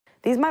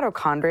these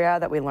mitochondria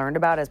that we learned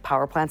about as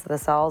power plants of the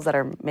cells that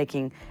are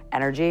making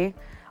energy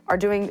are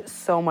doing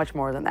so much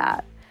more than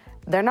that.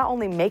 They're not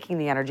only making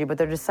the energy, but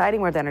they're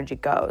deciding where the energy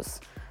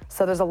goes.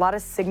 So there's a lot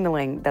of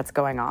signaling that's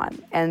going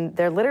on. And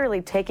they're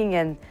literally taking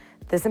in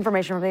this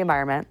information from the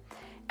environment,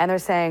 and they're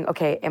saying,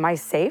 okay, am I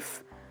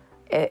safe?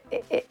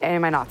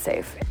 Am I not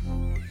safe?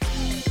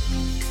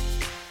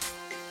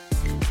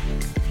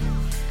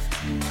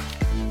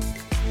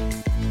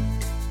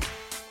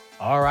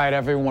 All right,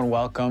 everyone,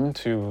 welcome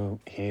to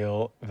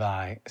Heal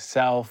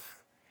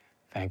Thyself.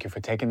 Thank you for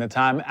taking the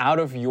time out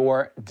of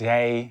your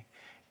day,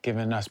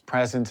 giving us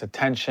presence,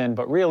 attention,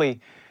 but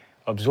really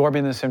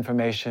absorbing this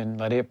information,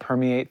 letting it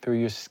permeate through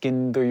your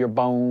skin, through your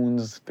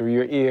bones, through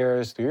your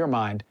ears, through your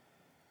mind,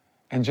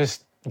 and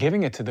just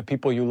giving it to the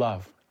people you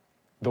love.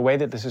 The way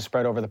that this has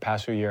spread over the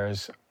past few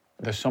years,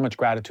 there's so much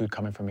gratitude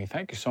coming from me.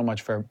 Thank you so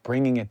much for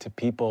bringing it to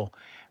people,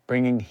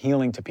 bringing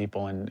healing to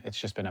people, and it's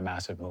just been a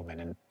massive movement,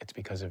 and it's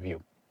because of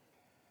you.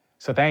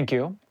 So thank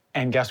you,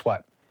 and guess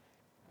what?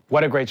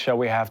 What a great show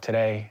we have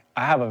today.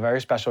 I have a very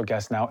special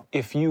guest now.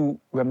 If you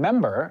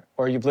remember,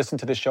 or you've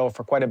listened to the show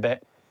for quite a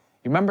bit,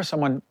 you remember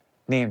someone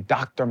named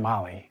Dr.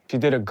 Molly. She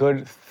did a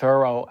good,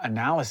 thorough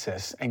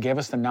analysis and gave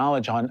us the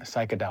knowledge on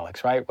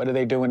psychedelics, right? What are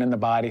they doing in the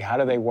body? How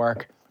do they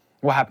work?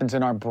 What happens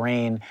in our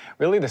brain?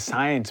 Really the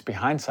science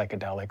behind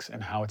psychedelics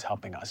and how it's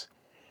helping us.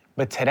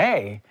 But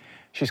today,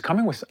 she's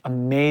coming with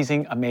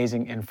amazing,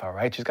 amazing info,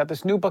 right? She's got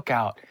this new book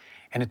out,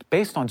 and it's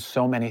based on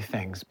so many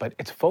things, but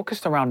it's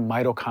focused around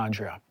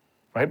mitochondria,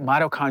 right?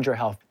 Mitochondria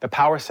health, the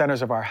power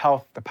centers of our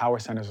health, the power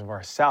centers of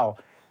our cell,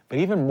 but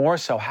even more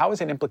so, how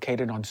is it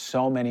implicated on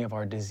so many of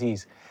our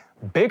disease?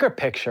 Bigger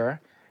picture,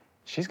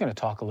 she's gonna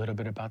talk a little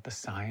bit about the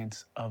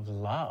science of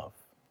love,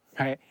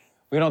 right?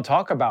 We don't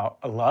talk about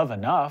love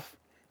enough.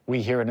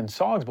 We hear it in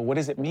songs, but what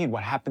does it mean?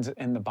 What happens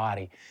in the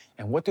body?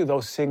 And what do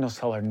those signals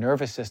tell our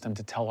nervous system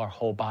to tell our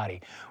whole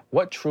body?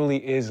 What truly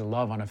is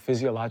love on a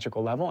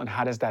physiological level, and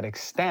how does that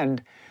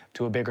extend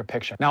to a bigger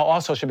picture? Now,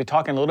 also, she'll be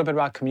talking a little bit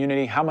about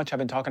community, how much I've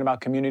been talking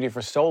about community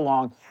for so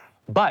long,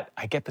 but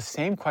I get the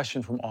same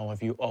question from all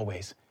of you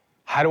always.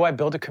 How do I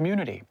build a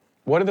community?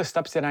 What are the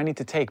steps that I need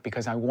to take?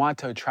 Because I want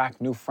to attract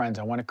new friends.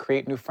 I want to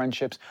create new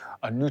friendships,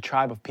 a new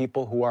tribe of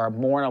people who are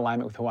more in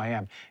alignment with who I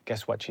am.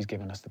 Guess what? She's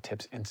giving us the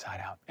tips inside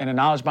out. In a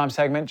Knowledge Bomb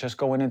segment, just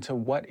going into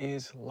what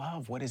is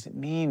love? What does it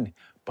mean?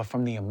 But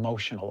from the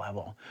emotional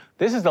level.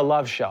 This is the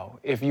love show.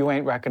 If you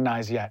ain't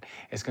recognized yet,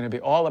 it's going to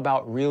be all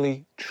about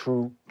really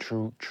true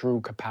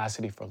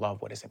capacity for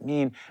love. What does it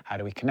mean? How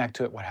do we connect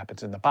to it? What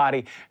happens in the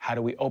body? How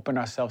do we open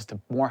ourselves to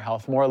more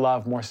health, more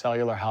love, more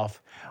cellular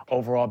health,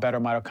 overall better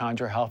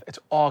mitochondrial health? It's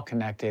all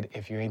connected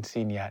if you ain't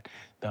seen yet.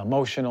 The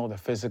emotional, the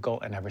physical,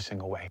 and every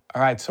single way.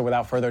 All right, so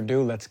without further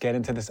ado, let's get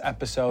into this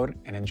episode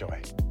and enjoy.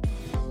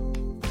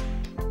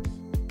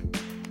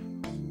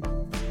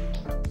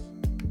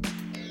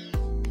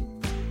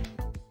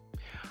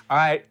 All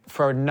right,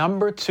 for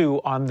number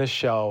 2 on the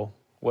show,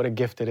 what a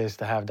gift it is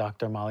to have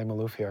Dr. Molly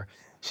Maloof here.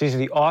 She's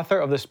the author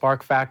of The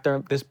Spark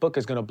Factor. This book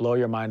is gonna blow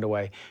your mind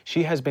away.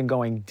 She has been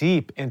going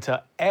deep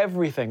into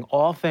everything,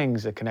 all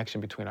things, the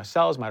connection between our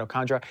cells,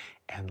 mitochondria,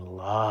 and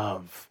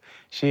love.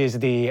 She is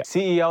the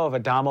CEO of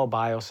Adamo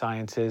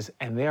Biosciences,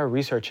 and they are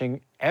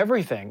researching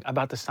everything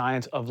about the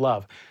science of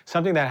love,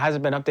 something that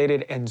hasn't been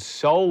updated in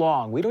so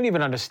long. We don't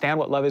even understand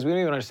what love is. We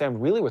don't even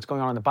understand really what's going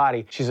on in the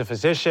body. She's a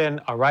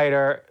physician, a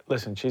writer.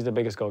 Listen, she's the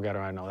biggest go-getter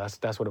I know.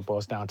 That's what it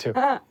boils down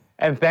to.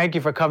 And thank you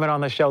for coming on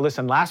the show.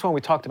 Listen, last one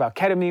we talked about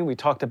ketamine, we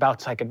talked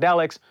about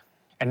psychedelics,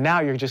 and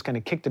now you're just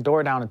gonna kick the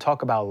door down and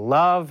talk about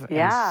love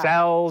and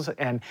cells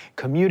and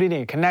community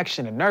and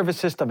connection and nervous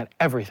system and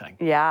everything.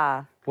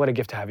 Yeah. What a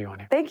gift to have you on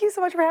here. Thank you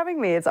so much for having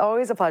me. It's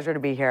always a pleasure to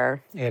be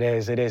here. It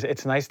is.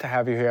 It's nice to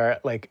have you here.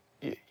 Like,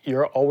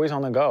 you're always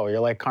on the go. You're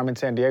like Carmen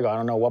Sandiego. I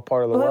don't know what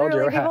part of the world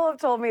you're at. People have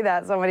told me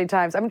that so many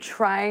times. I'm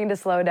trying to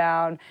slow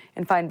down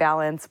and find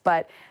balance,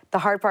 but the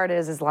hard part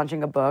is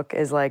launching a book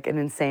is like an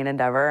insane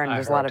endeavor, and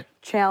there's a lot of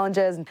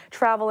challenges and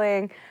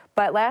traveling.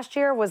 But last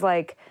year was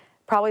like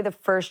probably the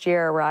first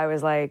year where I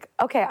was like,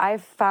 okay,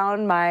 I've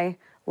found my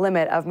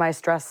limit of my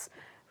stress,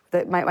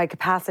 my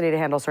capacity to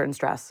handle certain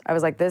stress. I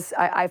was like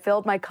I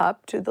filled my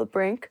cup to the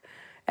brink,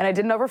 and I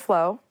didn't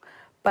overflow,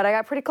 but I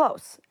got pretty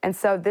close. And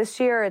so this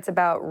year it's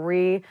about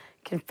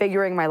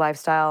reconfiguring my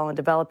lifestyle and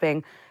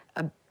developing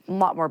a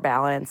lot more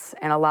balance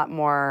and a lot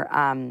more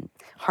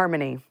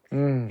harmony.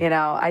 You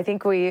know, I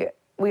think we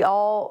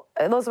all,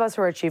 those of us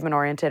who are achievement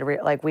oriented,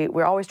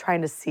 we're always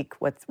trying to seek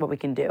what we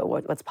can do,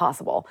 what's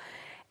possible.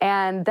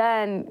 And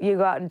then you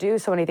go out and do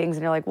so many things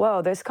and you're like,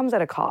 whoa, this comes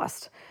at a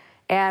cost.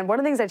 And one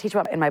of the things I teach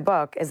about in my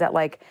book is that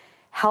like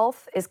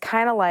health is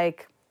kind of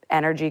like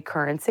energy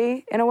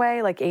currency in a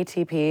way. Like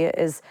ATP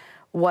is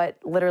what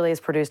literally is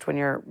produced when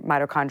your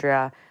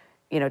mitochondria,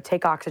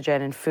 take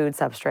oxygen and food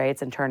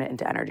substrates and turn it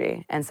into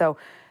energy. And so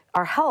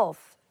our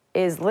health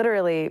is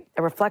literally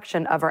a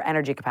reflection of our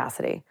energy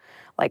capacity.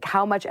 Like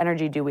how much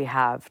energy do we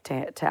have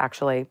to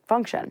actually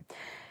function?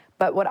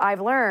 But what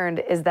I've learned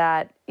is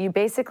that you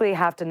basically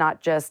have to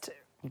not just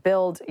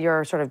build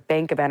your sort of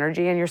bank of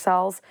energy in your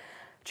cells,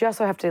 just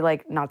so I have to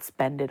like not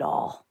spend it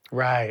all.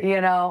 Right.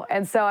 You know?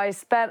 And so I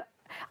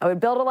would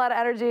build a lot of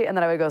energy and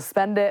then I would go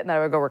spend it and then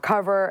I would go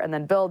recover and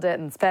then build it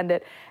and spend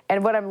it.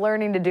 And what I'm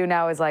learning to do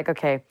now is like,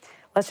 okay,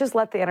 let's just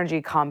let the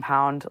energy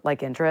compound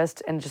like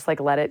interest and just like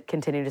let it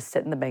continue to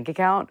sit in the bank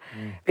account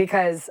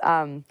because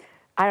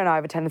I don't know, I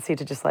have a tendency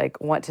to just like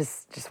want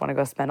to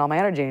go spend all my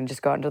energy and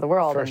just go out into the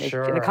world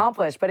and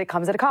accomplish, but it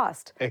comes at a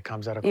cost. It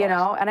comes at a cost. You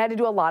know, and I had to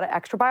do a lot of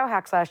extra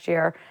biohacks last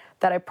year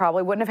that I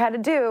probably wouldn't have had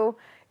to do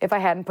if I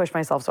hadn't pushed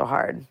myself so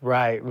hard.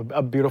 Right.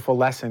 A beautiful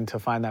lesson to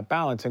find that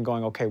balance and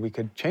going, okay, we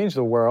could change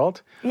the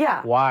world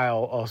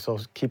while also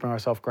keeping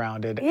ourselves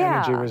grounded,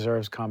 energy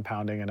reserves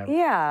compounding and everything.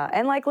 Yeah,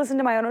 and like listen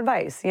to my own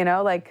advice, you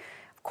know, like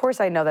of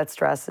course I know that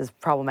stress is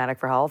problematic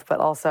for health, but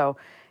also,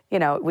 you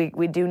know,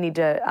 we do need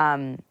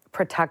to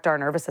protect our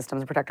nervous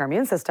systems, protect our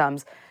immune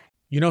systems.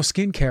 You know,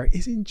 skincare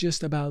isn't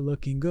just about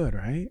looking good,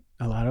 right?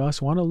 A lot of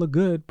us want to look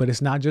good, but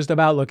it's not just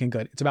about looking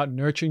good. It's about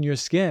nurturing your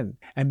skin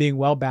and being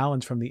well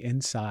balanced from the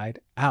inside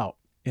out.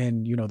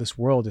 And, you know, this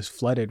world is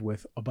flooded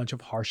with a bunch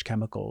of harsh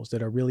chemicals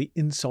that are really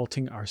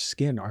insulting our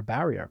skin, our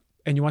barrier.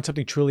 And you want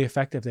something truly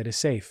effective that is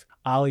safe.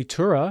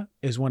 Alitura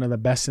is one of the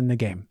best in the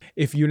game.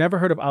 If you never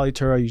heard of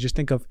Alitura, you just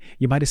think of,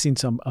 you might have seen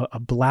some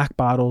black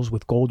bottles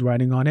with gold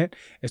writing on it.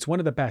 It's one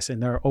of the best,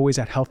 and they're always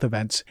at health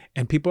events,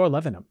 and people are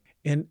loving them.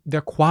 And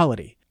their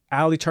quality.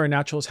 Alitura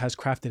Naturals has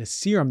crafted a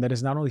serum that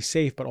is not only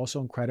safe, but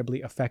also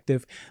incredibly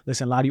effective.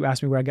 Listen, a lot of you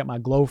ask me where I get my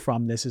glow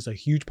from. This is a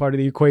huge part of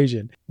the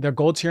equation. Their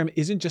gold serum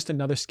isn't just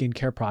another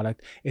skincare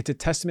product. It's a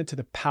testament to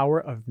the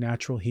power of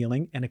natural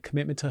healing and a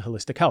commitment to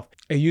holistic health.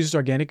 It uses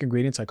organic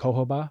ingredients like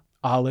jojoba,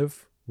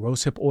 olive,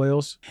 rosehip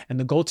oils, and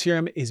the gold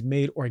serum is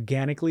made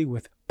organically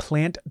with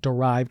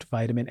plant-derived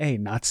vitamin A,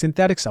 not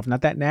synthetic stuff,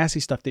 not that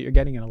nasty stuff that you're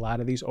getting in a lot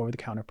of these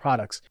over-the-counter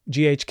products.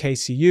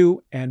 GHKCU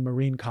and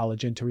marine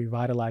collagen to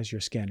revitalize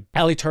your skin.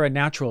 Alitura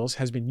Naturals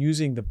has been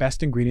using the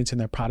best ingredients in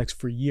their products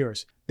for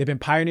years. They've been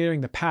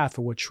pioneering the path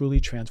for what truly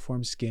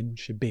transformed skin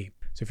should be.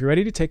 So if you're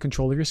ready to take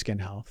control of your skin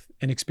health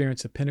and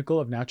experience the pinnacle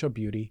of natural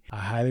beauty, I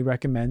highly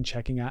recommend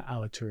checking out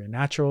Alitura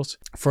Naturals.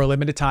 For a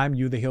limited time,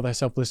 you, the Heal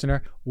Thyself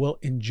listener, will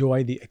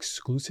enjoy the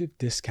exclusive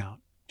discount,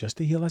 just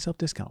the Heal Thyself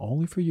discount,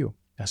 only for you.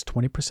 That's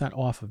 20%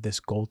 off of this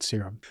gold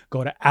serum.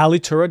 Go to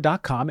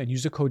alitura.com and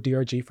use the code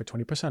DRG for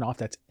 20% off.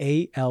 That's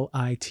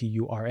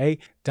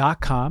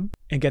ALITURA.com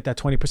and get that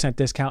 20%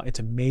 discount. It's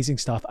amazing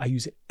stuff. I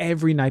use it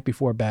every night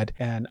before bed,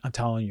 and I'm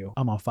telling you,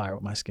 I'm on fire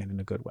with my skin in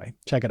a good way.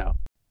 Check it out.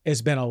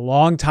 It's been a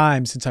long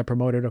time since I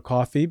promoted a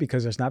coffee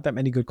because there's not that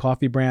many good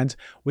coffee brands.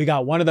 We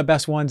got one of the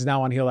best ones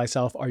now on Heal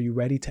Thyself. Are you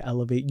ready to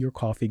elevate your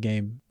coffee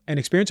game and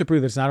experience a brew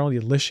that's not only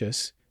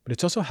delicious, but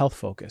it's also health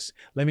focused?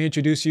 Let me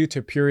introduce you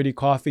to Purity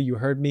Coffee. You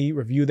heard me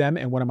review them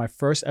in one of my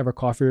first ever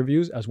coffee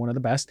reviews as one of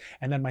the best,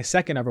 and then my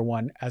second ever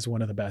one as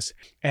one of the best.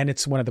 And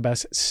it's one of the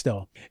best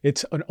still.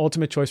 It's an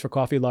ultimate choice for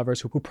coffee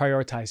lovers who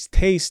prioritize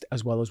taste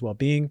as well as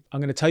well-being.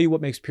 I'm going to tell you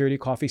what makes Purity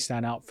Coffee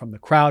stand out from the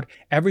crowd.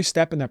 Every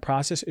step in their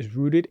process is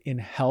rooted in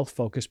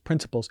health-focused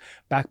principles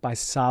backed by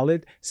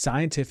solid,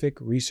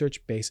 scientific,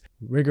 research-based,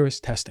 rigorous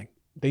testing.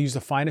 They use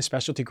the finest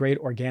specialty grade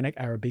organic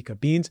Arabica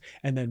beans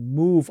and then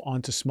move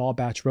on to small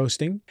batch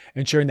roasting,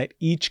 ensuring that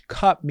each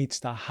cup meets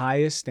the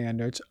highest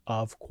standards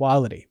of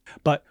quality.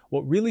 But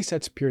what really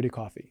sets Purity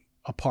Coffee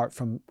apart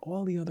from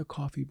all the other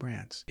coffee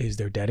brands is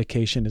their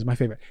dedication, is my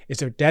favorite. It's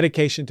their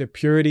dedication to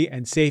purity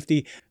and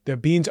safety. Their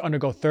beans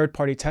undergo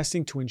third-party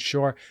testing to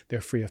ensure they're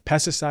free of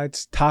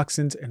pesticides,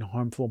 toxins, and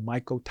harmful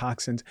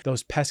mycotoxins,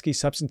 those pesky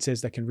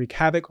substances that can wreak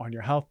havoc on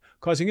your health,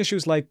 causing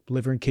issues like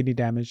liver and kidney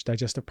damage,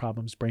 digestive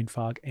problems, brain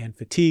fog, and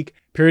fatigue.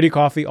 Purity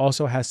Coffee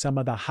also has some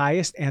of the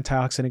highest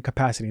antioxidant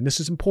capacity. And this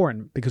is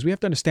important because we have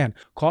to understand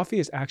coffee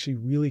is actually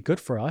really good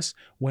for us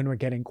when we're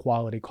getting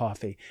quality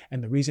coffee.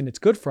 And the reason it's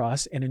good for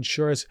us and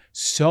ensures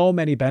so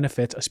many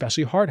benefits,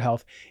 especially heart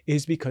health,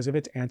 is because of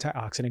its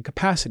antioxidant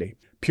capacity.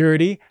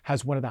 Purity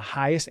has one of the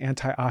highest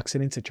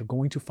antioxidants that you're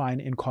going to find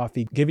in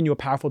coffee, giving you a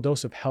powerful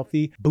dose of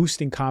healthy,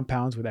 boosting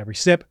compounds with every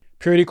sip.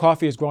 Purity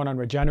Coffee is grown on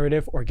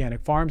regenerative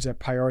organic farms that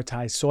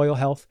prioritize soil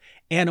health,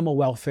 animal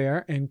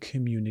welfare, and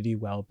community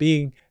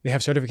well-being. They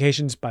have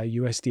certifications by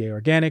USDA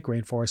Organic,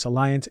 Rainforest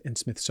Alliance, and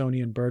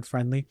Smithsonian Bird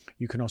Friendly.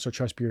 You can also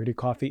trust Purity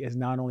Coffee is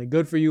not only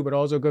good for you, but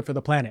also good for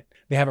the planet.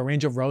 They have a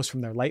range of roasts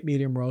from their light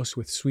medium roast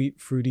with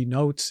sweet, fruity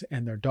notes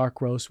and their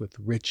dark roast with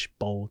rich,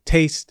 bold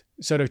taste.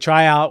 So to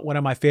try out one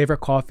of my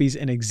favorite coffees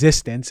in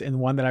existence and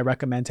one that I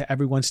recommend to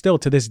everyone still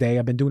to this day,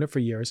 I've been doing it for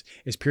years,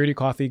 is Purity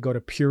Coffee. Go to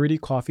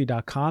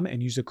puritycoffee.com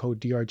and use the code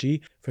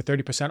DRG for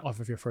 30% off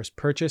of your first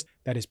purchase.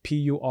 That is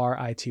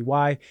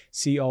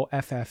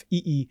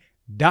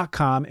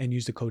puritycoffee.com and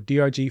use the code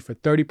DRG for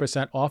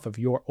 30% off of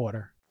your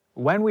order.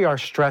 When we are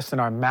stressed in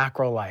our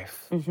macro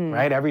life,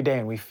 right, every day,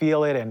 and we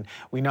feel it and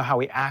we know how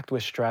we act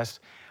with stress,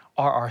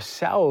 are our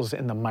cells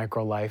in the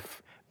micro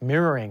life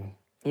mirroring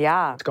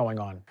what's going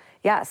on?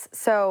 Yes.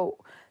 So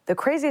the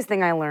craziest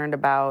thing I learned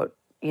about,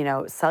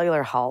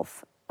 cellular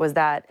health was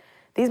that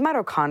these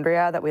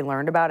mitochondria that we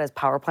learned about as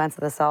power plants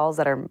of the cells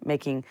that are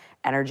making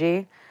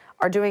energy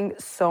are doing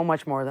so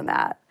much more than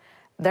that.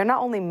 they're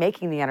not only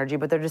making the energy,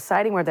 but they're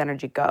deciding where the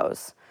energy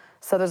goes.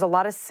 So there's a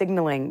lot of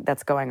signaling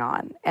that's going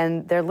on.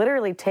 And they're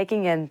literally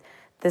taking in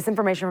this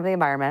information from the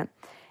environment,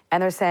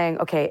 and they're saying,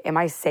 okay, am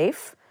I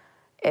safe?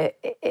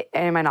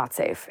 Am I not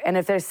safe? And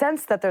if they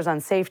sense that there's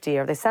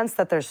unsafety, or they sense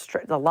that there's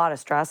a lot of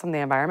stress on the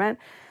environment,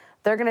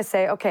 they're gonna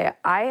say, okay,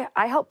 I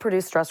help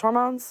produce stress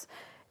hormones,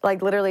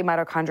 like literally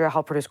mitochondria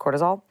help produce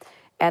cortisol,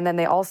 and then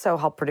they also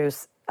help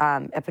produce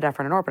epinephrine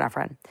and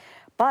norepinephrine,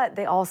 but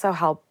they also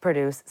help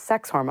produce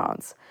sex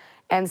hormones.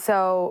 And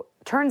so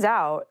turns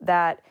out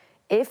that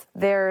if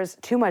there's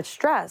too much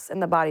stress in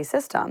the body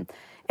system,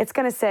 it's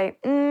gonna say,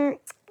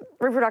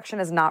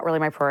 reproduction is not really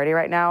my priority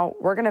right now.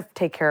 We're gonna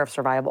take care of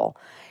survival.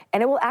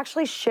 And it will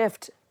actually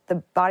shift the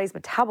body's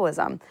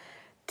metabolism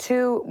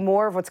to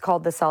more of what's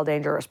called the cell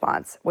danger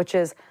response, which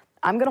is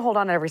I'm gonna hold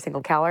on to every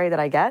single calorie that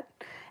I get,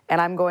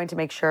 and I'm going to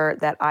make sure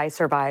that I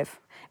survive.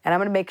 And I'm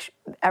gonna make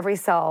every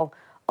cell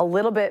a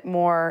little bit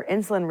more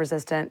insulin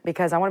resistant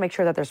because I wanna make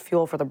sure that there's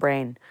fuel for the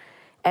brain.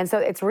 And so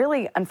it's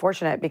really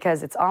unfortunate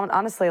because it's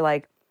honestly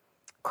like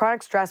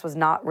chronic stress was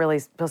not really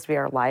supposed to be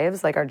our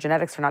lives. Like our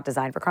genetics are not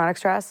designed for chronic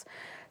stress.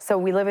 So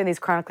we live in these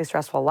chronically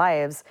stressful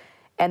lives.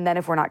 And then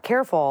if we're not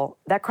careful,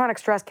 that chronic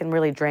stress can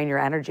really drain your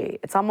energy.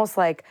 It's almost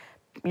like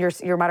your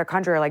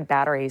mitochondria are like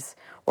batteries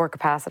or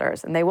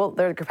capacitors, and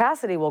their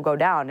capacity will go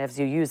down if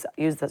you use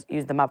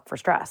them up for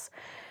stress.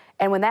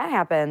 And when that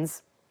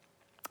happens,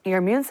 your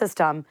immune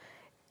system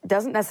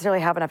doesn't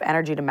necessarily have enough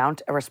energy to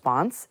mount a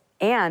response,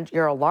 and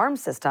your alarm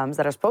systems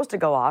that are supposed to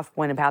go off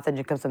when a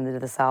pathogen comes into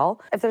the cell,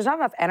 if there's not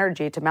enough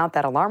energy to mount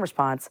that alarm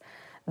response,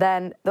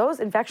 then those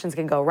infections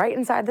can go right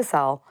inside the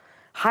cell,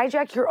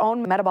 hijack your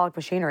own metabolic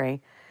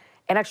machinery,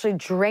 and actually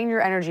drain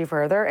your energy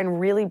further and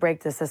really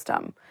break the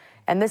system.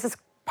 And this is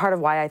part of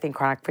why I think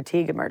chronic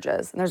fatigue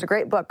emerges. And there's a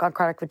great book on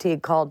chronic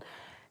fatigue called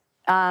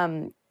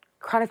Chronic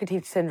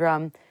Fatigue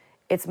Syndrome.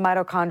 It's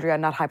mitochondria,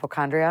 not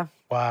hypochondria.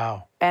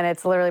 Wow. And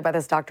it's literally by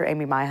this Dr.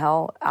 Amy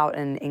Myhill out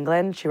in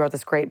England. She wrote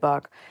this great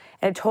book.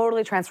 And it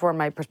totally transformed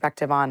my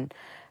perspective on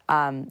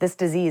this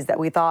disease that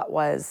we thought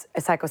was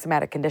a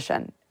psychosomatic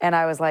condition. And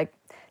I was like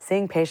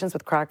seeing patients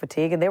with chronic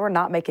fatigue, and they were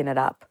not making it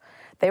up.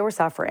 They were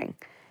suffering.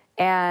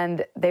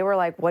 And they were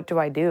like, what do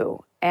I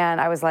do? And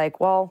I was like,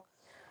 well,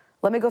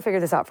 let me go figure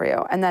this out for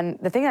you. And then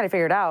the thing that I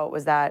figured out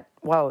was that,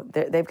 whoa,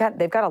 they've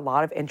got a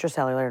lot of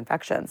intracellular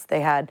infections. They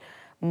had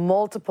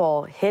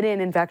multiple hidden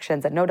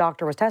infections that no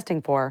doctor was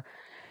testing for.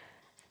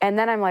 And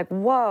then I'm like,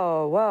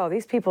 whoa,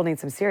 these people need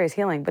some serious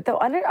healing. But the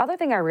other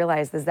thing I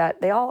realized is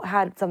that they all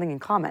had something in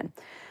common,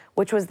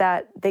 which was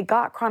that they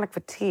got chronic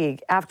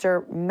fatigue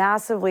after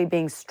massively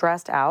being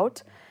stressed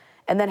out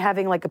and then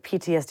having like a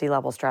PTSD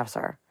level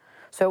stressor.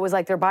 So it was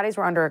like their bodies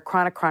were under a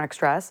chronic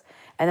stress,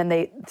 and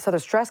then so their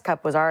stress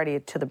cup was already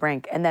to the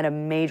brink, and then a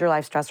major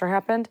life stressor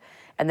happened,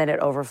 and then it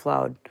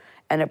overflowed,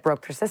 and it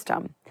broke their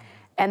system.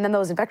 And then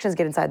those infections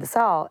get inside the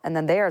cell, and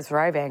then they are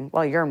thriving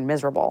while you're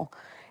miserable.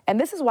 And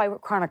this is why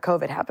chronic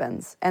COVID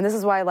happens. And this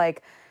is why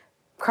like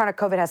chronic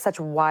COVID has such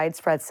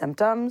widespread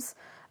symptoms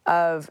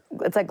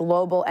it's like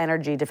global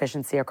energy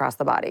deficiency across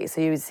the body.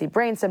 So you see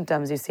brain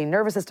symptoms, you see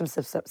nervous system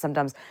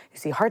symptoms, you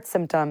see heart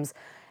symptoms,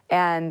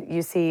 and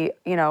you see,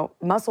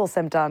 muscle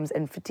symptoms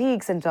and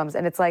fatigue symptoms.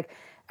 And it's like,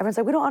 everyone's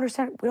like, we don't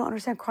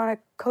understand chronic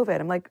COVID.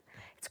 I'm like,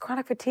 it's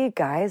chronic fatigue,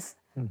 guys.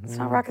 Mm-hmm. It's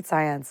not rocket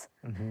science.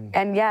 Mm-hmm.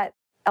 And yet,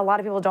 a lot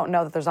of people don't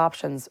know that there's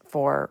options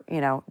for,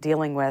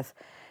 dealing with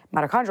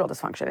mitochondrial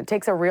dysfunction. It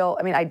takes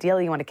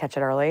ideally you want to catch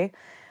it early.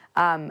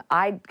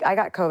 I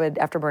got COVID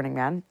after Burning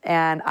Man,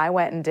 and I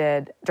went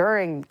and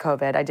during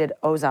COVID, I did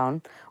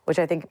ozone, which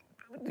I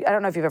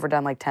don't know if you've ever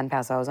done like 10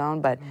 pass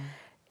ozone, but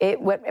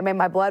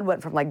my blood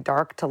went from like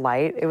dark to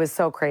light. It was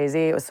so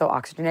crazy. It was so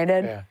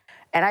oxygenated. Yeah.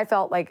 And I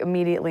felt like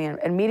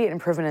immediate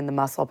improvement in the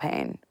muscle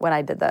pain when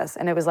I did this.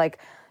 And it was like,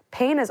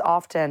 pain is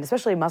often,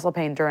 especially muscle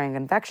pain during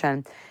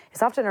infection,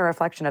 is often a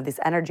reflection of this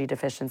energy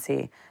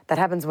deficiency that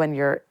happens when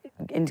you're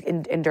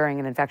enduring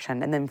an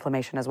infection and the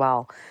inflammation as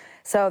well.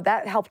 So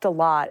that helped a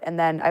lot. And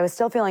then I was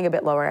still feeling a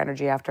bit lower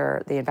energy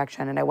after the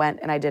infection, and I went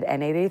and I did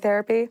NAD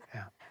therapy.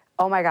 Yeah.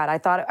 Oh my God,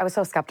 I was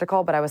so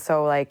skeptical, but I was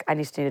so like, I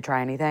just need to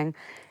try anything.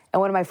 And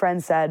one of my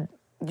friends said,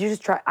 you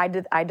just try, I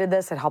did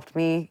this, it helped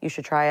me, you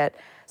should try it.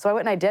 So I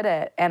went and I did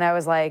it, and I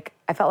was like,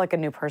 I felt like a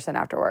new person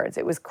afterwards.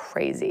 It was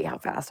crazy how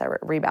fast I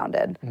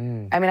rebounded.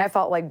 I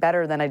felt like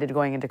better than I did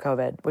going into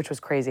COVID, which was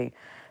crazy.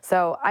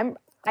 So I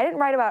didn't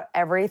write about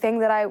everything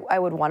that I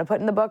would want to put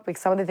in the book,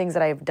 because some of the things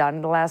that I've done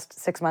in the last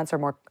 6 months are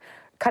more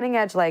cutting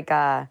edge, like,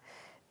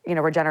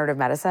 regenerative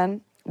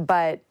medicine.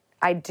 But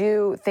I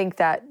do think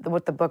that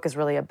what the book is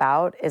really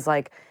about is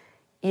like,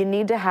 you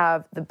need to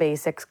have the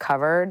basics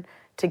covered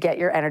to get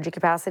your energy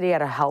capacity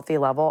at a healthy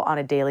level on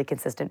a daily,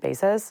 consistent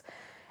basis.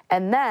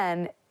 And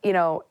then,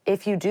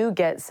 if you do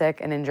get sick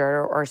and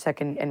injured or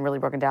sick and really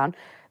broken down,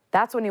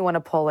 that's when you want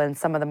to pull in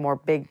some of the more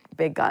big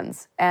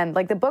guns. And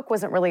like the book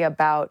wasn't really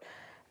about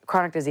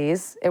chronic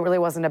disease. It really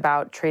wasn't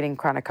about treating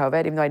chronic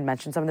COVID, even though I'd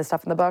mentioned some of this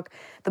stuff in the book.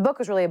 The book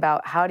was really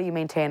about how do you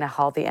maintain a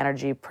healthy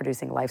energy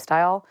producing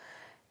lifestyle.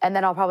 And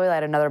then I'll probably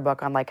write another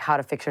book on like how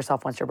to fix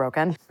yourself once you're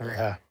broken.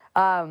 Yeah.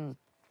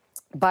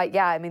 But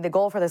yeah, I mean, the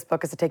goal for this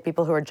book is to take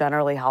people who are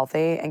generally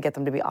healthy and get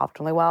them to be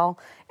optimally well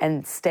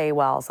and stay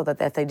well so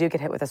that if they do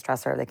get hit with a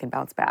stressor, they can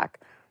bounce back.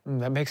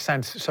 That makes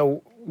sense.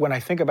 So when I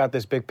think about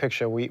this big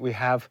picture, we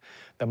have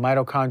the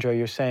mitochondria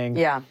you're saying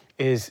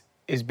is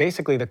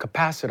basically the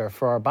capacitor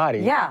for our body.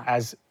 Yeah.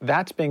 As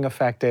that's being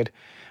affected,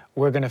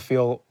 we're going to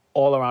feel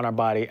all around our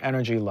body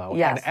energy low.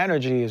 Yes. And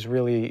energy is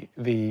really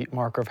the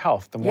marker of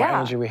health. The more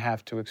energy we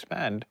have to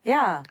expend,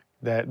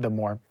 the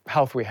more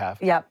health we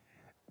have. Yep.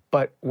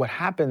 But what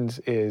happens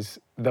is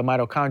the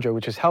mitochondria,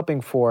 which is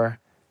helping for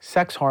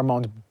sex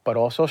hormones, but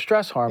also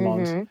stress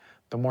hormones,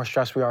 the more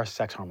stressed we are,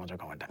 sex hormones are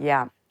going down.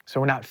 Yeah. So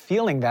we're not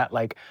feeling that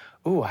like,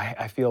 ooh,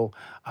 I feel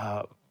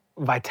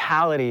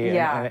vitality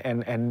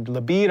and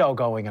libido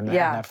going and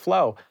that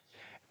flow.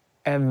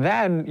 And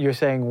then you're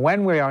saying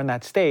when we are in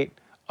that state,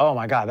 oh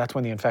my God, that's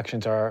when the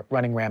infections are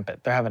running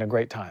rampant. They're having a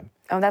great time.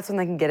 Oh, that's when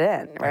they can get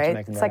in, right?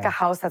 It's like a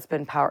house that's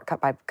been cut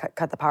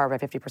the power by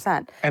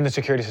 50%. And the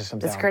security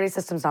system's down. The security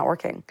system's not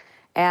working.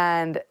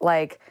 And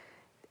like,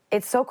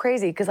 it's so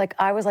crazy because like,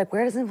 I was like,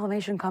 where does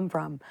inflammation come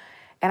from?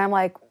 And I'm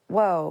like,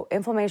 whoa,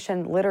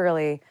 inflammation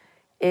literally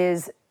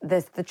is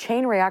the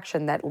chain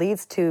reaction that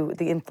leads to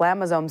the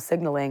inflammasome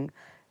signaling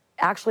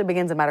actually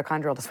begins in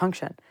mitochondrial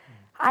dysfunction.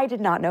 I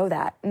did not know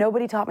that.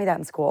 Nobody taught me that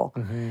in school.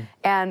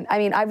 And I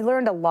mean, I've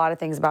learned a lot of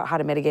things about how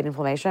to mitigate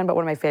inflammation, but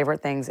one of my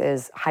favorite things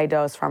is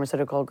high-dose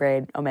pharmaceutical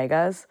grade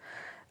omegas.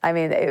 I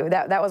mean,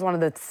 that was one of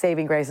the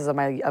saving graces of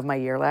my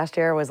year last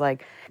year was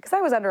like, because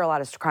I was under a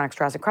lot of chronic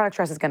stress, and chronic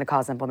stress is going to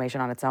cause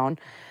inflammation on its own.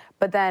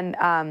 But then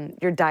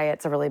your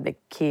diet's a really big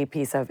key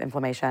piece of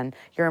inflammation,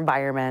 your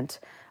environment.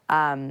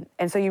 And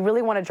so you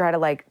really want to try to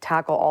like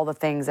tackle all the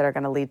things that are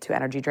going to lead to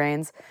energy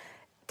drains.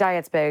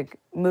 Diet's big,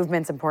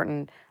 movement's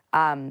important.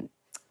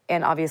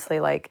 And obviously,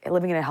 like,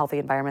 living in a healthy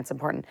environment's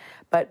important.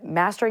 But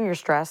mastering your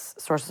stress,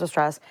 sources of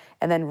stress,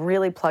 and then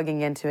really plugging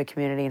into a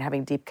community and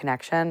having deep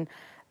connection,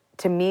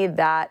 to me,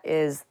 that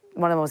is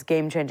one of the most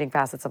game-changing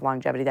facets of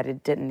longevity that I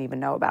didn't even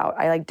know about.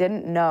 I, like,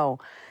 didn't know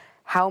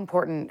how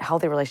important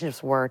healthy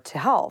relationships were to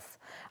health.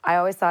 I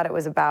always thought it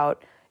was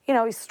about, you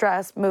know,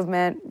 stress,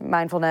 movement,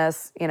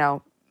 mindfulness, you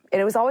know, and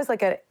it was always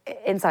like an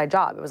inside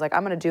job. It was like,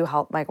 I'm going to do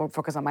health, like,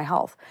 focus on my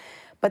health.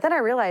 But then I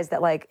realized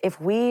that, like,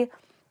 if we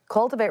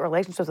cultivate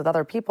relationships with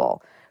other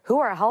people who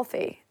are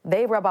healthy,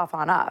 they rub off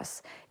on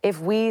us. If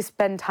we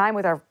spend time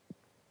with our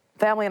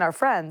family and our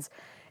friends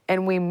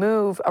and we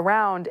move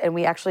around and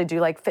we actually do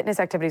like fitness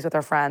activities with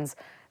our friends,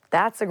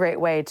 that's a great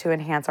way to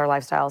enhance our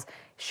lifestyles.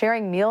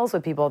 Sharing meals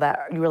with people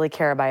that you really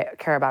care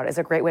about is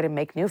a great way to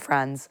make new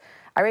friends.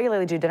 I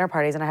regularly do dinner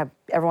parties and I have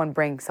everyone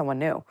bring someone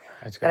new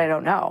that I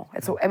don't know.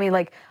 I mean,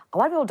 like, a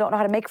lot of people don't know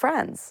how to make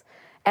friends.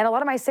 And a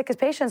lot of my sickest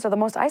patients are the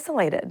most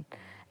isolated.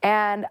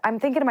 And I'm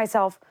thinking to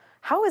myself,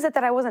 how is it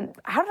that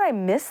how did I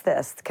miss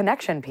this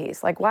connection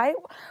piece? Like,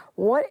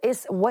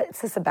 what's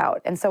this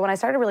about? And so when I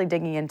started really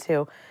digging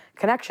into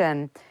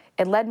connection,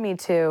 it led me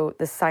to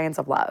the science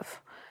of love.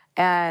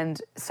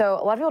 And so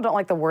a lot of people don't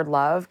like the word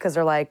love because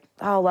they're like,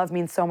 oh, love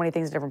means so many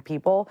things to different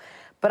people.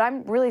 But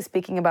I'm really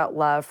speaking about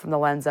love from the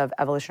lens of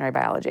evolutionary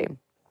biology,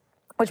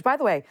 which, by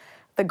the way,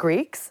 the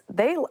Greeks,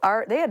 they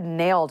had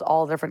nailed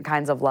all different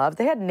kinds of love.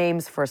 They had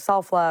names for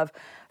self-love,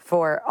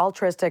 for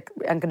altruistic,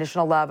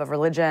 unconditional love, of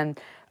religion,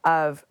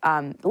 of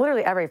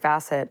literally every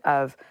facet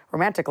of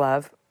romantic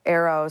love,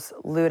 eros,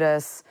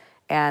 ludus,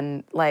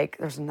 and like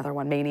there's another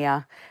one,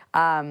 mania,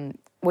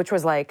 which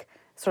was like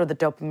sort of the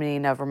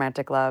dopamine of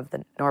romantic love,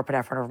 the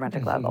norepinephrine of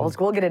romantic love.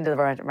 We'll get into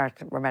the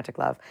romantic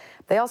love.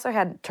 They also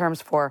had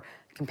terms for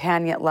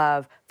companion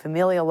love,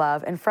 familial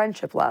love, and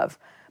friendship love.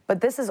 But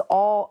this is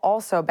all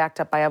also backed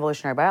up by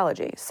evolutionary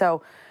biology.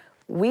 So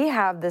we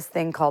have this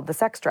thing called the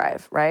sex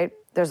drive, right?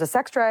 There's a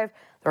sex drive,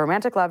 the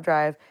romantic love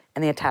drive,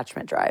 and the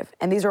attachment drive.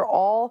 And these are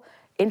all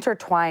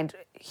intertwined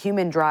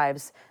human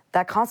drives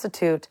that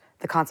constitute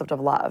the concept of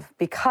love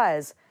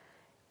because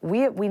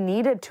we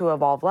needed to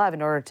evolve love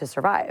in order to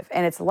survive.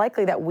 And it's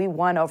likely that we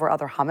won over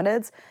other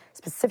hominids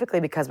specifically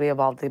because we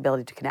evolved the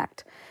ability to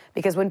connect.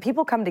 Because when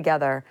people come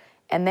together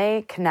and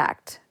they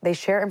connect, they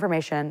share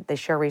information, they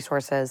share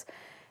resources,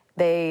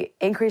 they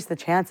increase the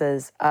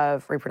chances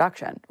of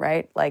reproduction,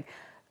 right? Like,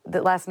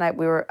 last night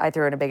I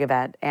threw in a big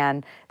event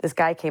and this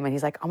guy came in,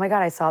 he's like, oh my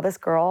God, I saw this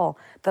girl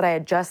that I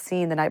had just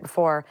seen the night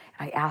before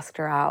and I asked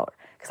her out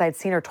because I had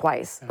seen her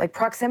twice. Yeah. Like,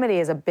 proximity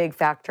is a big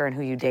factor in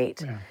who you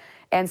date. Yeah.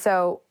 And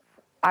so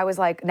I was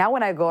like, now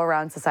when I go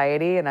around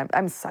society, and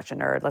I'm such a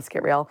nerd, let's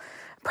get real,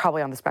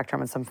 probably on the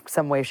spectrum in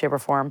some way, shape, or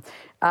form.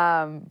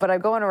 But I'm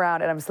going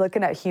around and I'm just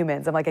looking at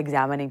humans. I'm like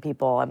examining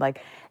people. I'm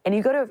like, and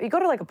you go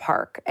to like a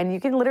park and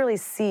you can literally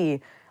see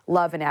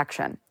love in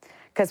action.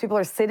 Because people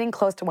are sitting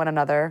close to one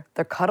another,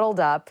 they're cuddled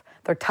up,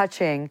 they're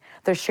touching,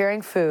 they're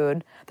sharing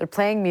food, they're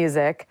playing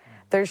music,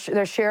 they're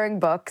sharing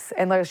books,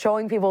 and they're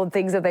showing people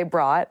things that they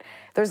brought.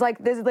 There's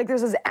this,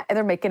 and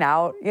they're making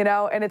out, you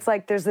know, and it's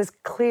like there's this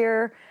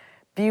clear,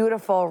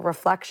 beautiful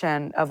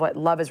reflection of what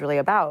love is really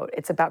about.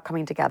 It's about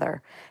coming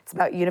together. It's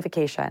about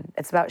unification.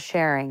 It's about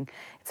sharing.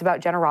 It's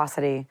about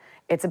generosity.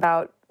 It's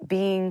about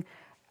being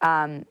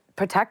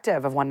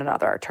protective of one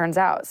another, it turns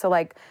out. So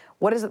like,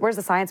 where's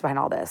the science behind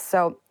all this?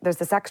 So there's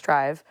the sex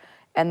drive,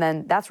 and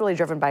then that's really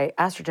driven by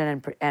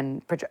estrogen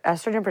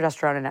estrogen,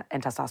 progesterone,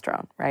 and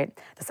testosterone, right?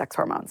 The sex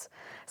hormones.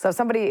 So if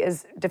somebody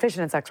is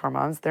deficient in sex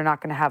hormones, they're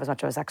not going to have as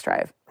much of a sex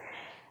drive.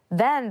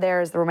 Then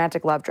there's the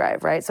romantic love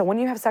drive, right? So when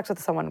you have sex with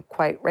someone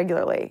quite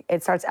regularly,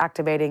 it starts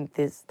activating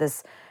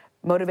this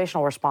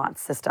motivational response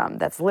system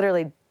that's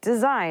literally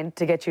designed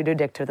to get you to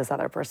addict to this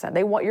other person.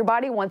 Your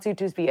body wants you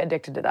to be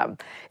addicted to them.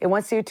 It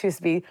wants you to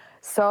be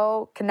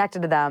so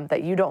connected to them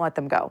that you don't let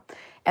them go.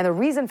 And the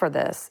reason for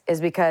this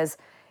is because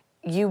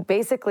you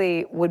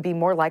basically would be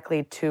more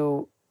likely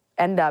to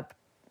end up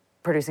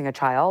producing a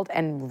child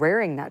and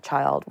rearing that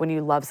child when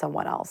you love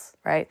someone else,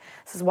 right?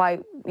 This is why,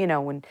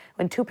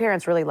 when two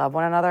parents really love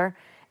one another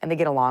and they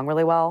get along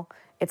really well,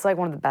 it's like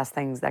one of the best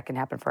things that can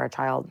happen for a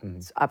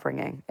child's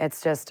upbringing.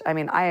 It's just,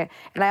 I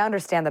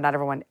understand that not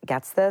everyone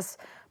gets this,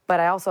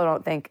 but I also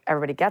don't think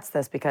everybody gets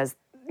this because,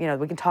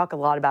 we can talk a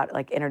lot about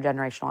like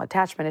intergenerational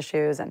attachment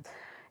issues and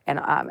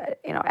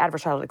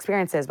adverse childhood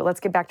experiences, but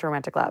let's get back to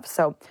romantic love.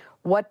 So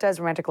what does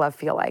romantic love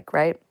feel like,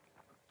 right?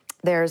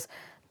 There's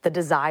the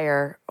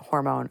desire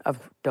hormone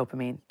of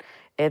dopamine.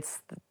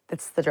 It's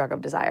the drug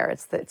of desire.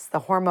 It's the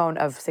hormone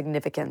of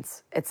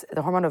significance. It's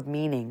the hormone of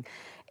meaning.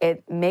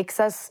 It makes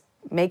us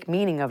make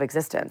meaning of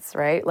existence,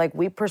 right? Like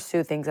we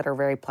pursue things that are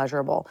very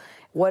pleasurable.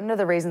 One of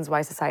the reasons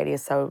why society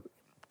is so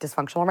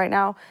dysfunctional right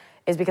now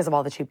is because of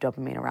all the cheap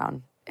dopamine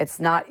around.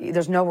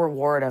 There's no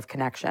reward of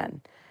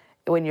connection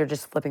when you're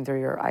just flipping through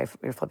your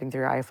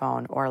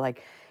iPhone or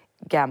like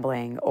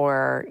gambling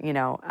or,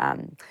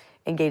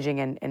 engaging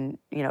in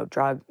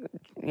drug,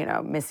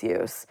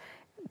 misuse.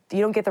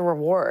 You don't get the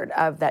reward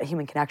of that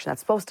human connection that's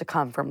supposed to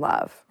come from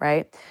love,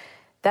 right?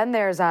 Then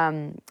there's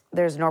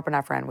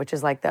norepinephrine, which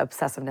is like the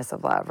obsessiveness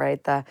of love,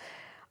 right?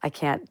 I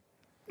can't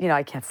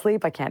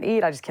sleep, I can't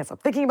eat, I just can't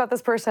stop thinking about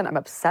this person, I'm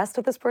obsessed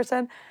with this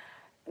person.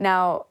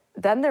 Now,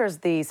 then there's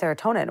the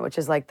serotonin, which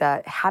is like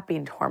the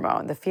happy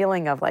hormone, the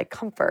feeling of like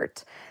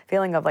comfort,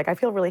 feeling of like, I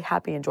feel really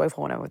happy and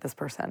joyful when I'm with this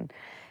person.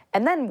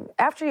 And then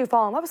after you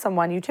fall in love with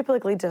someone, you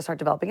typically just start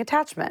developing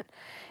attachment.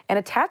 And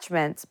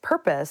attachment's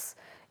purpose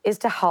is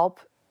to help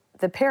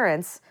the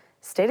parents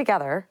stay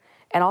together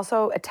and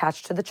also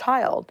attach to the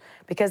child,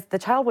 because the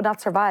child would not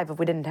survive if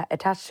we didn't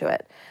attach to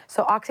it.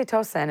 So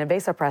oxytocin and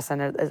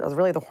vasopressin is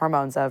really the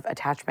hormones of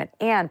attachment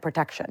and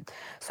protection.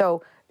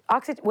 So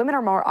women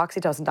are more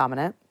oxytocin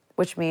dominant,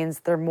 which means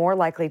they're more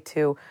likely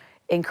to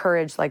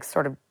encourage like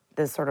sort of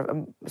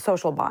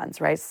social bonds,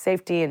 right?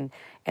 Safety and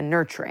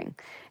nurturing.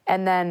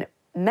 And then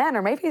men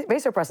are maybe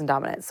vasopressin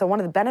dominant. So one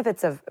of the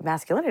benefits of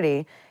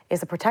masculinity is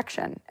the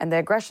protection and the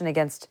aggression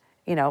against,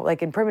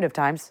 like in primitive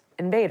times,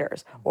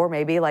 invaders, or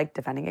maybe like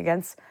defending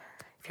against,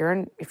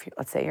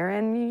 let's say you're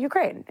in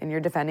Ukraine and you're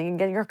defending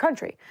against your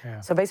country.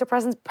 Yeah. So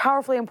vasopressin is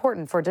powerfully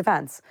important for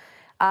defense.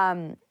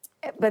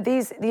 But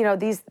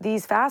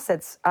these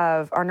facets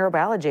of our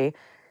neurobiology,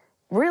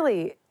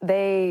 really,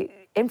 they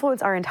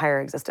influence our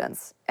entire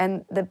existence.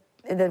 And the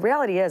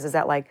reality is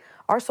that like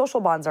our social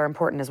bonds are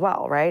important as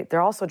well, right?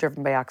 They're also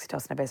driven by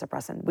oxytocin and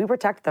vasopressin. We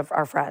protect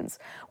our friends.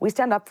 We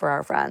stand up for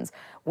our friends.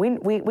 We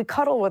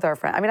cuddle with our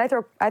friends.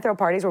 I throw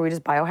parties where we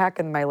just biohack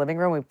in my living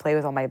room. We play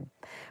with all my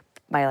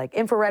like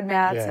infrared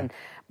mats and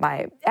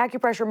my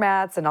acupressure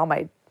mats and all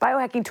my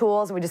biohacking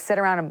tools. And we just sit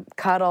around and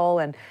cuddle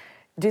and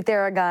do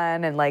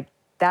Theragun, and like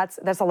that's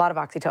a lot of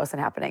oxytocin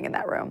happening in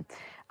that room.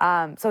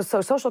 So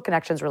social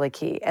connection is really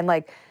key, and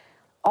like.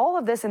 All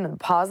of this in the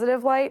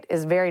positive light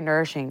is very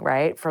nourishing,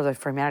 right, for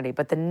humanity.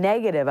 But the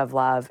negative of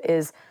love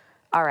is,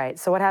 all right,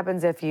 so what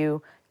happens if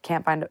you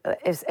can't find,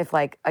 if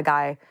like a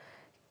guy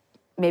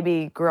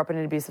maybe grew up in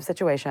an abusive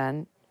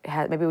situation,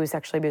 maybe was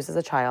sexually abused as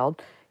a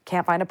child,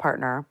 can't find a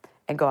partner,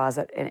 and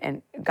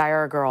and a guy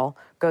or a girl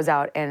goes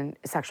out and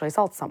sexually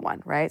assaults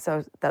someone, right?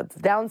 So the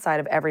downside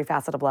of every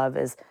facet of love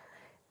is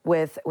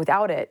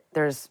without it,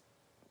 there's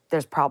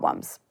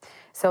problems.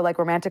 So like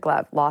romantic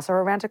love, loss of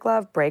romantic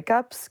love,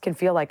 breakups can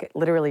feel like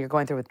literally you're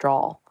going through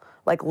withdrawal.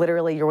 Like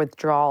literally your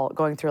withdrawal,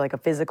 going through like a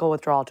physical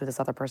withdrawal to this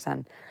other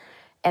person.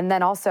 And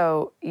then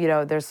also,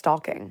 there's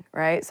stalking,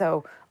 right?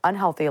 So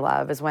unhealthy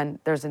love is when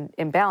there's an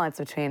imbalance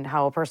between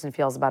how a person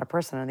feels about a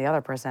person and the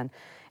other person,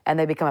 and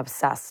they become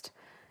obsessed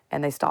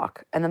and they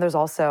stalk. And then there's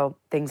also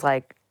things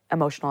like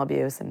emotional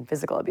abuse and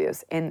physical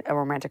abuse in a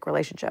romantic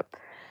relationship,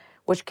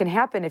 which can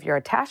happen if you're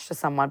attached to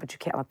someone but you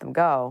can't let them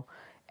go,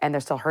 and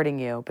they're still hurting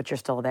you, but you're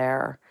still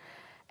there.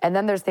 And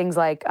then there's things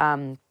like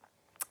the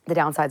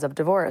downsides of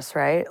divorce,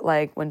 right?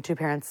 Like when two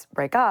parents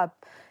break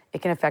up, it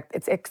can affect,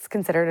 it's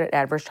considered an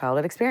adverse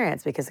childhood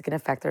experience because it can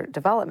affect their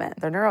development,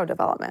 their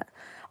neurodevelopment.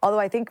 Although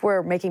I think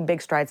we're making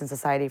big strides in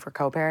society for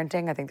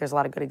co-parenting. I think there's a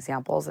lot of good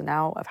examples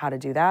now of how to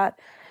do that.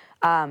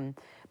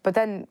 But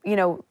then,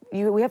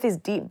 we have these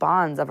deep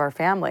bonds of our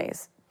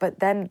families. But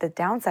then the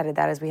downside of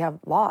that is we have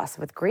loss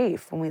with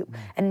grief.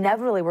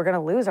 Inevitably, we're going to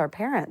lose our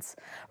parents.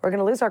 We're going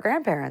to lose our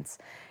grandparents.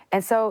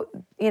 And so,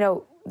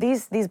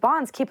 these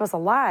bonds keep us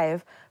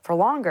alive for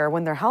longer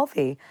when they're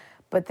healthy.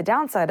 But the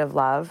downside of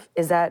love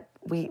is that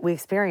we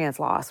experience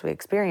loss, we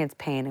experience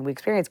pain, and we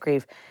experience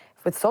grief.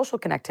 With social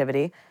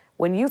connectivity,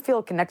 when you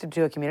feel connected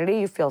to a community,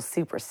 you feel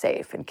super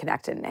safe and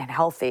connected and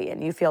healthy,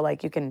 and you feel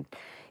like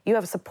you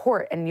have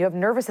support and you have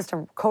nervous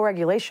system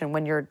co-regulation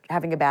when you're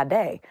having a bad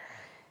day.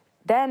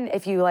 Then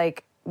if you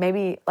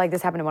maybe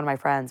this happened to one of my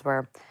friends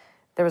where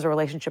there was a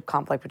relationship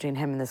conflict between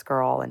him and this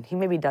girl, and he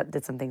maybe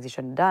did some things he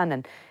shouldn't have done.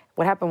 And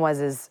what happened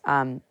was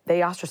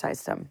they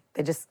ostracized him.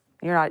 They just,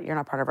 you're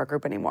not part of our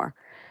group anymore.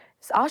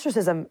 So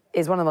ostracism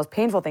is one of the most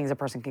painful things a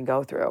person can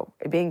go through.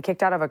 Being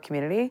kicked out of a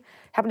community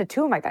happened to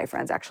two of my guy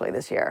friends actually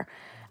this year.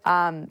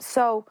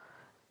 So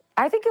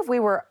I think if we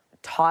were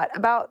taught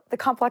about the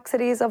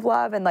complexities of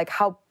love and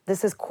how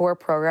this is core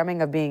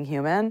programming of being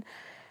human,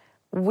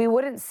 we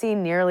wouldn't see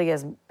nearly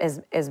as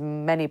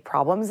many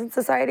problems in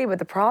society. But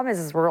the problem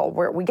is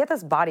we get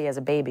this body as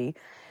a baby.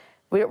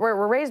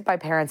 We're raised by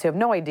parents who have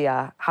no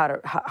idea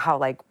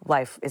how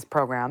life is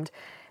programmed.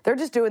 They're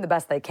just doing the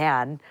best they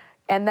can,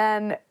 and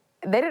then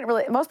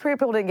most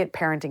people didn't get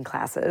parenting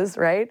classes,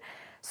 right?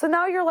 So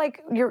now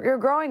you're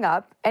growing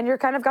up and you're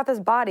kind of got this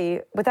body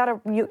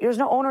without there's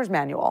no owner's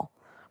manual.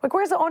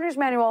 Where's the owner's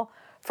manual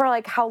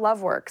for how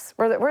love works?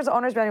 Where's the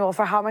owner's manual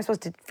for how am I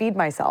supposed to feed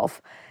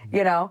myself?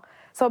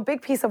 So a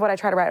big piece of what I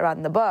try to write about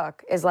in the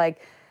book is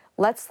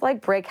let's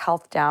break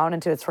health down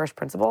into its first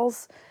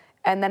principles.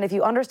 And then if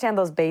you understand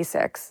those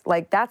basics,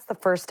 that's the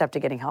first step to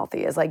getting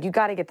healthy is you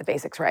got to get the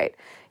basics right.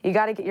 You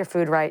got to get your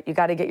food right. You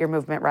got to get your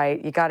movement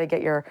right. You got to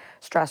get your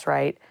stress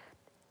right.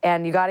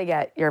 And you got to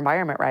get your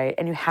environment right.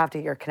 And you have to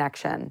get your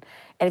connection.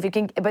 And if you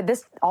can, but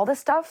all this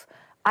stuff,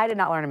 I did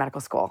not learn in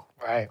medical school.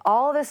 Right.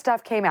 All this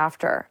stuff came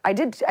after. I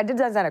did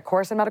design a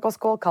course in medical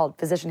school called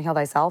Physician Heal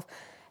Thyself,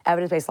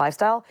 Evidence-Based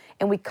Lifestyle.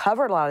 And we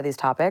covered a lot of these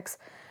topics.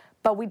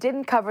 But we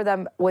didn't cover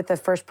them with the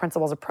first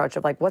principles approach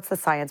of what's the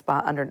science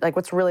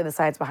what's really the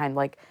science behind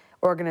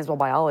organismal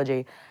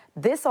biology.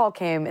 This all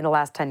came in the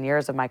last 10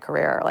 years of my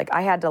career.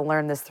 I had to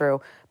learn this through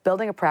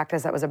building a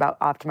practice that was about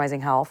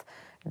optimizing health,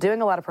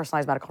 doing a lot of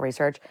personalized medical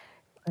research,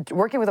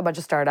 working with a bunch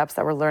of startups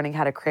that were learning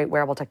how to create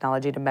wearable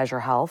technology to measure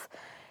health,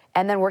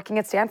 and then working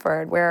at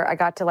Stanford where I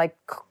got to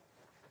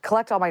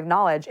collect all my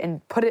knowledge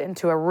and put it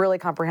into a really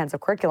comprehensive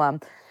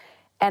curriculum.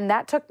 And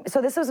that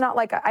so this was not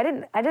I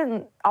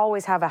didn't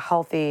always have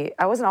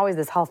I wasn't always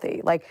this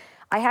healthy.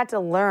 I had to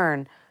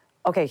learn,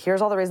 okay,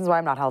 here's all the reasons why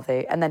I'm not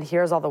healthy, and then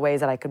here's all the ways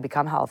that I could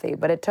become healthy.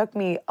 But it took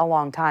me a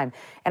long time.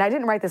 And I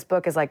didn't write this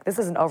book as this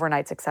is an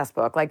overnight success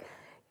book.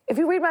 If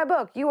you read my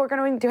book, you are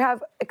going to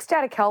have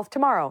ecstatic health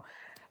tomorrow.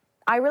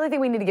 I really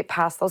think we need to get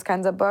past those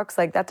kinds of books.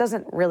 That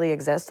doesn't really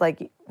exist.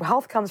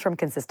 Health comes from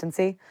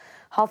consistency.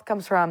 Health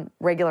comes from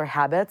regular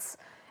habits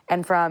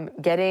and from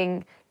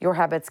getting your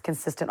habits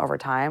consistent over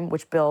time,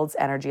 which builds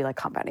energy like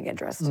compounding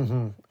interest.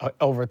 Mm-hmm.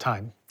 Over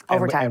time.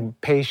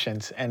 And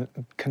patience and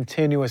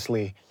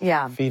continuously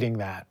feeding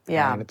that.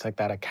 Yeah. And it's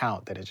that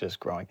account that is just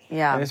growing.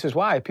 Yeah. And this is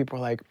why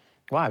people are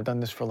wow, I've done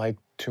this for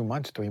 2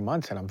 months, 3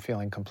 months, and I'm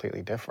feeling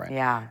completely different.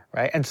 Yeah.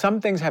 Right? And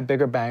some things have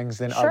bigger bangs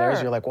than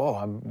others. You're whoa,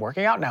 I'm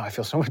working out now. I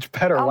feel so much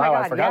better. Oh wow, my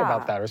God, I forgot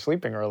about that. Or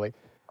sleeping early.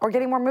 Or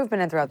getting more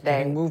movement in throughout the day.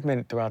 Getting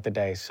movement throughout the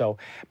day. So,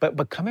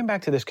 but coming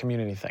back to this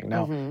community thing.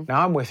 Now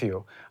I'm with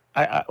you.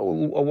 A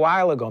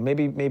while ago,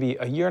 maybe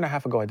a year and a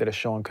half ago, I did a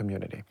show on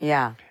community.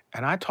 Yeah.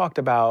 And I talked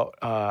about,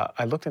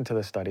 I looked into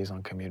the studies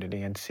on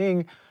community and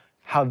seeing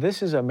how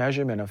this is a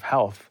measurement of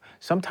health,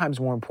 sometimes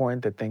more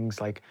important than things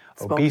like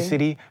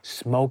obesity,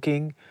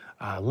 smoking,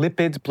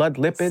 lipids, blood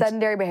lipids.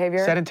 Sedentary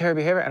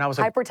behavior. And I was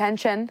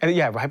hypertension.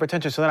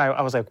 Hypertension. So then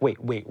I was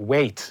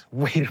wait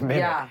a minute.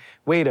 Yeah.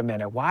 Wait a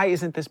minute. Why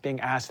isn't this being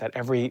asked at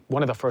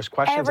one of the first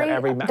questions at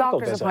every medical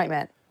doctor's visit?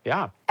 appointment.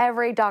 Yeah.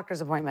 Every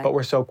doctor's appointment. But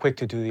we're so quick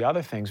to do the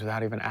other things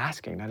without even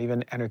asking, not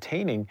even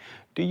entertaining.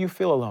 Do you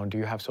feel alone? Do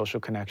you have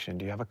social connection?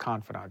 Do you have a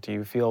confidant? Do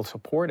you feel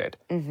supported?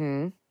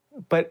 Mm-hmm.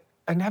 But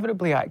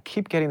inevitably, I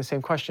keep getting the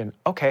same question.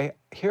 Okay,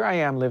 here I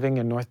am living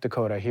in North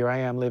Dakota. Here I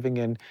am living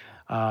in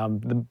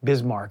the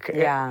Bismarck.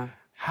 Yeah.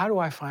 How do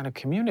I find a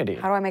community?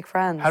 How do I make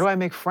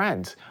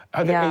friends?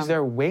 Is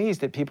there ways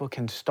that people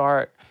can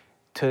start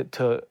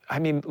to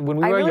when we were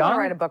young. I really young, want to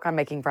write a book on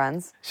making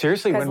friends.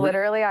 Seriously, because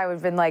literally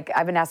I've been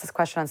asked this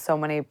question on so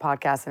many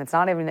podcasts, and it's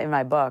not even in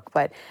my book.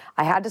 But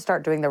I had to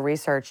start doing the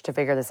research to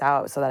figure this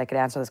out so that I could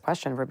answer this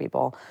question for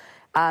people.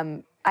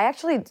 I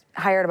actually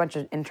hired a bunch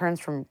of interns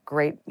from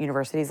great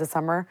universities this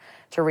summer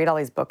to read all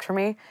these books for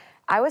me.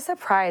 I was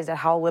surprised at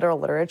how little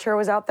literature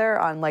was out there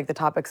on the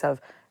topics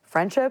of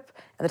friendship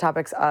and the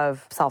topics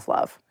of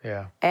self-love.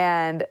 Yeah.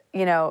 And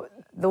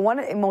the one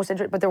most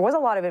interesting, but there was a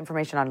lot of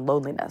information on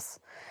loneliness.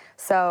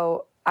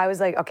 So I was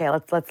okay,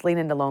 let's lean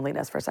into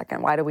loneliness for a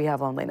second. Why do we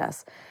have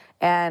loneliness?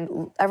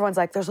 And everyone's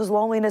there's this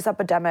loneliness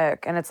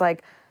epidemic. And it's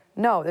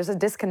no, there's a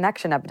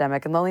disconnection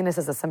epidemic, and loneliness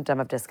is a symptom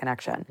of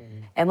disconnection. Mm-hmm.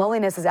 And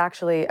loneliness is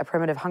actually a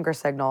primitive hunger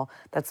signal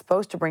that's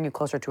supposed to bring you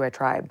closer to a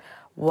tribe.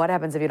 What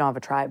happens if you don't have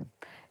a tribe?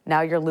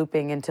 Now you're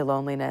looping into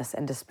loneliness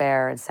and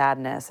despair and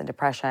sadness and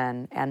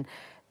depression. And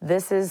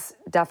this is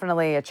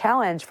definitely a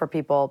challenge for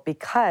people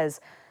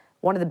because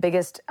one of the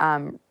biggest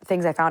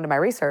things I found in my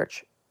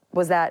research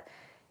was that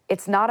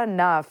it's not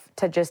enough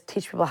to just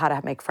teach people how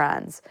to make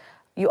friends.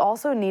 You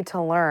also need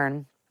to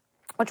learn,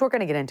 which we're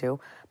going to get into,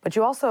 but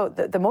you also,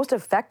 the most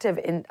effective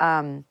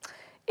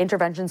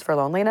interventions for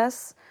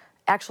loneliness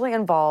actually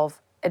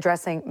involve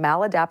addressing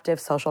maladaptive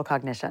social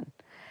cognition,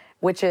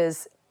 which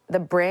is the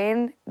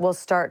brain will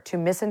start to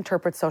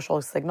misinterpret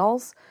social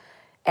signals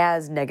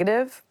as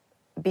negative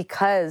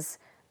because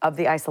of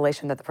the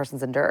isolation that the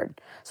person's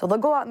endured. So they'll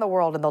go out in the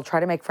world and they'll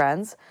try to make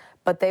friends,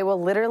 but they will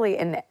literally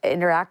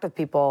interact with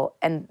people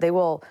and they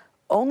will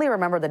only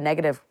remember the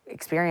negative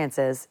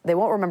experiences. They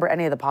won't remember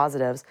any of the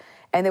positives,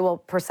 and they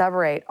will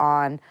perseverate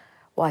on,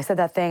 well, I said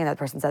that thing and that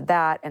person said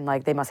that, and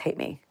like they must hate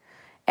me.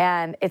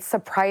 And it's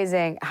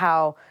surprising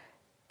how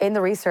in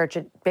the research,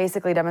 it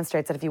basically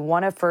demonstrates that if you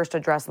want to first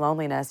address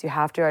loneliness, you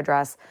have to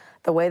address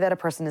the way that a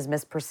person is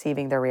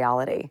misperceiving their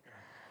reality.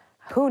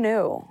 Who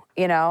knew?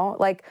 You know,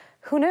 like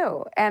who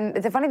knew? And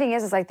the funny thing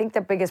is I think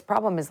the biggest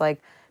problem is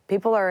like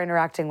people are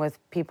interacting with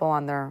people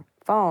on their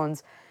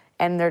phones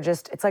and they're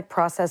just, it's like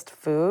processed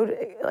food.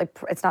 Like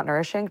it's not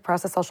nourishing.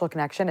 Processed social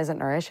connection isn't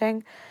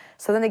nourishing.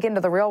 So then they get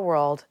into the real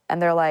world and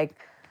they're like,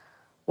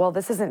 well,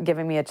 this isn't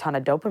giving me a ton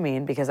of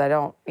dopamine because I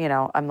don't, you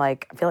know, I'm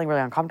like feeling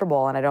really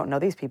uncomfortable and I don't know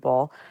these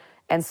people.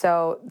 And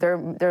so they're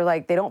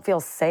like, they don't feel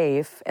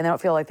safe and they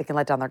don't feel like they can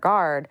let down their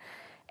guard.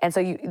 And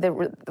so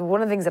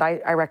one of the things that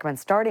I recommend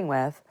starting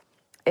with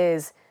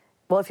is,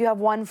 well, if you have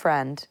one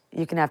friend,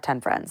 you can have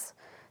 10 friends.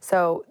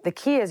 So the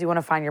key is you want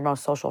to find your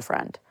most social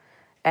friend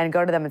and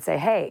go to them and say,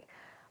 hey,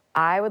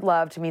 I would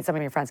love to meet some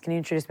of your friends. Can you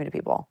introduce me to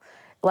people?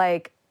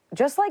 Like,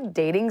 just like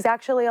dating's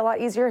actually a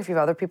lot easier if you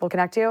have other people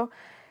connect you.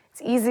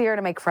 It's easier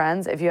to make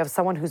friends if you have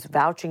someone who's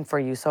vouching for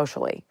you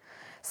socially.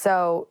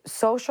 So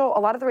a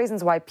lot of the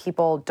reasons why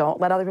people don't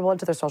let other people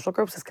into their social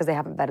groups is because they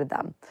haven't vetted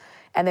them.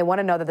 And they want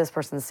to know that this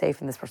person's safe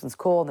and this person's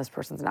cool and this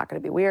person's not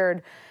going to be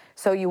weird.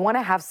 So you want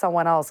to have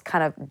someone else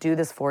kind of do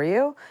this for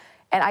you.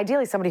 And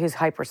ideally somebody who's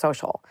hyper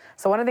social.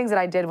 So one of the things that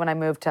I did when I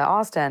moved to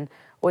Austin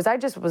was I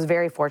just was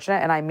very fortunate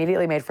and I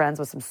immediately made friends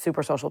with some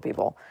super social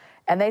people.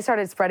 And they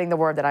started spreading the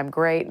word that I'm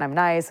great and I'm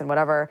nice and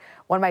whatever.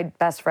 One of my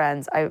best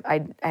friends,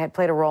 I had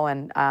played a role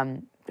in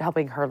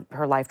helping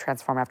her life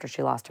transform after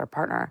she lost her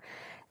partner.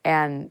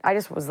 And I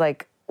just was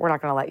like, we're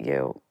not going to let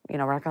you, we're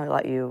not going to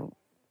let you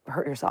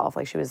hurt yourself.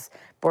 Like she was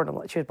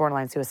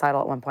borderline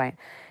suicidal at one point.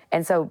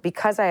 And so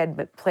because I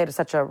had played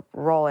such a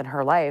role in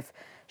her life,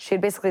 she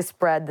had basically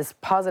spread this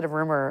positive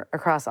rumor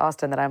across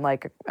Austin that I'm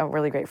like a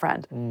really great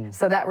friend.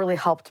 So that really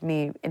helped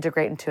me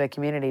integrate into a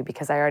community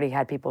because I already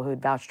had people who'd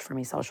vouched for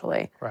me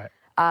socially. Right.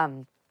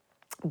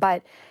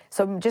 But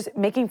so just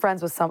making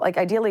friends with like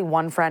ideally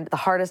one friend, the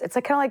hardest, it's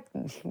like kind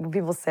of like when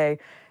people say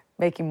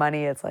making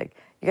money, it's like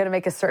you got to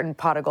make a certain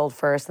pot of gold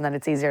first and then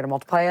it's easier to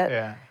multiply it.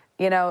 Yeah.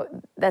 You know,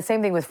 that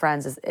same thing with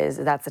friends is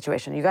that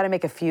situation. You got to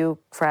make a few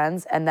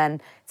friends and then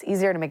it's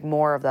easier to make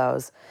more of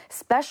those,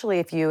 especially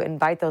if you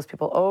invite those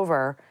people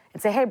over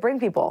and say, hey, bring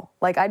people.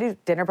 Like I do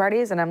dinner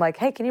parties and I'm like,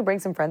 hey, can you bring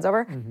some friends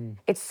over? Mm-hmm.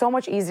 It's so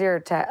much easier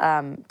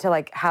to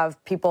like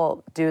have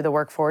people do the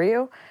work for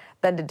you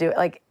than to do it.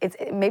 Like it's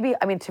maybe,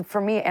 I mean,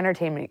 for me,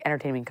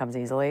 entertainment comes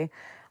easily.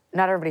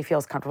 Not everybody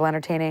feels comfortable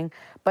entertaining,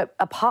 but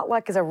a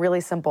potluck is a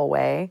really simple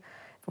way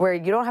where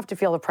you don't have to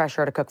feel the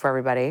pressure to cook for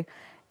everybody.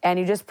 And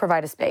you just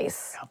provide a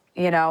space,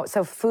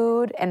 So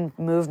food and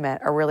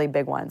movement are really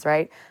big ones,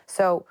 right?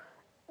 So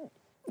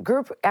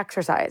group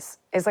exercise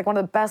is like one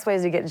of the best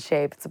ways to get in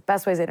shape. It's the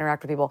best ways to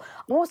interact with people.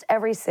 Almost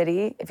every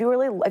city, if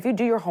you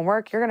do your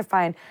homework, you're going to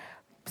find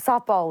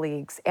softball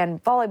leagues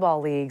and volleyball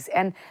leagues.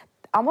 And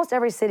almost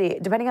every city,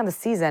 depending on the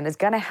season, is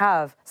going to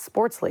have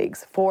sports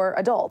leagues for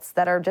adults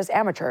that are just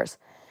amateurs.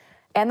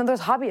 And then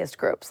there's hobbyist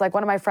groups. Like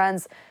one of my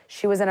friends,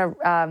 she was in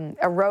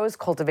a rose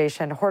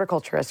cultivation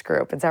horticulturist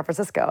group in San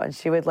Francisco, and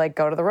she would like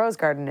go to the rose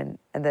garden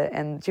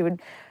and she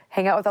would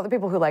hang out with other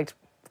people who liked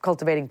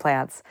cultivating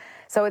plants.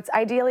 So it's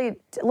ideally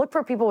look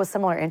for people with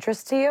similar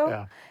interests to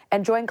you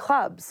and join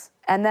clubs.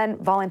 And then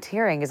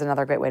volunteering is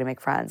another great way to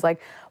make friends. Like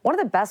one of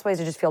the best ways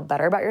to just feel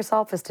better about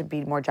yourself is to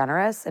be more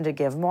generous and to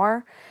give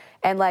more.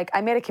 And like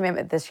I made a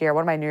commitment this year.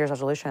 One of my New Year's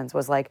resolutions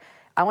was like,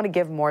 I want to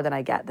give more than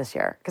I get this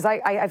year. Because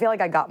I feel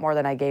like I got more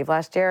than I gave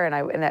last year, and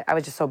I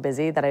was just so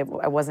busy that I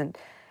wasn't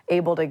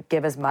able to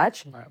give as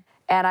much.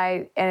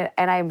 Right.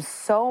 And I'm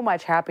so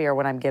much happier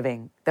when I'm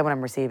giving than when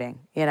I'm receiving.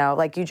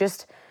 Like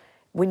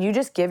when you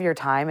just give your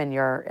time and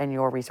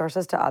your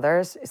resources to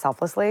others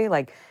selflessly,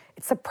 like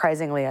it's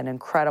surprisingly an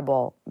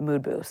incredible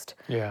mood boost.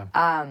 Yeah.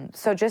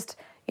 So just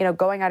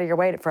going out of your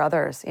way for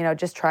others,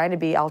 just trying to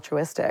be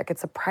altruistic.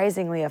 It's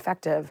surprisingly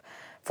effective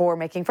for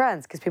making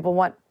friends because people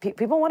want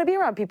to be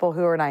around people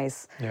who are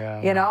nice. Yeah.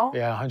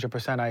 Yeah,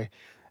 100%.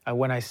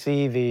 When I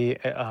see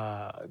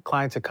the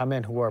clients that come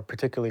in who are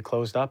particularly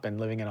closed up and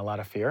living in a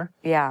lot of fear.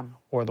 Yeah.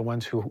 Or the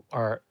ones who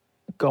are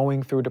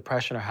going through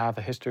depression or have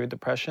a history of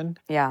depression.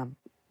 Yeah.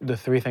 The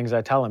three things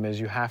I tell them is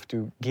you have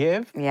to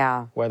give.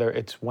 Yeah. Whether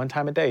it's one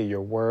time a day,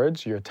 your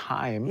words, your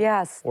time.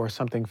 Yes. Or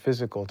something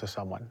physical to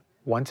someone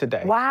once a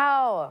day.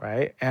 Wow.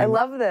 Right? I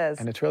love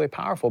this. And it's really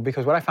powerful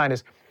because what I find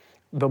is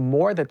the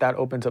more that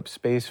opens up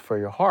space for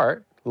your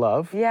heart,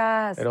 love,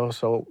 yes, it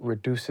also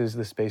reduces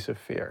the space of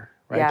fear,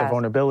 right? The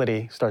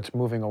vulnerability starts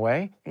moving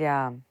away.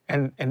 Yeah.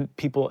 And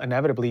people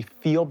inevitably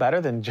feel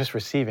better than just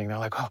receiving. They're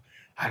like, oh,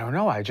 I don't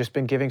know. I've just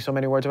been giving so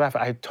many words of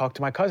affirmation. I talked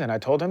to my cousin. I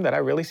told him that I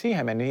really see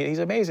him and he's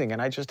amazing.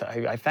 And I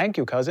thank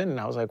you, cousin. And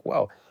I was like,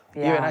 whoa.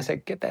 Yeah. And I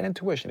said, get that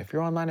intuition. If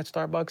you're online at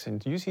Starbucks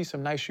and you see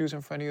some nice shoes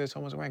in front of you that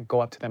someone's wearing, go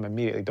up to them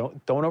immediately.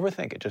 Don't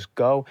overthink it. Just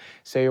go,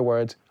 say your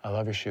words. I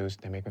love your shoes.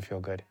 They make me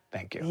feel good.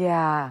 Thank you.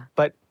 Yeah.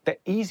 But the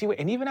easy way,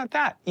 and even at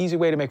that, easy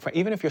way to make friends,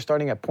 even if you're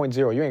starting at point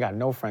zero, you ain't got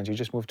no friends, you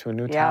just moved to a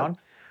new town,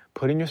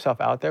 putting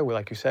yourself out there, with,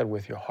 like you said,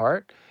 with your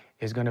heart,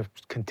 is going to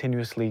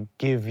continuously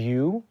give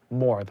you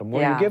more. The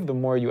more you give, the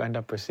more you end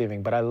up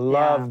receiving. But I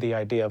love the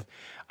idea of,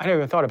 I never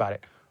even thought about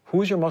it.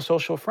 Who's your most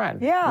social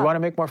friend? Yeah. You want to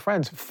make more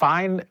friends?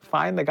 Find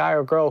the guy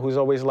or girl who's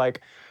always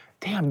like,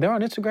 damn, they're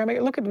on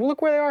Instagram.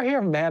 Look where they are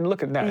here, man.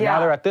 Look at that. Now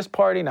they're at this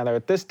party. Now they're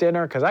at this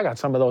dinner. Because I got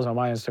some of those on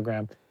my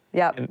Instagram.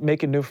 Yeah. And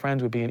making new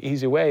friends would be an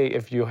easy way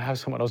if you have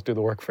someone else do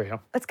the work for you.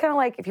 It's kind of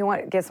like if you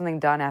want to get something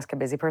done, ask a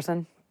busy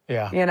person.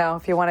 Yeah. You know,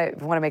 if you want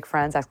to make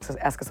friends,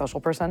 ask a social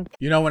person.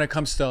 You know, when it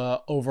comes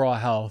to overall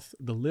health,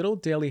 the little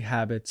daily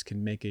habits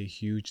can make a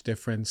huge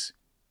difference.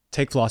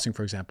 Take flossing,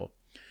 for example.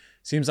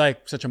 Seems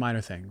like such a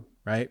minor thing,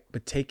 right?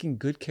 But taking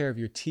good care of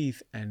your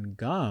teeth and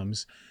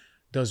gums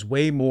does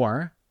way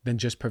more than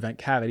just prevent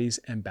cavities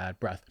and bad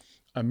breath.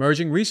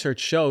 Emerging research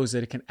shows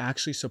that it can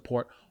actually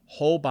support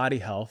whole body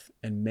health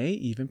and may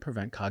even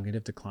prevent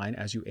cognitive decline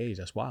as you age.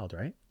 That's wild,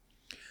 right?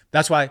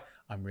 That's why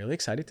I'm really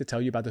excited to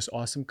tell you about this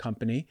awesome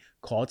company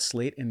called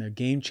Slate and their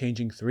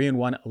game-changing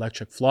 3-in-1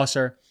 electric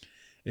flosser.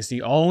 It's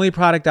the only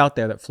product out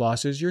there that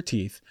flosses your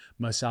teeth,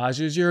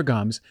 massages your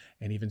gums,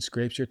 and even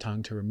scrapes your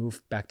tongue to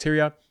remove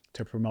bacteria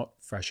to promote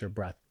fresher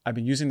breath. I've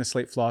been using the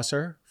Slate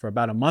flosser for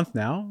about a month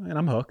now, and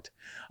I'm hooked.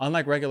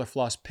 Unlike regular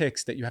floss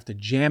picks that you have to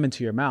jam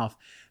into your mouth,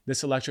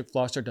 this electric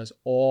flosser does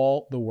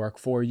all the work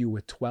for you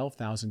with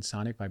 12,000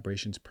 sonic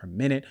vibrations per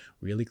minute,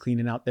 really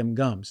cleaning out them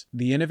gums.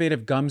 The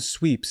innovative gum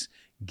sweeps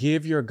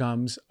give your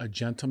gums a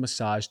gentle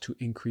massage to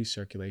increase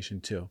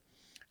circulation too.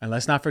 And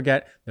let's not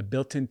forget the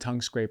built-in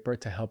tongue scraper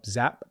to help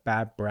zap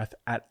bad breath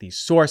at the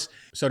source.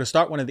 So to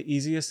start one of the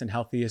easiest and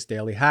healthiest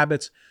daily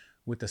habits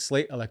with the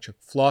Slate electric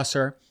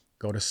flosser,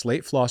 go to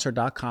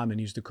slateflosser.com and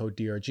use the code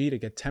DRG to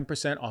get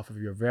 10% off of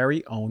your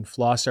very own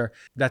flosser.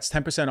 That's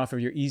 10% off of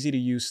your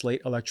easy-to-use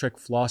Slate electric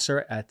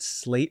flosser at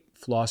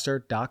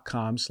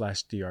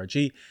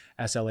slateflosser.com/DRG,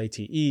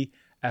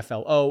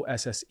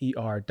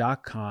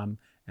 SLATEFLOSSER.com,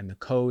 and the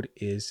code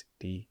is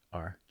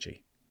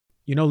DRG.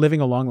 You know, living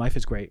a long life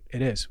is great.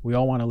 It is. We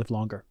all want to live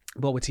longer.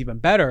 But what's even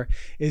better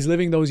is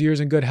living those years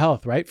in good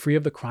health, right? Free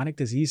of the chronic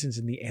diseases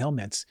and the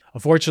ailments.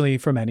 Unfortunately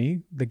for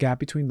many, the gap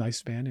between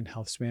lifespan and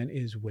health span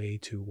is way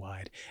too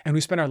wide. And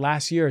we spend our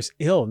last years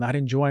ill, not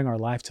enjoying our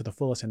life to the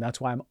fullest. And that's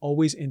why I'm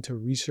always into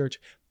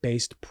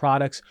research-based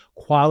products,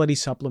 quality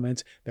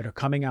supplements that are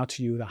coming out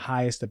to you, the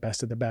highest, the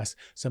best of the best,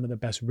 some of the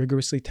best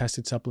rigorously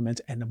tested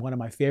supplements. And one of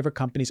my favorite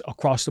companies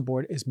across the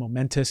board is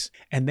Momentous.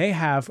 And they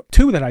have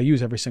two that I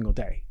use every single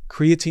day,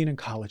 creatine and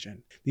collagen.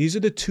 These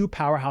are the two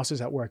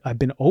powerhouses at work. I've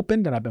been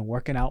opened and I've been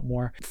working out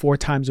more 4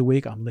 times a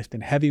week. I'm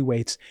lifting heavy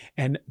weights,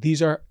 and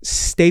these are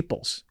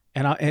staples.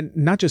 And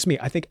not just me,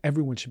 I think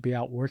everyone should be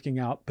out working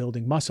out,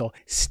 building muscle,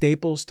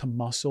 staples to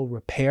muscle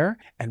repair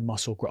and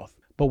muscle growth.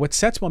 But what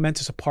sets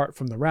Momentous apart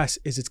from the rest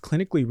is its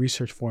clinically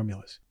researched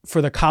formulas.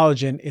 For the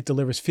collagen, it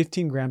delivers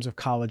 15 grams of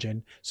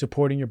collagen,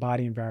 supporting your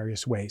body in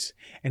various ways.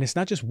 And it's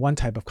not just one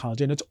type of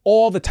collagen, it's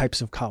all the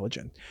types of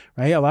collagen,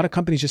 right? A lot of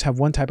companies just have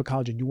one type of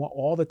collagen. You want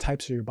all the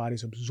types of your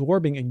body's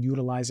absorbing and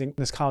utilizing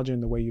this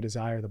collagen the way you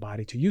desire the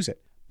body to use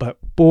it. But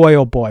boy,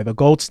 oh boy, the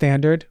gold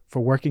standard for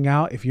working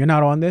out, if you're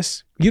not on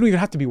this, you don't even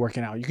have to be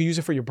working out. You can use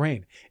it for your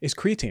brain. It's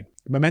creatine.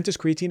 Momentous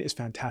creatine is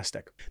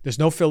fantastic. There's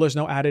no fillers,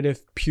 no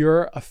additive,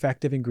 pure,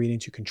 effective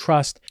ingredients you can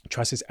trust.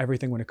 Trust is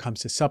everything when it comes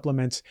to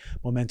supplements.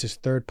 Momentous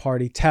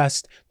third-party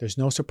test. There's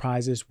no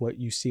surprises. What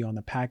you see on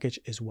the package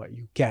is what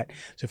you get.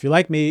 So if you're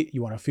like me,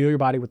 you want to fuel your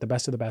body with the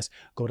best of the best,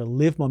 go to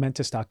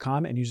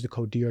livemomentous.com and use the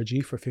code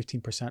DRG for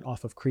 15%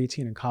 off of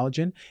creatine and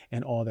collagen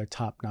and all their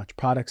top-notch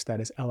products.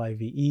 That is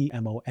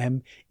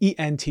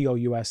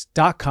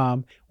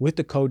livemomentous.com with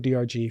the code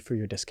DRG for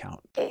your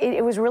discount.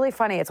 It was really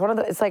funny. It's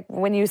like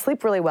when you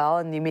sleep really well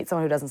and you meet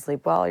someone who doesn't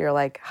sleep well, you're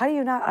like, how do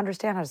you not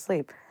understand how to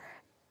sleep?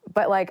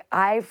 But like,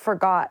 I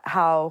forgot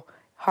how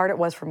hard it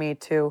was for me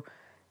to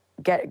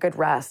get good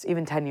rest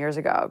even 10 years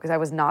ago because I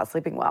was not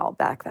sleeping well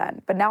back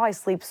then. But now I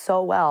sleep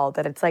so well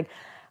that it's like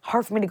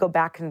hard for me to go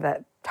back into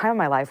that time of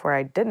my life where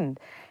I didn't.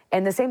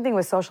 And the same thing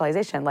with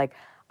socialization. Like,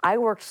 I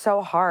worked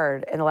so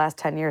hard in the last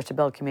 10 years to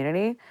build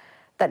community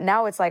that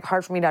now it's like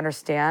hard for me to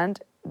understand.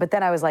 But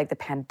then I was like, the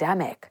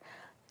pandemic,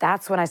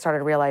 that's when I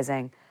started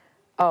realizing,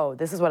 oh,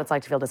 this is what it's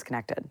like to feel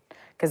disconnected.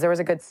 Because there was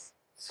a good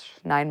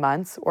 9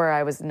 months where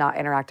I was not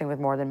interacting with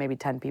more than maybe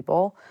 10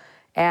 people.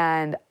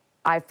 And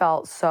I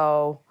felt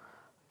so,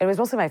 it was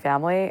mostly my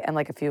family and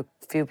like a few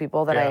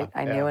people that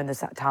I knew in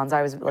the towns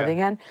I was living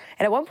in.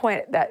 And at one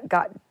point that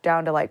got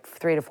down to like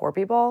 3 to 4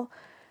 people.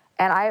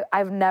 And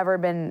I've never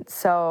been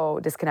so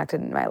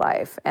disconnected in my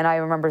life. And I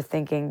remember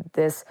thinking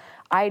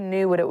I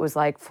knew what it was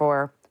like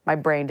for my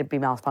brain to be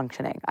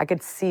malfunctioning. I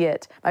could see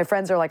it. My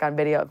friends are like on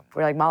video.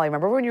 We're like, Molly,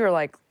 remember when you were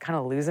like kind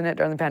of losing it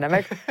during the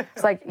pandemic?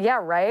 It's like, yeah,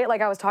 right?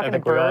 Like I was talking to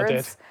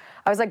birds.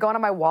 I was like going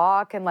on my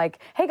walk and like,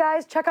 hey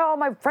guys, check out all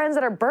my friends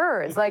that are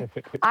birds. Like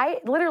I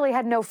literally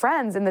had no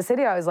friends in the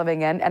city I was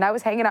living in, and I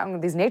was hanging out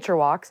on these nature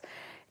walks,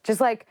 just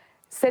like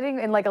sitting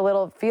in like a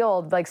little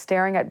field, like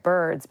staring at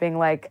birds, being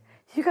like,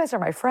 you guys are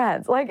my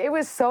friends. Like, it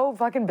was so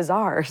fucking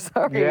bizarre.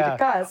 Sorry to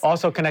cuss.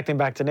 Also connecting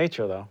back to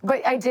nature, though.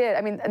 But I did.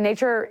 I mean,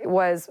 nature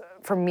was,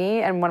 for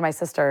me and one of my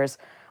sisters,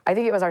 I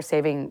think it was our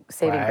saving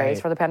grace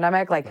for the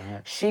pandemic. Like,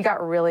 she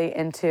got really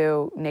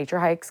into nature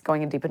hikes,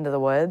 going in deep into the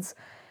woods.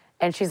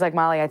 And she's like,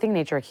 Molly, I think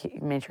nature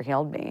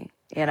healed me,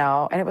 you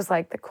know? And it was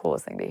like the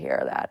coolest thing to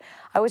hear that.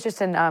 I was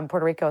just in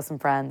Puerto Rico with some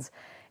friends,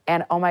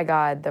 and oh my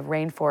God, the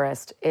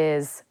rainforest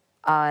is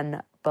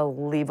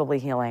unbelievably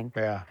healing.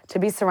 Yeah. To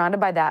be surrounded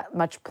by that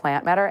much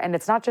plant matter, and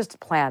it's not just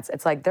plants,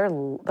 it's like they're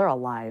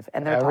alive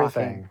and they're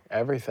talking.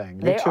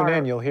 Everything. You tune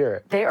in, you'll hear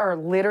it. They are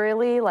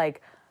literally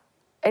like,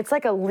 it's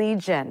like a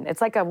legion. It's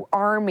like an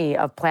army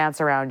of plants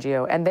around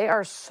you. And they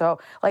are so,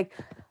 like,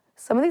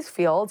 some of these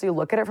fields, you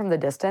look at it from the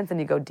distance and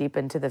you go deep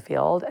into the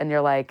field and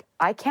you're like,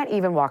 I can't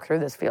even walk through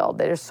this field.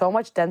 There's so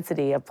much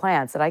density of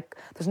plants that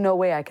there's no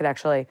way I could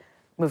actually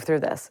move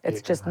through this.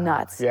 It's just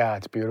nuts. Yeah,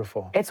 it's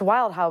beautiful. It's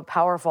wild how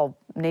powerful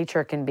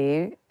nature can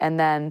be. And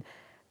then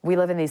we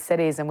live in these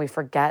cities and we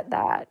forget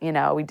that, you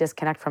know, we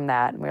disconnect from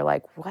that. And we're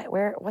like,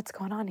 what's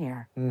going on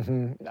here?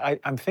 Mm-hmm.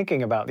 I'm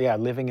thinking about,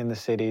 living in the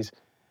cities,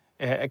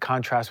 a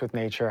contrast with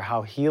nature,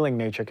 how healing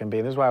nature can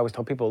be. This is why I always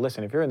tell people,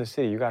 listen, if you're in the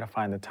city, you got to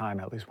find the time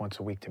at least once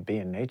a week to be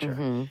in nature.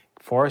 Mm-hmm.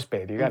 Forest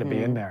bathe, you got to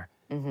be in there.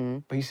 Mm-hmm.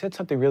 But you said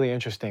something really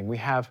interesting. We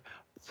have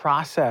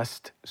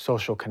processed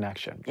social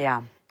connection.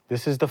 Yeah.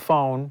 This is the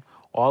phone.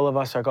 All of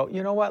us are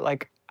you know what?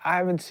 Like, I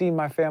haven't seen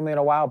my family in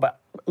a while, but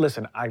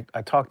listen, I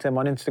talk to them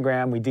on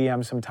Instagram, we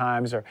DM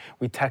sometimes, or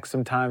we text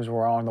sometimes,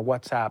 we're on the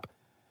WhatsApp.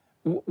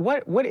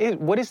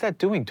 What is that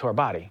doing to our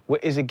body?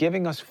 Is it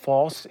giving us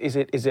false? Is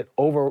it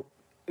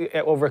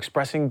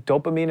overexpressing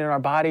dopamine in our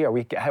body? Are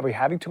we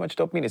having too much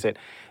dopamine?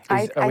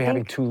 Are we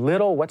having too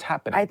little? What's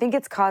happening? I think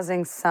it's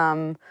causing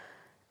some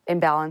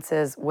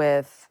imbalances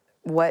with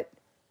what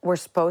we're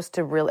supposed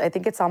to really, I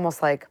think it's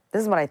almost like,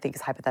 this is what I think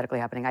is hypothetically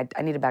happening.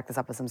 I need to back this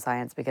up with some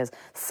science because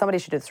somebody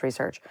should do this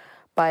research.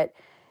 But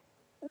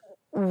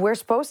we're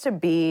supposed to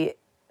be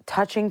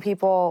touching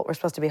people, we're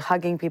supposed to be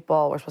hugging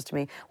people,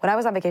 when I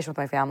was on vacation with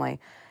my family,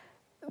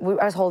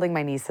 I was holding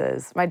my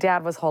nieces. My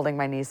dad was holding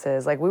my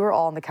nieces. Like, we were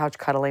all on the couch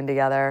cuddling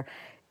together.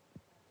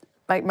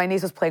 My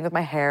niece was playing with my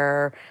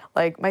hair.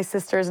 Like, my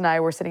sisters and I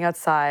were sitting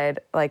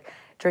outside, like,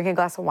 drinking a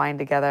glass of wine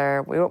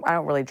together. I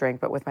don't really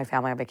drink, but with my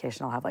family on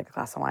vacation, I'll have like a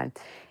glass of wine.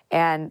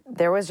 And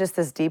there was just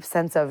this deep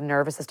sense of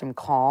nervous system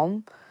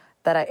calm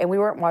and we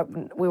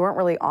weren't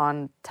really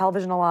on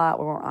television a lot.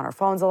 We weren't on our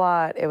phones a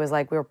lot. It was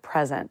like we were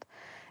present,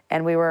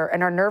 and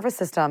our nervous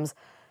systems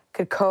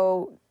could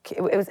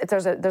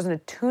there's an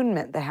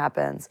attunement that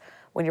happens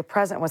when you're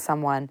present with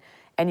someone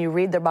and you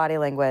read their body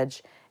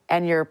language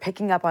and you're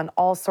picking up on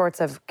all sorts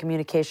of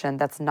communication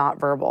that's not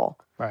verbal.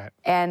 Right.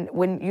 And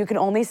when you can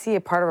only see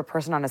a part of a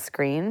person on a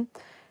screen,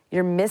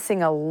 you're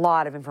missing a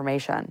lot of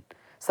information.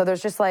 So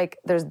there's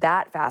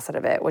that facet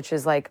of it, which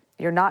is like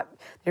there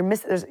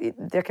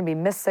can be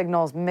mixed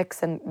signals,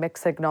 mixed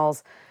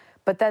signals.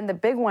 But then the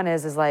big one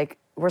is like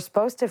we're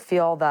supposed to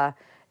feel the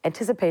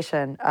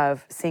anticipation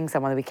of seeing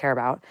someone that we care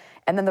about,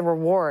 and then the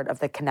reward of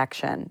the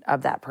connection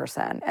of that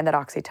person, and that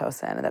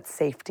oxytocin, and that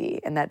safety,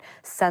 and that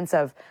sense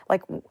of,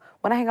 like,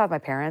 when I hang out with my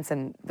parents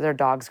and their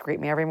dogs greet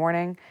me every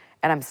morning,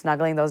 and I'm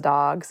snuggling those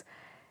dogs,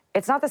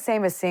 it's not the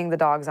same as seeing the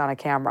dogs on a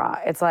camera.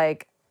 It's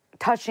like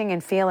touching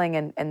and feeling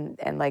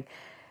and like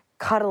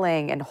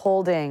cuddling and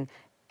holding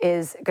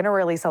is going to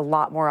release a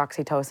lot more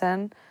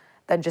oxytocin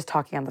than just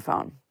talking on the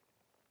phone.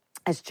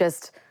 It's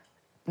just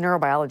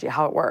neurobiology,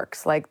 how it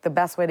works. Like, the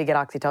best way to get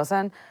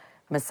oxytocin,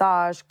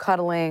 massage,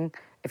 cuddling,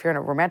 if you're in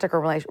a romantic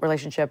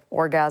relationship,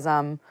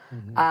 orgasm.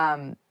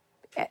 Mm-hmm.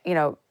 You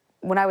know,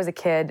 when I was a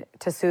kid,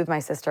 to soothe my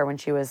sister when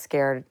she was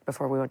scared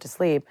before we went to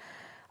sleep,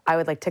 I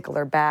would like tickle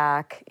her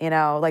back, you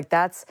know, like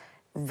that's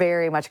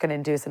very much going to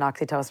induce an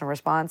oxytocin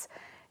response.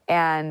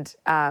 And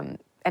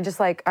just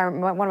like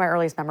one of my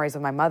earliest memories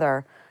of my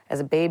mother as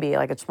a baby,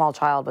 like a small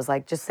child, was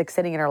like just like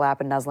sitting in her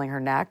lap and nuzzling her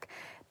neck.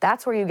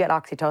 That's where you get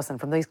oxytocin,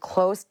 from these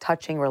close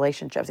touching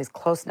relationships, these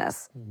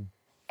closeness. Mm.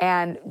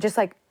 And just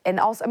like, and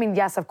also, I mean,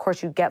 yes, of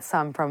course you get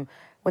some from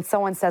when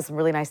someone says some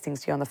really nice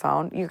things to you on the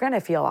phone, you're going to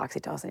feel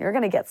oxytocin, you're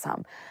going to get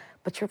some,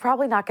 but you're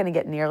probably not going to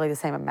get nearly the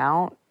same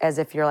amount as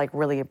if you're like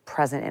really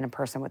present in a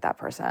person with that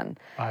person.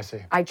 I see.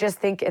 I just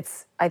think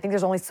I think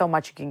there's only so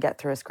much you can get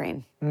through a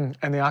screen. Mm.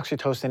 And the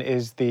oxytocin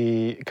is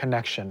the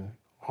connection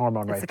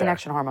hormone, right there. It's the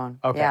connection hormone.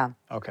 Okay. Yeah.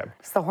 Okay.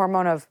 It's the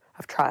hormone of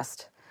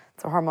trust.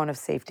 It's a hormone of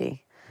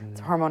safety. It's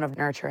a hormone of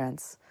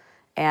nurturance.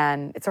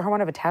 And it's a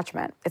hormone of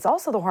attachment. It's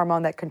also the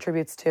hormone that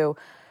contributes to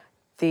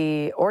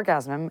the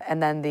orgasm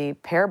and then the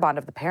pair bond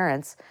of the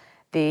parents,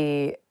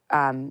 the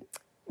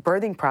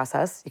birthing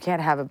process. You can't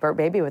have a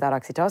baby without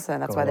oxytocin.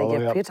 That's why they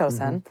give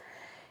Pitocin.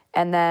 Mm-hmm.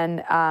 and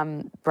then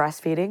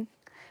breastfeeding,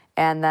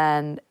 and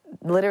then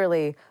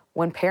literally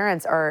when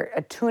parents are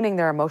attuning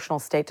their emotional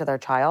state to their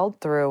child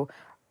through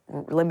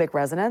limbic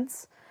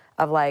resonance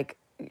of like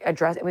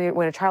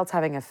when a child's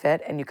having a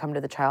fit and you come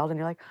to the child and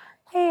you're like,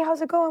 hey,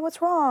 how's it going?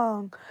 What's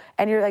wrong?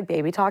 And you're like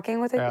baby talking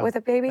with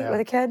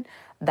a kid,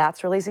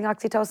 that's releasing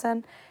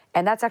oxytocin.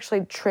 And that's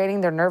actually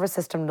training their nervous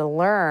system to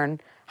learn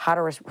how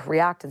to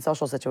react in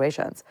social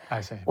situations.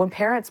 I see. When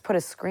parents put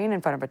a screen in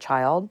front of a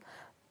child,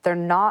 they're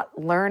not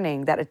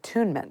learning that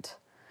attunement.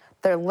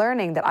 They're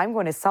learning that I'm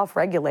going to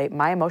self-regulate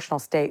my emotional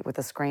state with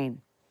a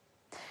screen.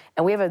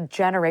 And we have a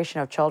generation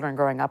of children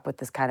growing up with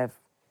this kind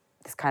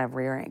of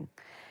rearing.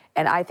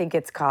 And I think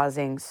it's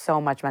causing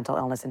so much mental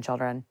illness in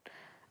children.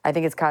 I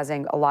think it's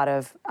causing a lot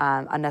of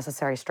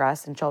unnecessary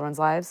stress in children's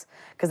lives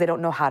because they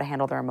don't know how to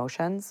handle their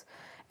emotions.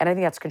 And I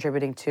think that's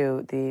contributing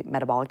to the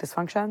metabolic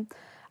dysfunction.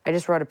 I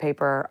just wrote a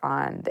paper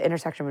on the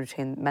intersection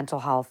between mental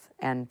health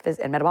and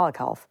metabolic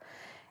health.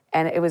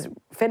 And it was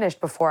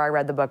finished before I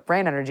read the book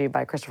Brain Energy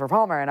by Christopher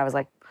Palmer. And I was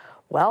like,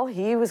 well,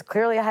 he was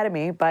clearly ahead of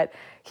me, but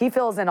he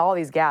fills in all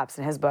these gaps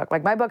in his book.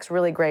 Like my book's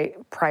really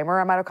great primer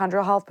on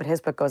mitochondrial health, but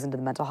his book goes into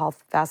the mental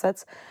health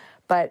facets.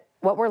 But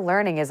what we're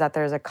learning is that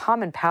there's a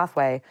common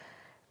pathway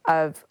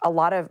of a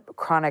lot of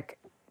chronic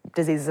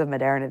diseases of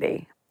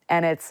modernity.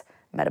 And it's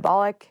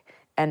metabolic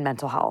and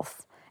mental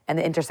health and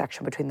the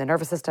intersection between the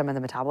nervous system and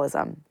the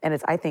metabolism. And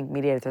it's, I think,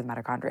 mediated through the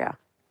mitochondria.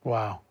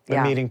 Wow.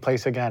 The meeting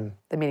place again.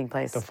 The meeting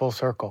place. The full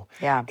circle.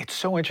 Yeah. It's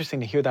so interesting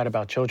to hear that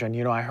about children.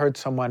 You know, I heard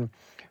someone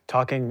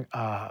talking,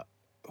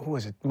 who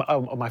was it?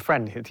 My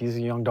friend, he's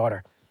a young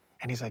daughter.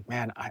 And he's like,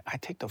 man, I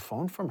take the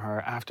phone from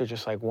her after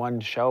just like one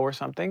show or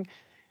something,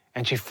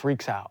 and she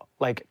freaks out.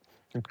 Like,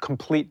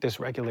 complete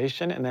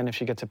dysregulation, and then if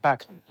she gets it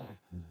back,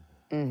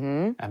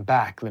 and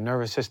back, the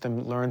nervous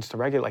system learns to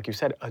regulate, like you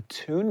said,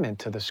 attunement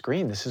to the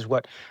screen. This is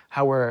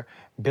how we're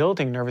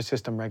building nervous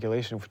system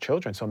regulation for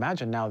children. So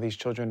imagine now these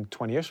children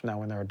 20 years from now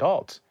when they're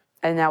adults.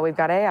 And now we've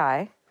got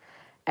AI,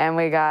 and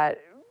we got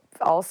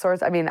all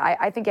sorts. I mean,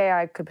 I think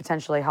AI could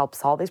potentially help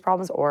solve these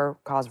problems or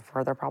cause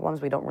further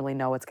problems. We don't really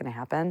know what's going to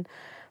happen.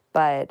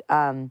 But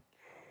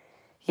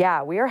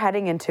yeah, we are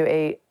heading into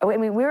the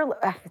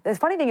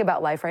funny thing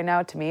about life right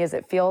now to me is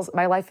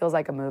my life feels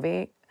like a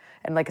movie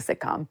and like a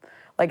sitcom.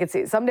 Like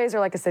some days are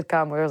like a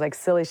sitcom where there's like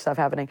silly stuff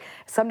happening.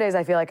 Some days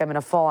I feel like I'm in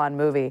a full-on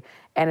movie,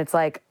 and it's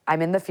like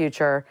I'm in the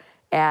future,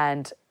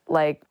 and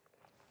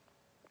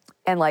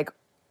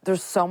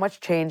there's so much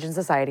change in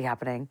society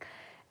happening,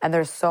 and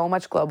there's so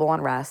much global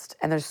unrest,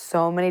 and there's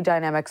so many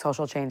dynamic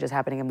social changes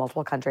happening in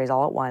multiple countries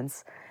all at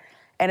once.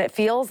 And it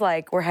feels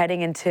like we're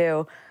heading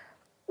into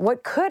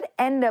what could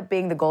end up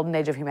being the golden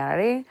age of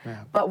humanity,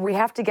 but we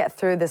have to get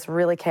through this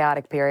really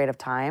chaotic period of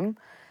time.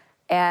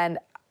 And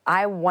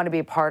I want to be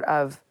a part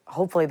of,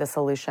 hopefully, the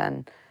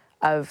solution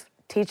of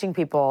teaching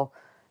people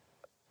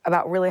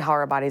about really how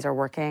our bodies are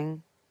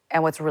working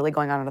and what's really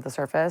going on under the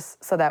surface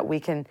so that we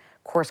can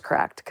course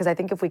correct. Because I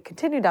think if we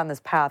continue down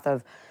this path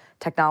of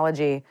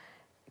technology,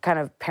 kind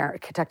of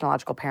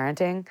technological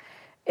parenting,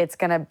 it's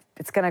gonna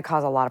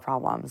cause a lot of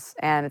problems.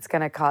 And it's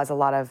gonna cause a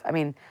lot of, I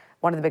mean,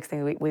 one of the big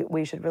things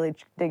we should really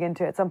dig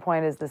into at some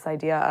point is this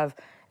idea of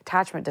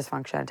attachment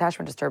dysfunction,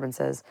 attachment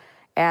disturbances.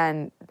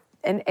 And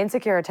an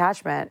insecure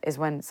attachment is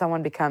when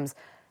someone becomes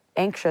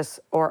anxious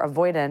or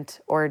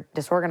avoidant or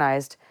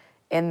disorganized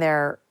in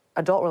their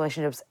adult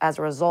relationships as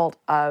a result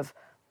of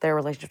their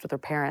relationships with their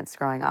parents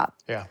growing up.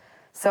 Yeah.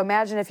 So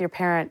imagine if your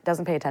parent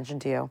doesn't pay attention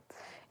to you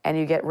and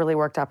you get really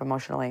worked up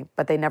emotionally,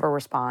 but they never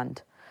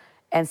respond.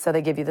 And so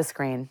they give you the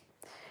screen.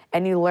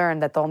 And you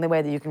learn that the only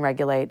way that you can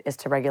regulate is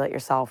to regulate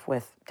yourself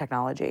with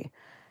technology.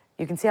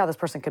 You can see how this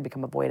person could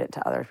become avoidant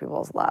to other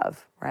people's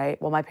love,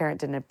 right? Well, my parent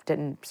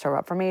didn't show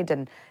up for me,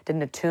 didn't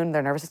attune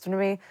their nervous system to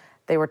me.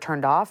 They were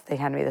turned off. They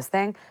handed me this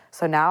thing.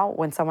 So now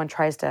when someone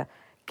tries to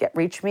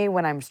reach me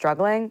when I'm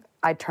struggling,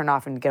 I turn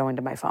off and go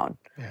into my phone.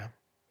 Yeah.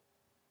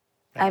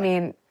 I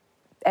mean,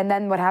 and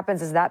then what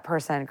happens is that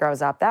person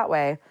grows up that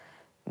way.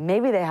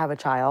 Maybe they have a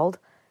child,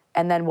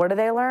 and then what do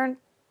they learn?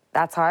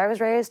 That's how I was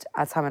raised.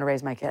 That's how I'm going to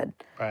raise my kid.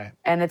 Right.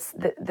 And this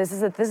is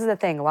the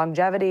thing.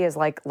 Longevity is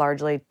like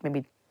largely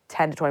maybe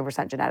 10 to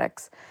 20%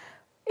 genetics.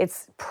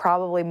 It's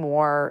probably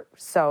more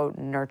so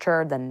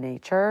nurture than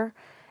nature,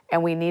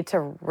 and we need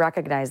to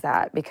recognize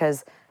that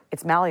because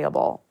it's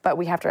malleable. But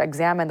we have to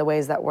examine the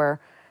ways that we're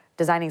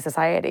designing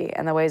society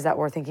and the ways that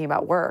we're thinking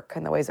about work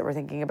and the ways that we're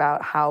thinking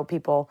about how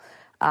people,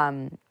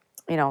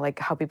 like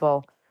how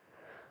people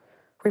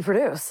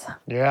reproduce.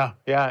 Yeah,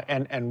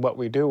 and what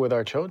we do with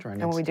our children.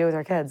 And what we do with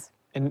our kids.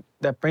 And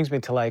that brings me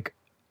to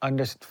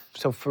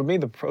so for me,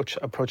 the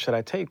approach that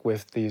I take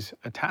with these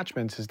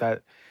attachments is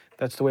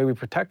that's the way we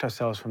protect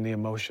ourselves from the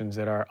emotions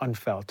that are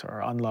unfelt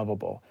or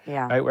unlovable.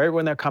 Yeah. Right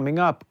when they're coming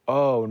up,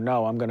 oh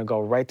no, I'm gonna go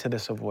right to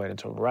this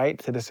avoidance or right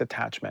to this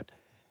attachment.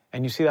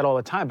 And you see that all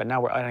the time, but now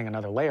we're adding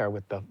another layer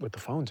with the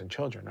phones and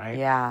children, right?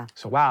 Yeah.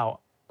 So wow,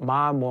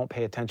 mom won't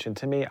pay attention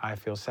to me, I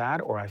feel sad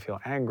or I feel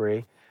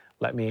angry.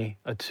 Let me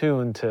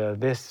attune to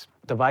this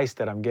device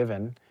that I'm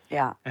given.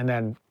 Yeah. And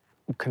then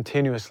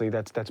continuously,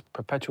 that's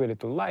perpetuated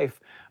through life.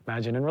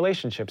 Imagine in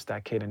relationships,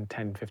 that kid in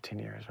 10, 15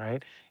 years,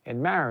 right?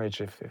 In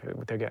marriage, if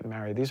they're getting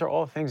married, these are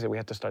all things that we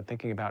have to start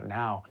thinking about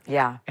now.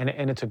 Yeah. And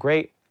it's a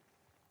great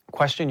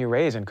question you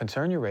raise and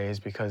concern you raise,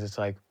 because it's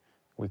like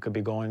we could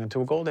be going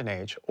into a golden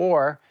age,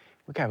 or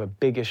we could have a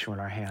big issue in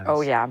our hands.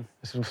 Oh, yeah.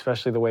 This is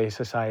especially the way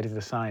society is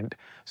designed.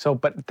 So,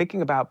 but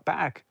thinking about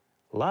back,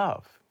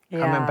 love,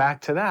 coming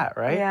back to that,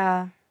 right?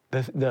 Yeah.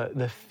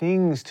 The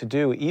things to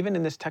do, even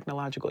in this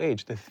technological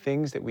age, the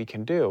things that we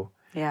can do.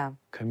 Yeah.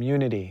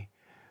 Community,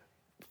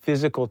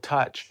 physical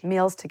touch.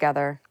 Meals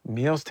together.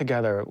 Meals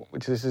together.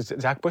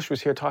 Zach Bush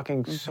was here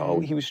talking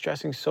he was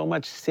stressing so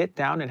much, sit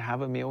down and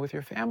have a meal with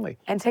your family.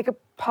 And take a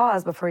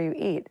pause before you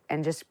eat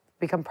and just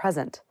become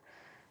present.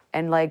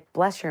 And like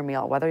bless your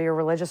meal, whether you're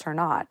religious or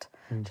not.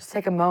 Just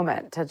take a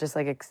moment to just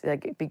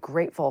like be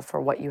grateful for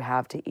what you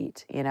have to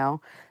eat, you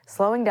know?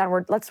 Slowing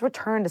down, let's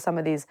return to some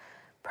of these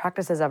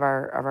practices of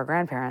our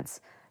grandparents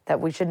that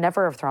we should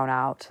never have thrown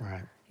out.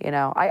 Right. You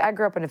know, I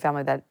grew up in a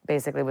family that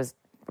basically was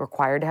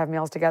required to have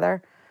meals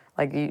together.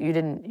 Like you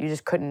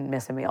just couldn't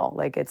miss a meal.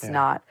 Like it's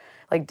not,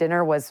 like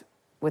dinner was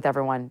with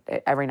everyone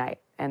every night.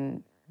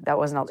 And that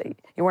wasn't,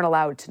 you weren't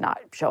allowed to not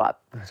show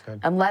up. That's good.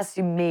 Unless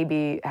you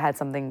maybe had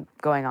something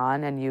going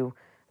on and you,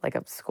 like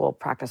a school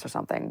practice or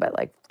something, but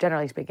like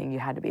generally speaking, you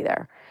had to be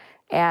there.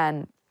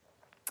 And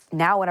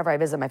now whenever I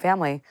visit my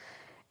family,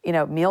 you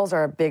know, meals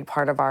are a big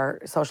part of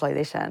our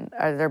socialization.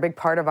 They're a big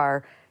part of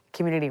our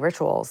community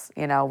rituals.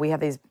 You know, we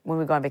have these, when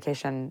we go on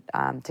vacation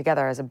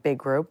together as a big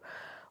group,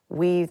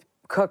 we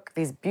cook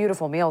these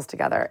beautiful meals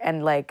together.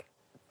 And like,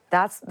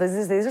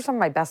 these are some of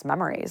my best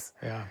memories.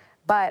 Yeah.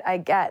 But I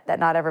get that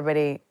not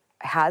everybody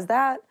has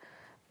that.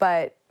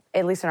 But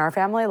at least in our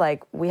family,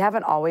 like we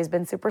haven't always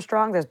been super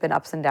strong. There's been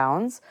ups and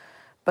downs,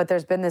 but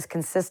there's been this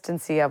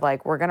consistency of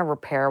like, we're going to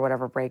repair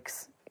whatever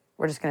breaks.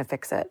 We're just going to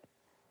fix it.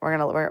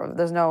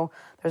 There's no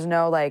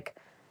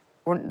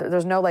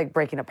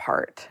breaking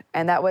apart.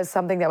 And that was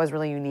something that was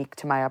really unique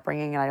to my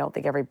upbringing. And I don't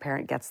think every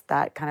parent gets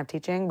that kind of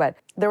teaching, but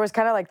there was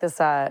kind of like this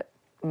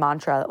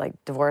mantra that like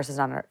divorce is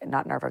not in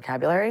our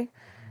vocabulary.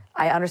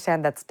 I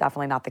understand that's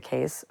definitely not the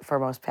case for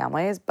most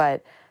families,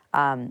 but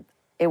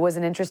it was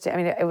an interesting,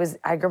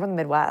 I grew up in the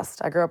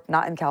Midwest. I grew up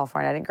not in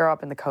California. I didn't grow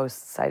up in the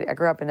coast side. I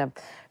grew up in a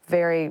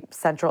very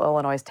central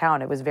Illinois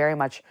town. It was very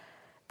much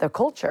the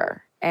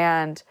culture.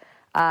 And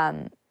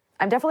I'm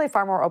definitely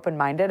far more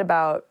open-minded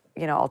about,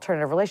 you know,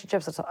 alternative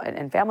relationships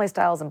and family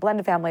styles and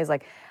blended families.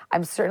 Like I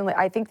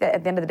think that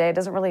at the end of the day, it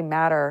doesn't really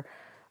matter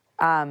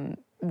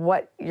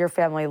what your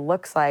family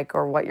looks like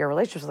or what your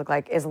relationships look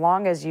like, as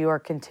long as you are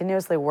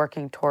continuously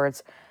working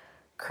towards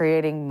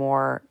creating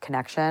more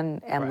connection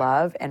and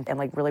love and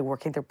like really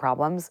working through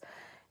problems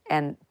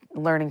and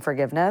learning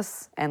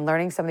forgiveness and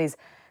learning some of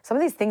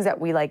these things that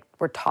we like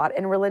were taught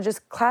in religious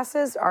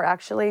classes are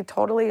actually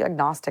totally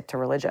agnostic to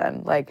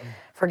religion. Like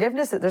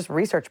forgiveness, there's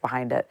research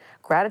behind it.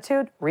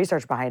 Gratitude,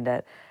 research behind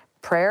it.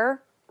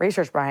 Prayer,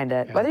 research behind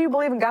it. Yeah. Whether you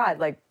believe in God,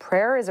 like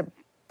prayer is a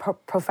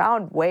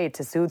profound way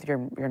to soothe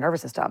your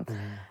nervous system.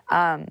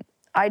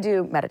 I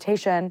do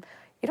meditation.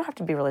 You don't have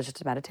to be religious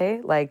to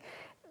meditate. Like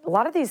a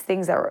lot of these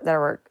things that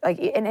are like,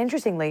 and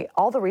interestingly,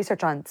 all the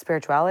research on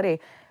spirituality,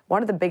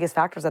 one of the biggest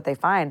factors that they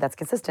find that's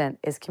consistent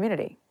is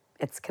community.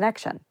 It's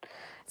connection.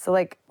 So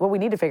like what we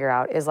need to figure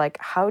out is like,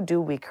 how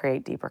do we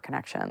create deeper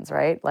connections,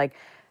 right? Like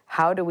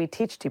how do we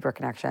teach deeper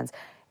connections?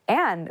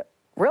 And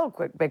real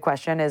quick, big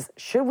question is,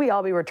 should we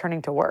all be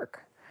returning to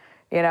work?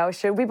 You know,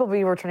 should people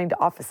be returning to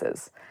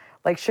offices?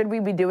 Like, should we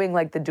be doing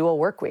like the dual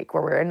work week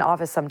where we're in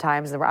office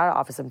sometimes and we're out of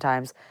office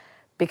sometimes?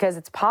 Because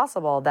it's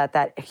possible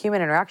that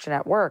human interaction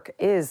at work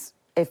is,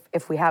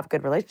 if we have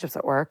good relationships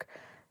at work,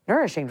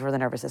 nourishing for the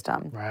nervous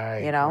system. Right,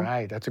 you know?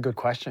 Right. That's a good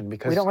question,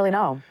 because we don't really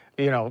know.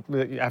 You know,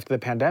 after the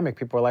pandemic,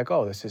 people were like,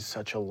 oh, this is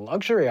such a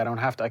luxury.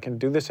 I can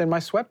do this in my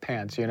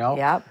sweatpants, you know?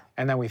 Yep.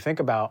 And then we think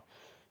about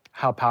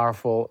how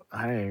powerful,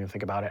 I didn't even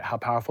think about it, how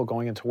powerful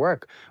going into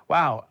work.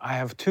 Wow, I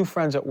have 2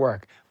 friends at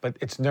work, but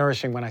it's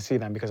nourishing when I see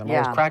them because I'm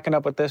always cracking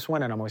up with this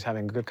one and I'm always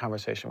having a good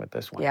conversation with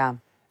this one. Yeah.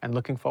 And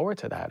looking forward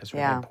to that is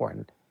really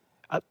important.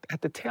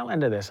 At the tail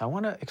end of this, I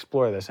want to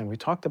explore this, and we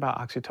talked about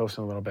oxytocin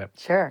a little bit.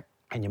 Sure.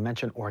 And you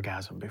mentioned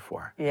orgasm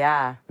before.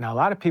 Yeah. Now, a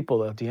lot of people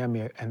will DM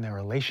me in their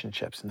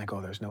relationships and they go,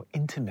 there's no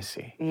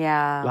intimacy.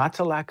 Yeah. Lots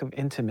of lack of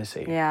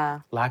intimacy. Yeah.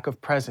 Lack of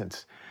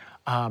presence.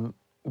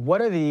 What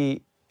are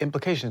the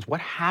implications? What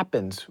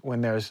happens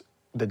when there's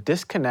the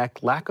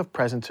disconnect, lack of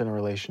presence in a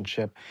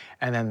relationship,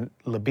 and then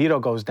libido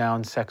goes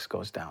down, sex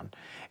goes down?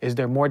 Is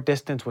there more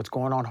distance? What's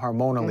going on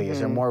hormonally? Is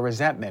there more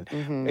resentment?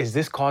 Is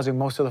this causing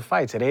most of the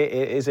fights?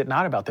 Is it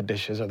not about the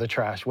dishes or the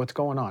trash? What's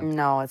going on?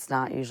 No, it's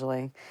not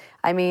usually.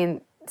 I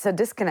mean, so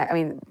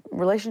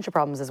relationship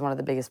problems is one of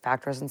the biggest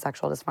factors in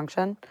sexual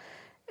dysfunction.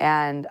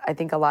 And I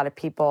think a lot of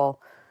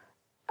people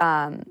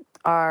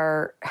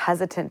are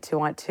hesitant to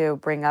want to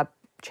bring up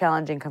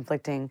challenging,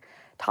 conflicting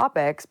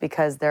topics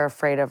because they're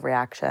afraid of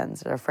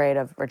reactions, they're afraid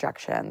of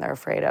rejection, they're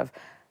afraid of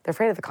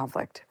the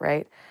conflict,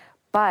 right?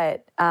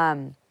 But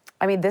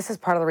this is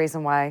part of the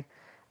reason why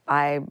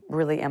I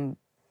really am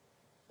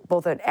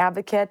both an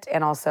advocate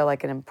and also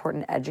like an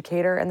important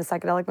educator in the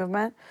psychedelic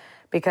movement,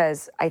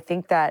 because I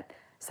think that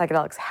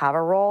psychedelics have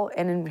a role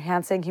in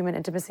enhancing human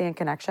intimacy and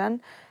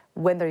connection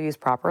when they're used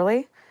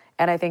properly.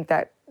 And I think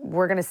that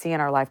we're going to see in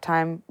our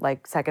lifetime,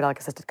 like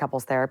psychedelic-assisted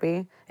couples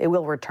therapy, it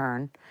will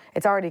return.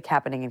 It's already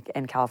happening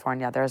in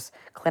California. There's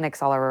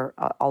clinics all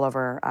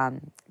over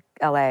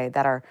LA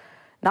that are,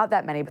 not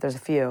that many, but there's a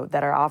few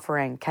that are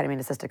offering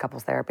ketamine-assisted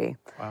couples therapy.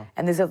 Wow.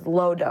 And these are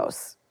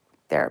low-dose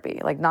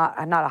therapy, like not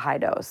a high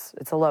dose.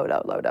 It's a low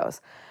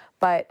dose.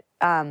 But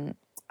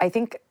I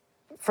think,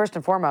 first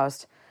and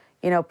foremost,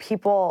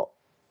 people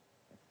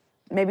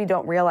maybe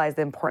don't realize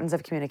the importance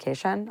of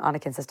communication on a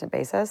consistent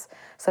basis.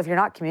 So if you're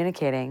not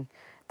communicating,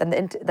 then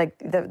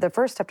the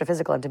first step to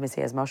physical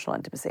intimacy is emotional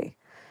intimacy,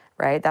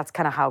 right? That's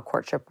kind of how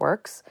courtship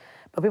works.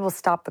 But people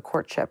stop the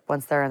courtship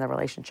once they're in the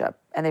relationship,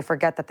 and they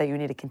forget that you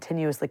need to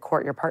continuously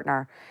court your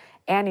partner,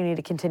 and you need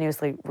to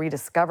continuously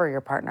rediscover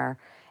your partner,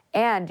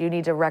 and you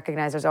need to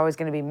recognize there's always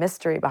going to be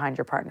mystery behind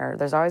your partner.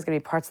 There's always going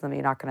to be parts of them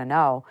you're not going to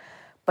know,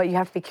 but you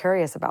have to be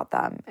curious about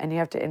them, and you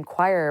have to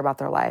inquire about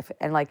their life,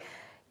 and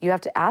you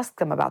have to ask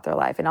them about their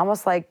life, and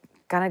almost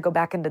kind of go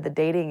back into the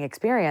dating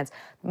experience.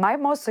 My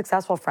most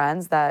successful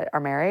friends that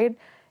are married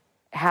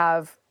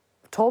have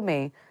told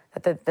me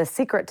that the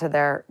secret to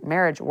their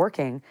marriage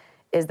working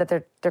is that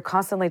they're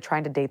constantly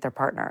trying to date their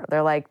partner.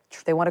 They're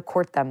they want to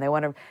court them. They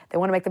want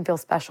to make them feel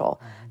special.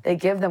 Mm-hmm. They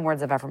give them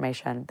words of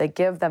affirmation. They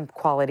give them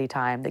quality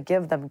time. They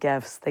give them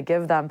gifts. They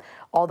give them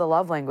all the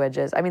love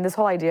languages. I mean, this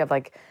whole idea of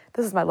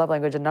this is my love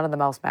language and none of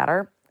them else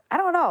matter. I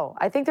don't know.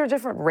 I think there are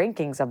different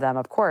rankings of them,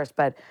 of course,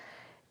 but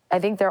I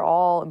think they're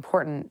all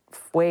important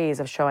ways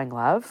of showing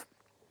love.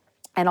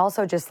 And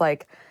also just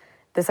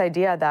this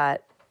idea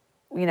that,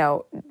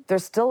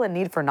 there's still a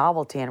need for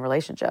novelty in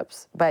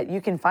relationships, but you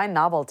can find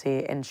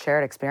novelty in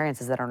shared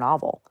experiences that are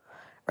novel,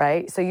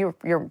 right? So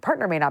your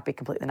partner may not be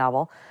completely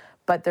novel,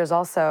 but there's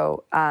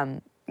also,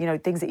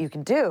 things that you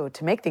can do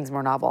to make things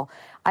more novel.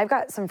 I've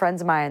got some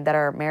friends of mine that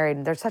are married,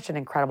 and they're such an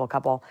incredible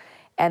couple.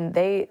 And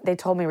they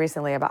told me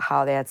recently about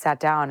how they had sat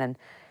down, and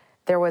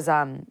there was,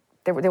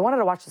 they wanted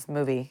to watch this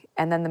movie,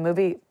 and then the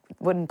movie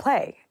wouldn't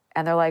play.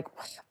 And they're like,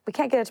 we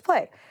can't get it to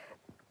play.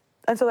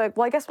 And so they're like,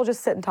 well, I guess we'll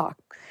just sit and talk.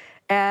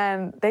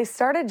 And they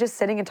started just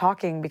sitting and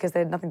talking because they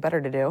had nothing better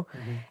to do.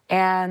 Mm-hmm.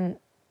 And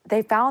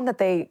they found that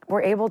they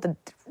were able to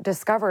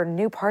discover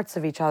new parts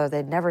of each other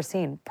they'd never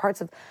seen,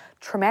 parts of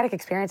traumatic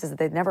experiences that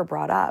they'd never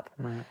brought up.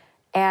 Right.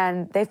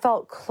 And they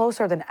felt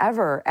closer than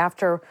ever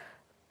after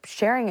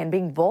sharing and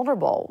being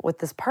vulnerable with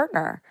this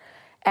partner.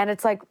 And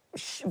it's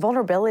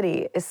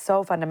vulnerability is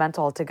so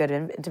fundamental to good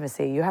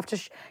intimacy. You have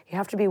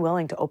to be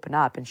willing to open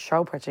up and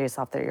show parts of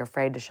yourself that you're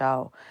afraid to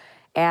show.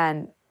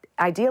 And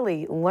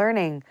ideally,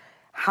 learning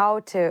how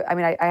to,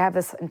 I have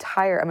this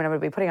entire, I'm going to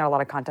be putting out a lot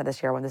of content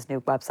this year when this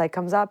new website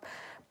comes up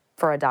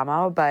for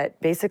Adamo,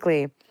 but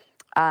basically,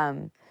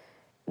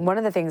 one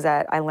of the things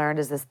that I learned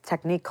is this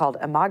technique called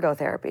imago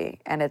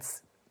therapy, and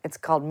it's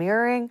called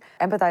mirroring,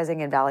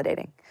 empathizing, and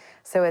validating.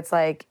 So it's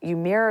you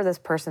mirror this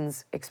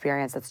person's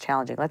experience that's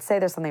challenging. Let's say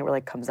there's something that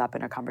really comes up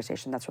in a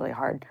conversation that's really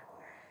hard.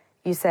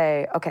 You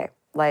say, okay,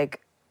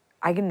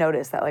 I can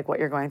notice that what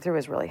you're going through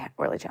is really,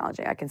 really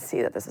challenging. I can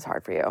see that this is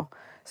hard for you.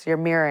 So you're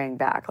mirroring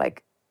back,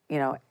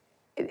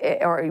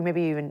 or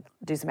maybe even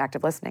do some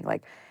active listening.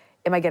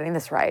 Am I getting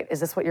this right? Is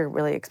this what you're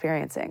really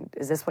experiencing?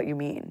 Is this what you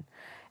mean?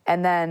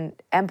 And then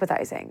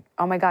empathizing.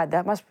 Oh my God,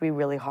 that must be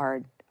really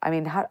hard.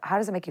 How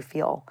does it make you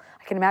feel?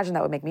 I can imagine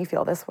that would make me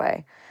feel this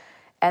way.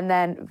 And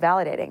then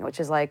validating, which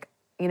is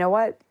you know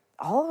what?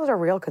 All of those are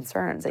real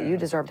concerns that you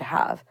deserve to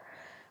have.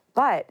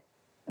 But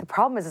the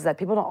problem is that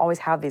people don't always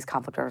have these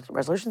conflict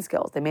resolution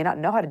skills. They may not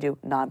know how to do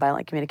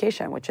nonviolent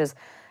communication, which is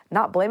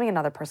not blaming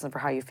another person for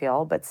how you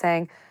feel, but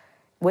saying,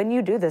 when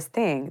you do this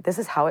thing, this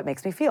is how it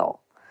makes me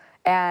feel.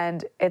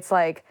 And it's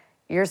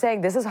you're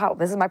saying, this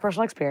is my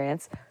personal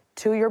experience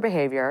to your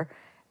behavior.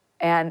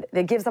 And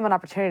it gives them an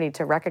opportunity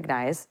to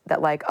recognize that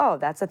oh,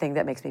 that's the thing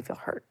that makes me feel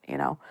hurt,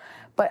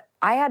 But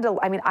I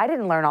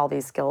didn't learn all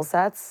these skill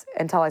sets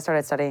until I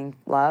started studying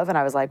love. And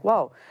I was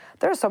whoa,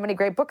 there are so many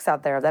great books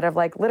out there that have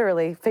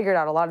literally figured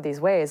out a lot of these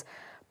ways.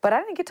 But I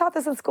didn't get taught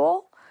this in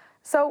school.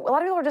 So a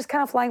lot of people are just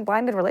kind of flying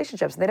blind in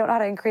relationships, and they don't know how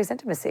to increase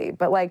intimacy.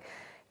 But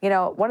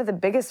one of the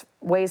biggest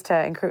ways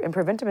to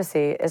improve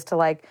intimacy is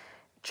to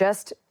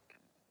just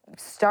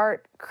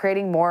start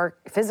creating more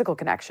physical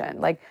connection,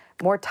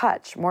 more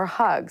touch, more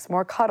hugs,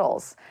 more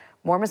cuddles,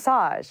 more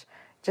massage,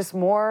 just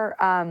more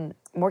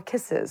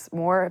kisses,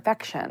 more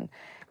affection.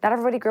 Not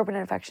everybody grew up in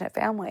an affectionate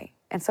family,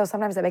 and so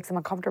sometimes that makes them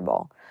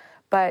uncomfortable.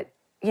 But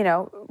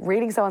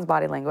reading someone's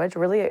body language,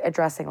 really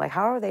addressing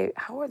how are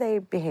they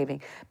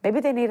behaving? Maybe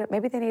they need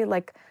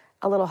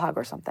a little hug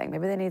or something.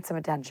 Maybe they need some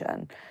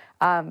attention.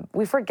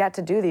 We forget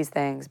to do these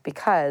things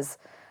because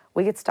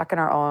we get stuck in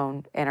our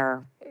own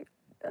inner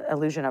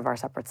illusion of our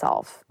separate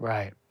self.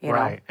 Right,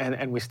 right.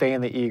 And we stay in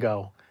the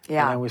ego.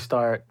 Yeah. And then we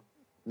start,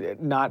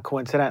 not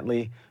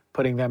coincidentally,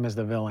 putting them as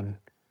the villain,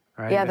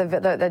 right? Yeah,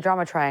 the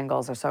drama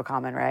triangles are so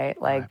common, right?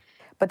 Right.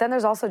 But then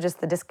there's also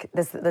just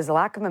there's a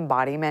lack of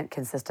embodiment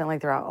consistently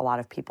throughout a lot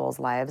of people's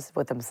lives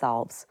with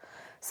themselves.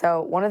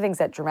 So one of the things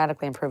that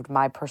dramatically improved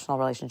my personal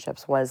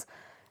relationships was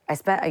I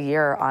spent a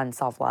year on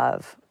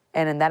self-love,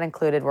 and that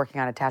included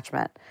working on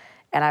attachment.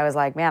 And I was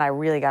like, man, I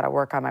really got to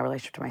work on my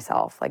relationship to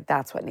myself. Like,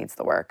 that's what needs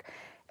the work.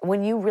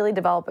 When you really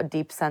develop a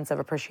deep sense of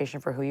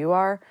appreciation for who you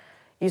are,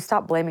 you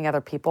stop blaming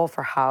other people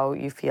for how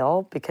you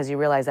feel because you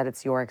realize that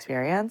it's your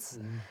experience.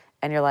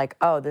 And you're like,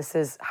 oh, this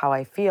is how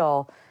I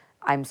feel.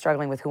 I'm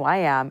struggling with who I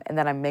am. And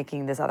then I'm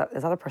making this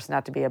other person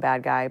out to be a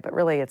bad guy. But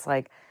really, it's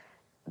like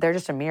they're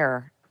just a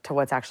mirror to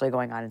what's actually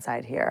going on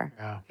inside here.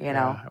 You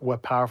know?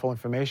 What powerful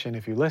information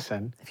if you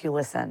listen. If you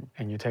listen.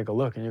 And you take a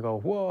look and you go,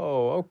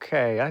 whoa,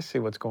 okay, I see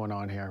what's going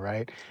on here,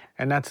 right?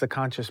 And that's the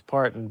conscious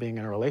part in being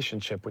in a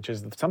relationship, which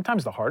is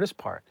sometimes the hardest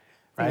part,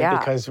 right? Yeah.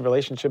 Because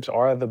relationships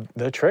are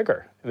the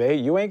trigger.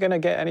 You ain't gonna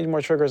get any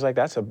more triggers like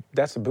that's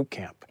a boot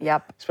camp.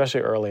 Yep. Especially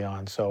early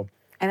on, so.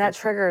 And that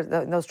trigger,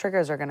 those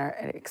triggers are gonna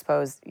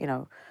expose,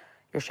 your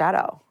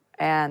shadow.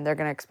 And they're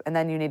gonna, and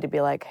then you need to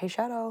be like, hey,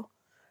 shadow,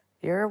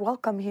 you're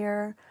welcome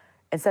here.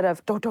 Instead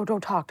of,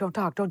 don't talk,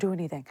 don't do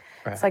anything.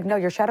 Right. It's like, no,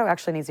 your shadow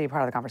actually needs to be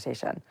part of the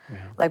conversation. Yeah.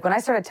 Like when I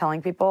started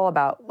telling people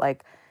about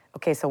like,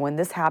 okay, so when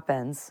this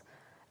happens,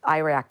 I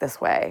react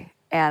this way.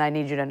 And I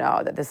need you to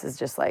know that this is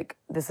just like,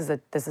 this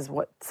is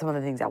what some of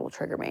the things that will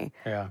trigger me.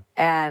 Yeah.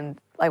 And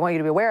I want you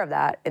to be aware of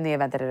that in the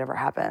event that it ever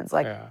happens.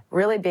 Like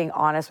really being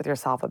honest with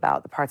yourself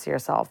about the parts of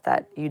yourself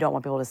that you don't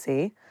want people to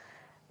see.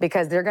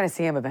 Because they're going to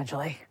see him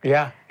eventually.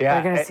 Yeah.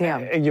 They're going to see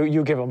him.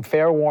 You give them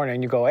fair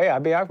warning. You go, hey,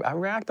 I'm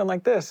reacting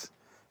like this.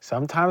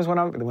 Sometimes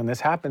when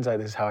this happens,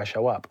 this is how I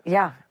show up.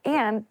 Yeah,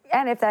 and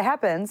if that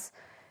happens,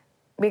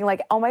 being like,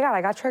 oh my God,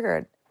 I got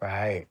triggered.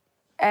 Right.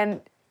 And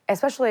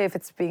especially if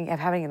it's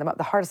having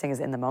the hardest thing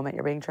is in the moment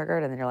you're being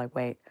triggered, and then you're like,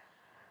 wait,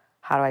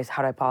 how do I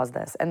pause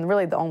this? And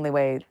really, the only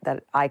way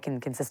that I can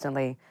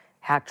consistently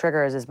hack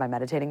triggers is by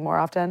meditating more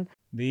often.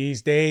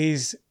 These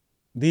days,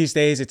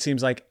 it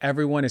seems like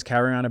everyone is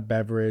carrying on a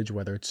beverage,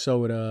 whether it's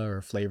soda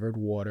or flavored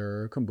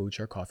water or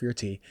kombucha or coffee or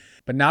tea.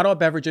 But not all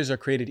beverages are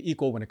created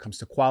equal when it comes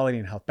to quality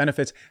and health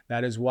benefits.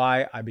 That is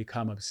why I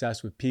become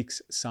obsessed with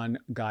Peak's Sun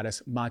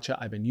Goddess Matcha.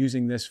 I've been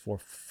using this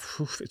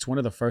it's one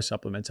of the first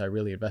supplements I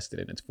really invested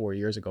in. It's 4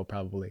 years ago,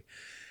 probably.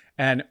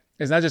 And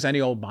it's not just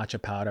any old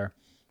matcha powder.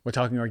 We're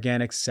talking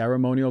organic,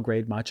 ceremonial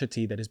grade matcha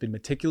tea that has been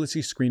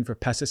meticulously screened for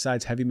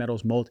pesticides, heavy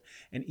metals, mold,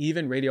 and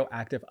even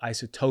radioactive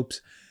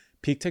isotopes.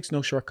 Peak takes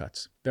no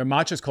shortcuts. Their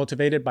matcha is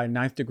cultivated by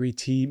 9th degree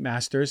tea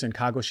masters in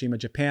Kagoshima,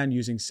 Japan,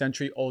 using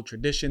century-old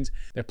traditions.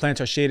 Their plants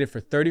are shaded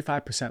for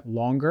 35%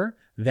 longer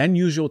than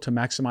usual to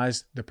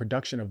maximize the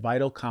production of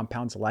vital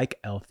compounds like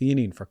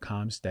L-theanine for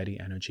calm, steady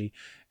energy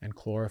and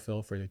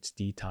chlorophyll for its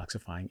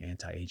detoxifying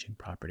anti-aging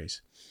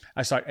properties.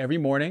 I start every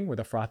morning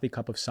with a frothy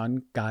cup of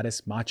Sun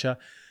Goddess matcha.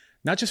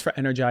 Not just for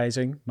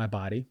energizing my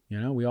body,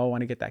 we all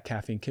want to get that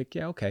caffeine kick,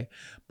 okay,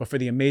 but for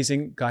the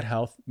amazing gut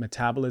health,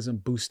 metabolism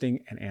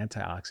boosting, and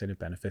antioxidant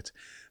benefits.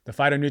 The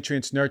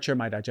phytonutrients nurture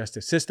my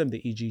digestive system,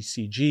 the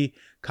EGCG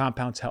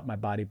compounds help my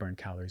body burn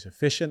calories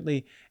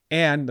efficiently,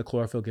 and the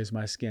chlorophyll gives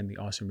my skin the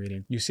awesome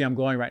reading. You see I'm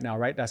glowing right now,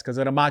 right? That's because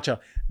of the matcha.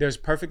 There's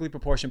perfectly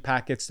proportioned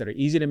packets that are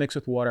easy to mix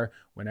with water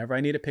whenever I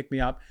need to pick me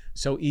up.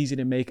 So easy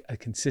to make a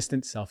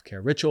consistent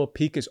self-care ritual.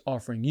 Peak is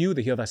offering you,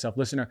 the Heal Thyself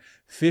listener,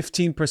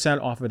 15%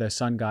 off of their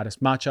Sun Goddess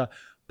matcha,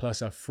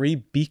 plus a free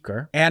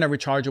beaker and a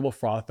rechargeable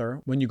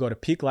frother when you go to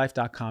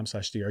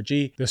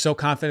peaklife.com/DRG. They're so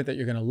confident that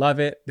you're going to love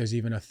it. There's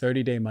even a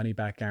 30-day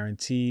money-back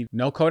guarantee.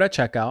 No code at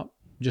checkout.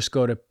 Just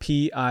go to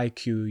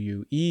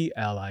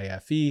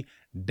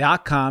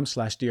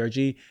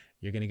PIQUELIFE.com/DRG.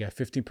 You're going to get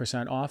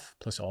 15% off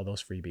plus all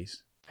those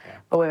freebies.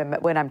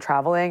 But when I'm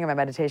traveling and my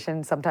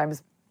meditation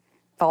sometimes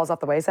falls off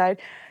the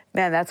wayside,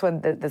 man, that's when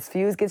this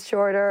fuse gets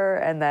shorter.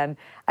 And then,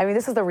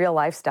 this is the real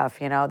life stuff,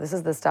 This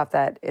is the stuff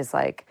that is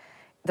like,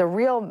 the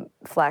real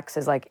flex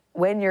is like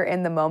when you're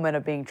in the moment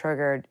of being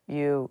triggered,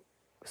 you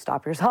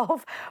stop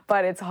yourself,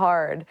 but it's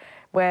hard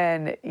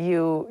when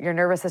your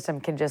nervous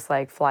system can just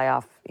like fly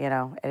off,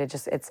 and and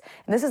this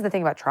is the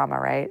thing about trauma,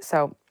 right?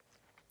 So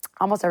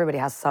almost everybody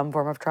has some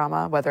form of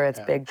trauma, whether it's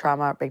big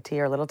trauma, big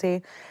T or little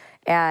t.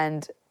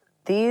 And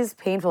these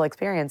painful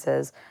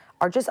experiences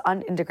are just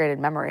unintegrated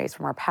memories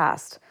from our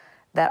past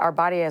that our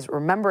body is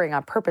remembering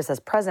on purpose as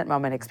present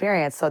moment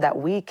experience so that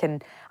we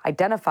can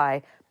identify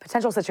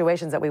potential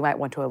situations that we might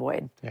want to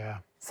avoid. Yeah.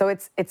 So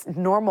it's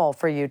normal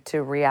for you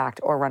to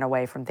react or run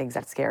away from things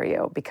that scare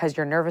you because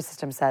your nervous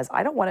system says,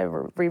 I don't want to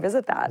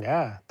revisit that.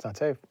 Yeah, it's not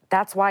safe.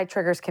 That's why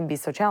triggers can be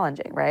so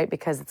challenging, right?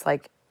 Because it's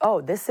like,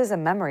 oh, this is a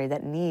memory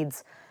that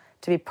needs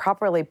to be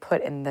properly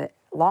put in the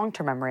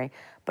long-term memory,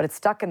 but it's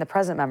stuck in the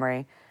present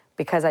memory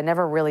because I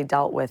never really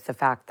dealt with the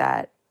fact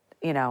that,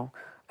 I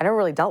never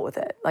really dealt with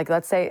it. Like,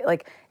 let's say,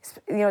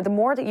 the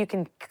more that you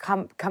can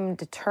come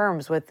to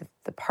terms with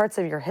the parts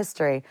of your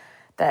history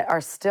that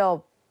are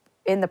still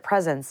in the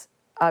presence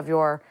of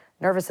your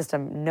nervous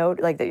system,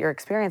 that you're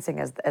experiencing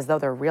as though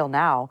they're real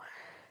now,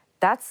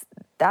 that's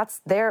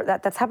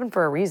happened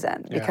for a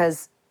reason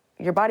because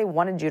your body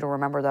wanted you to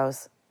remember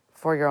those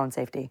for your own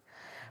safety.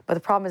 But the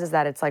problem is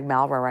that it's like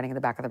malware running in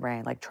the back of the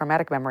brain. Like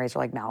traumatic memories are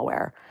like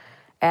malware.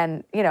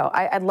 And,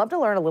 I'd love to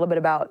learn a little bit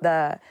about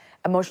the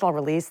emotional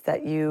release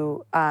that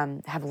you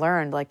have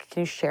learned. Like,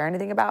 can you share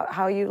anything about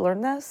how you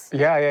learned this?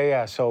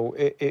 Yeah. So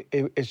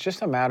it's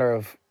just a matter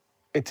of,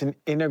 it's an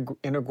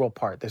integral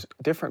part. There's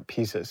different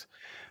pieces,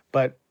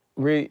 but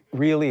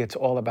really it's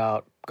all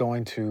about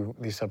going to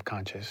the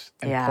subconscious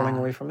and pulling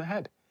away from the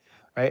head,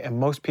 right? And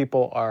most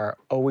people are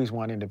always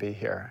wanting to be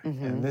here.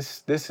 And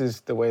this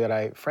is the way that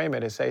I frame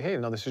it, is say, hey,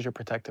 no, this is your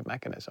protective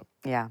mechanism.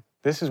 Yeah.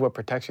 This is what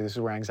protects you. This is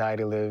where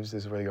anxiety lives.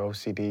 This is where your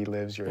OCD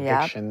lives, your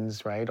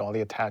addictions, right? All the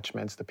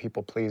attachments, the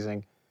people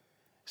pleasing.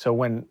 So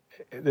when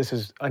this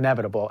is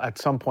inevitable, at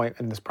some point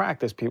in this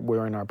practice,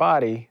 we're in our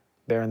body,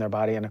 they're in their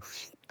body, and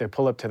they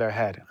pull up to their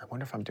head. I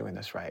wonder if I'm doing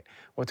this right.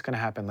 What's going to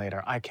happen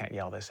later? I can't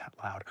yell this out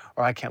loud,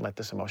 or I can't let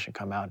this emotion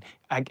come out.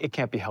 It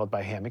can't be held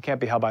by him. It can't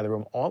be held by the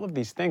room. All of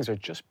these things are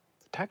just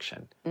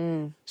protection.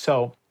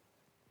 So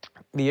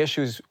the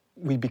issues,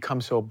 we become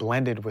so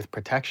blended with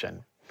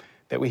protection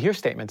that we hear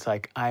statements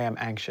like, I am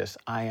anxious,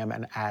 I am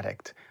an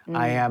addict,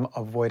 I am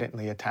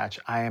avoidantly attached,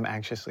 I am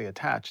anxiously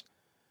attached.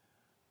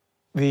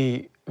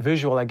 The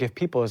visual I give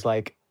people is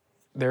like,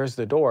 there's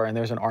the door and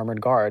there's an armored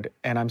guard,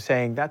 and I'm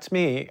saying, that's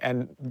me,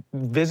 and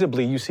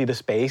visibly you see the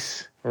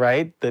space,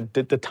 right? The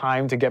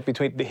time to get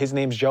between, his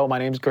name's Joe, my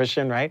name's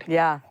Christian, right?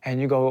 Yeah.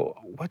 And you go,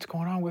 what's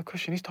going on with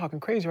Christian? He's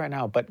talking crazy right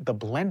now. But the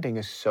blending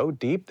is so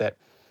deep that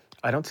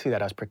I don't see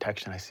that as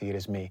protection, I see it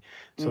as me.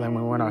 So then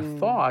when we're in our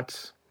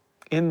thoughts,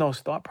 in those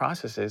thought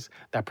processes,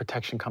 that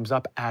protection comes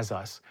up as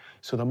us.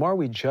 So the more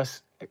we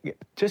just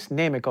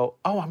name it, go,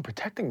 oh, I'm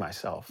protecting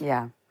myself.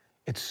 Yeah.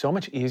 It's so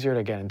much easier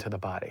to get into the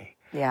body.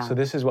 Yeah. So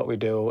this is what we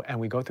do, and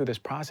we go through this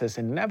process,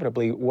 and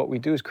inevitably what we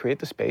do is create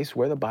the space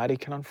where the body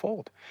can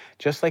unfold.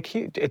 Just like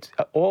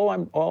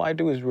all I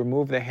do is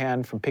remove the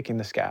hand from picking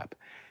the scab.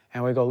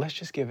 And we go, let's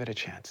just give it a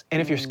chance.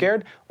 And if you're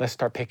scared, let's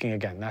start picking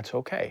again. That's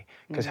okay.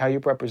 Because how you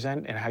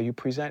represent and how you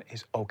present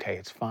is okay.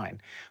 It's fine.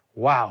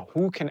 Wow,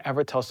 who can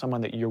ever tell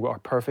someone that you are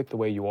perfect the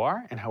way you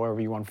are, and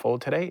however you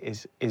unfold today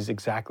is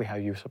exactly how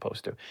you're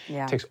supposed to.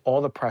 Yeah. It takes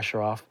all the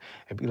pressure off.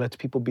 It lets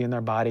people be in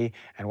their body.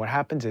 And what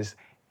happens is,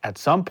 at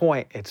some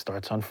point, it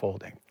starts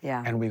unfolding.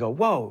 Yeah. And we go,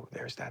 whoa,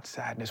 there's that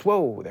sadness.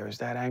 Whoa, there's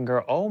that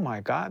anger. Oh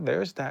my God,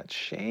 there's that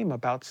shame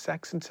about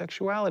sex and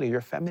sexuality,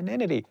 your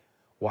femininity.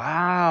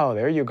 Wow,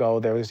 there you go.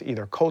 There was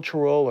either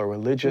cultural or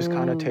religious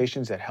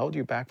connotations that held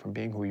you back from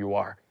being who you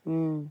are.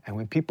 And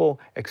when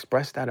people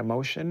express that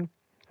emotion,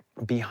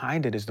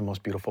 behind it is the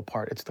most beautiful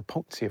part. It's the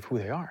potency of who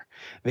they are.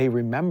 They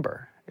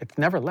remember. It's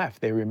never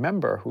left. They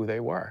remember who they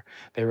were.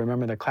 They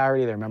remember the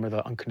clarity. They remember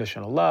the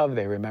unconditional love.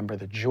 They remember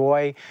the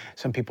joy.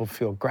 Some people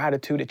feel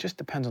gratitude. It just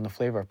depends on the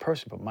flavor of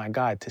person. But my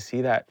God, to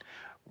see that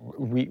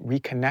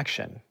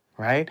reconnection,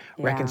 right?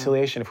 Yeah.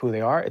 Reconciliation of who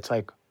they are. It's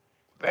like,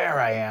 there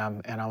I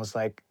am. And I was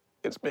like,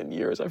 it's been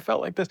years. I felt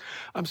like this.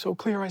 I'm so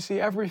clear. I see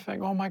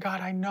everything. Oh my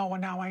God, I know.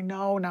 And now I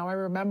know. Now I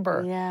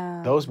remember.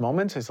 Yeah. Those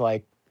moments is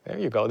like, there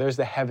you go. There's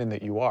the heaven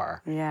that you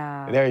are.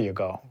 Yeah. There you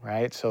go,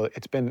 right? So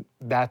it's been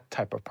that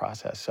type of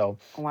process. So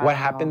Wow. what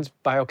happens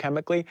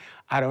biochemically,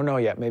 I don't know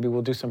yet. Maybe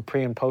we'll do some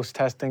pre and post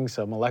testing,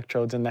 some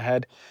electrodes in the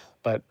head,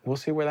 but we'll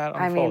see where that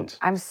unfolds.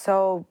 I'm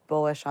so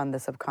bullish on the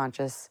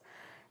subconscious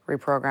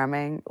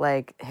reprogramming,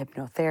 like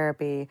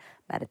hypnotherapy,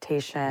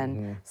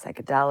 meditation,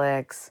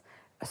 psychedelics,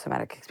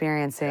 somatic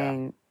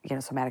experiencing,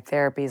 somatic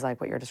therapies, like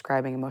what you're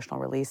describing, emotional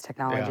release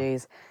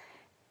technologies.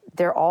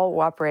 They're all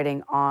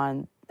operating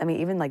on,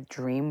 even like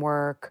dream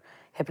work,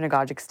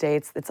 hypnagogic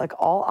states, it's like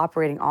all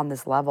operating on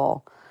this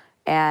level.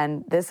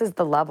 And this is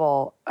the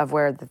level of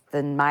where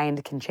the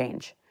mind can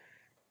change.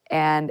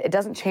 And it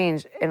doesn't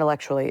change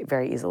intellectually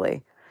very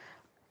easily.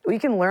 We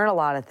can learn a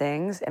lot of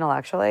things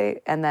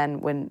intellectually, and then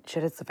when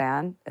shit hits the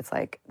fan, it's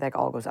like that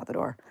all goes out the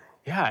door.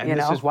 Yeah, and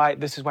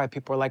this is why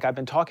people are like, I've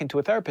been talking to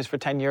a therapist for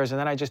 10 years, and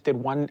then I just did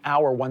 1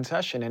 hour, one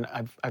session, and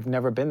I've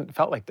never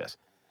felt like this.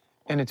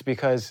 And it's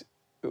because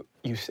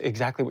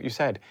exactly what you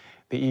said.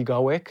 The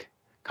egoic,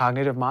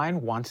 cognitive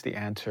mind wants the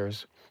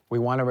answers. We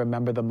want to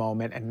remember the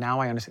moment, and now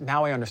I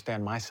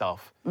understand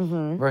myself.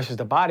 Versus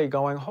the body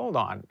going, hold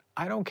on,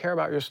 I don't care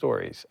about your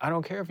stories. I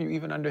don't care if you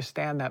even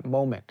understand that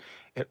moment.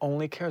 It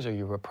only cares, are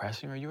you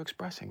repressing or are you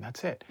expressing?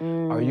 That's it.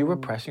 Are you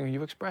repressing or are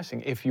you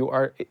expressing? If you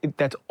are,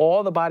 that's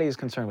all the body is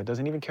concerned with. It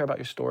doesn't even care about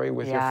your story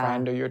with your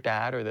friend or your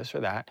dad or this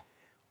or that.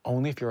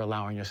 Only if you're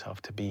allowing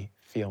yourself to be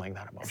feeling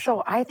that emotion.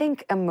 So I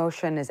think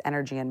emotion is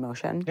energy in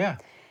motion. Yeah.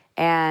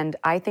 And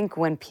I think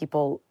when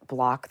people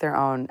block their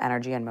own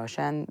energy and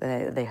motion,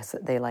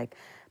 they like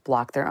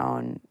block their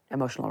own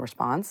emotional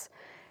response,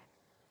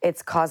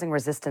 it's causing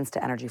resistance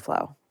to energy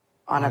flow.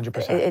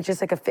 100%. It's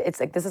just like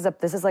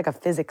this is like a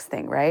physics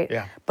thing, right?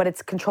 Yeah. But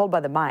it's controlled by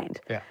the mind.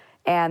 Yeah.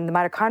 And the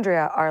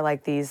mitochondria are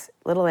like these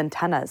little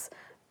antennas,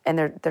 and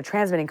they're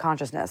transmitting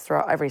consciousness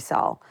throughout every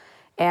cell.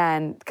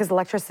 And because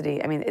electricity,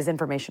 is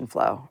information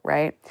flow,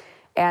 right?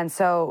 And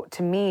so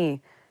to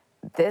me,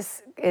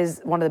 this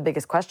is one of the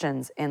biggest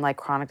questions in like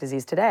chronic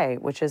disease today,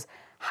 which is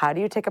how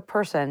do you take a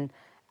person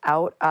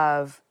out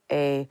of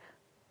a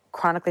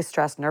chronically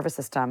stressed nervous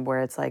system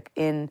where it's like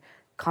in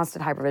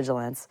constant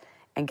hypervigilance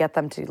and get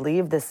them to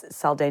leave this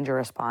cell danger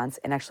response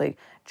and actually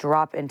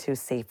drop into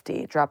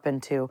safety, drop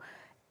into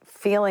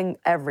feeling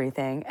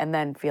everything and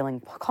then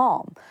feeling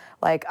calm.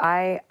 Like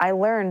I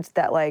learned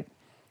that like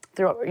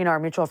through, you know, our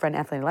mutual friend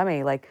Anthony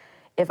Lemmy, like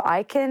if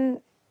I'm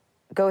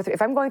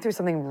going through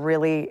something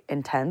really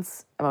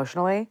intense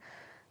emotionally,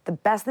 the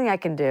best thing I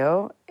can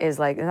do is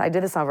like, and I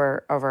did this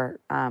over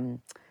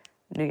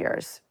New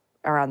Year's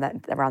around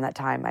that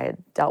time. I had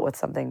dealt with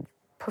something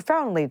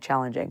profoundly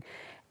challenging,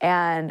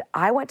 and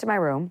I went to my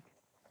room,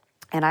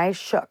 and I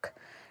shook,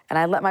 and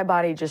I let my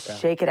body just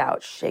shake it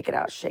out, shake it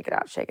out, shake it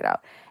out, shake it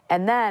out.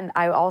 And then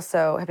I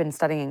also have been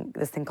studying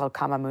this thing called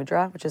Kama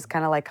Mudra, which is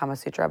kind of like Kama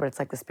Sutra, but it's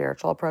like the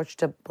spiritual approach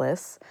to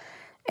bliss.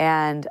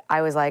 And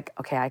I was like,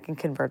 okay, I can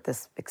convert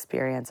this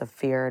experience of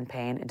fear and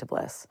pain into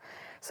bliss.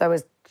 So I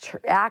was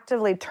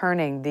actively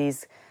turning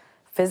these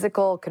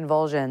physical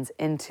convulsions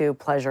into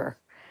pleasure.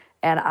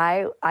 And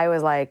I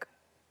was like,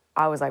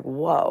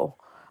 whoa,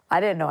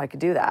 I didn't know I could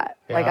do that.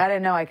 Yeah. Like, I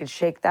didn't know I could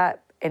shake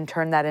that and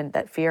turn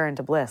that fear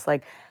into bliss.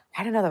 Like,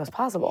 I didn't know that was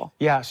possible.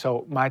 Yeah,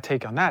 so my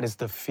take on that is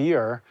the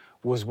fear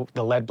was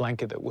the lead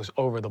blanket that was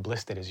over the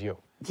bliss that is you.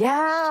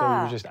 Yeah.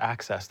 So you just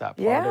access that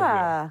part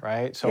of you,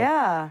 right? So,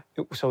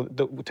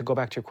 to go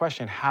back to your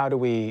question, how do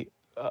we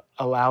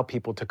allow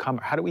people to come,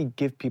 how do we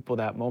give people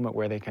that moment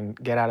where they can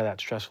get out of that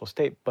stressful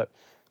state? But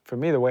for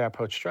me, the way I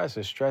approach stress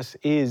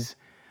is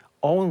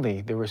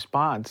only the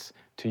response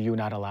to you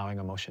not allowing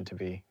emotion to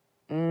be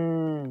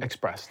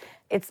expressed.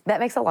 That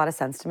makes a lot of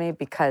sense to me,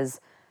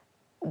 because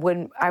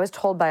when I was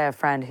told by a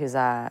friend who's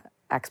an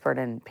expert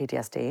in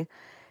PTSD,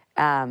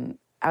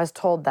 I was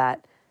told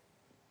that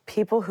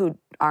people who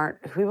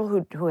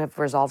have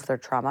resolved their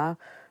trauma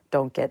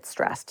don't get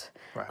stressed.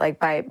 Right.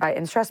 Like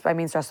and stressed, I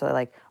mean stressed,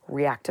 like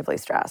reactively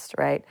stressed,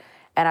 right?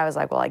 And I was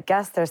like, well, I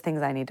guess there's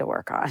things I need to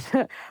work on.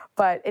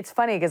 But it's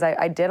funny because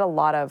I did a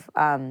lot of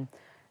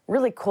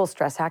really cool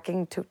stress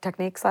hacking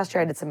techniques last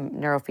year. I did some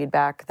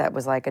neurofeedback that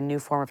was like a new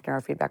form of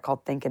neurofeedback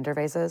called think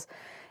interfaces.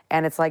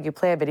 And it's like you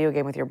play a video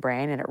game with your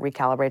brain and it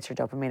recalibrates your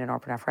dopamine and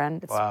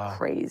norepinephrine. It's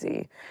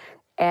crazy.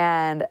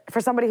 And for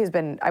somebody who's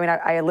been,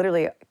 I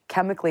literally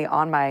chemically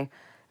on my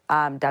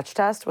Dutch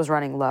test was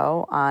running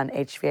low on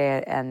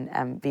HVA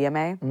and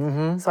VMA.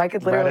 Mm-hmm. So I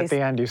could literally... Right at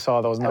the end, you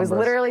saw those numbers. I was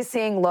literally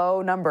seeing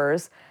low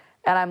numbers.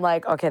 And I'm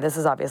like, okay, this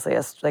is obviously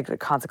a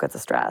consequence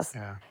of stress.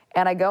 Yeah.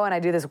 And I go and I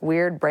do this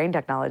weird brain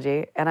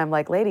technology. And I'm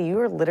like, lady, you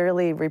are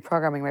literally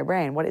reprogramming my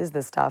brain. What is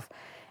this stuff?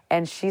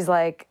 And she's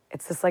like,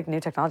 it's this like new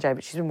technology.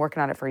 But she's been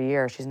working on it for a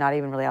year. She's not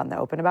even really out in the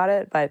open about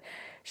it. But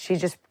she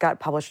just got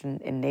published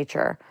in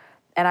Nature.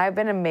 And I've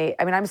been amazed.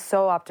 I mean, I'm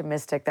so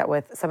optimistic that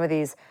with some of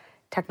these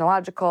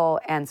technological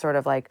and sort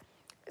of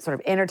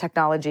inner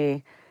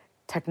technology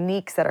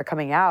techniques that are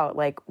coming out,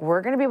 like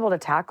we're going to be able to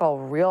tackle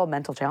real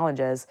mental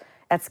challenges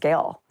at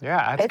scale.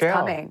 Yeah, it's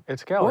coming.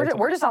 It's scale.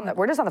 We're just on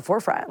the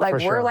forefront. Like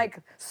we're like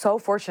so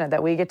fortunate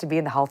that we get to be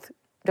in the health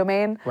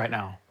domain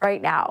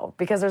right now,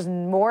 because there's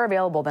more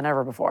available than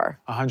ever before.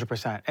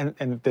 100%.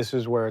 And this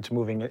is where it's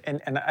moving.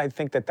 And I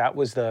think that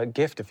was the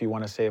gift, if you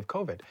want to say, of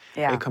COVID.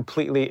 Yeah.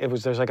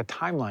 There's like a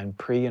timeline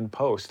pre and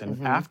post.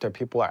 And after,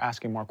 people are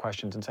asking more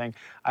questions and saying,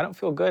 I don't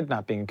feel good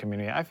not being in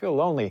community. I feel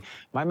lonely.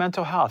 My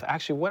mental health.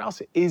 Actually, what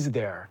else is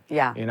there?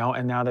 Yeah. You know,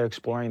 and now they're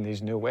exploring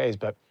these new ways.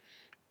 But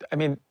I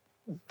mean,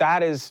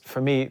 that is,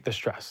 for me, the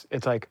stress.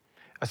 It's like,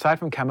 aside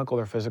from chemical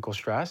or physical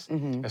stress,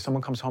 if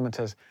someone comes home and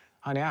says,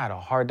 honey, I had a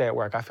hard day at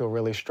work. I feel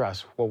really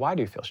stressed. Well, why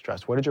do you feel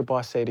stressed? What did your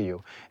boss say to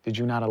you? Did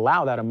you not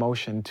allow that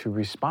emotion to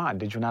respond?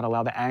 Did you not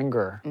allow the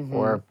anger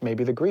or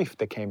maybe the grief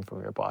that came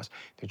from your boss?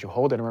 Did you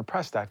hold it and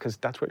repress that? Because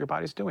that's what your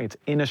body's doing. It's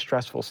in a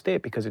stressful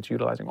state because it's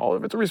utilizing all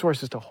of its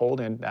resources to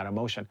hold in that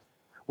emotion,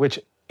 which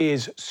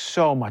is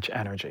so much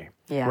energy.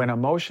 Yeah. When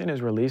emotion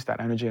is released, that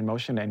energy in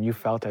motion, and you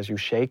felt as you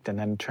shaked and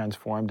then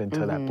transformed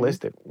into that bliss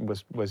that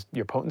was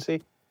your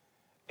potency,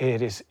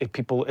 it's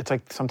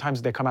like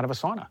sometimes they come out of a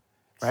sauna.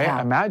 Right?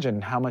 Yeah.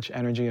 Imagine how much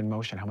energy and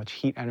motion, how much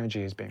heat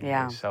energy is being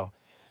released. So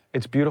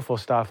it's beautiful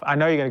stuff. I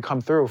know you're going to come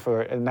through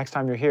for next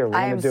time you're here.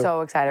 I am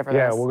so excited for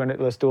this. Yeah,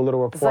 let's do a little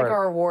report. It's like a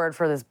reward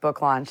for this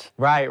book launch.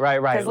 Right.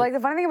 Because like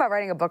the funny thing about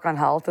writing a book on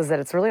health is that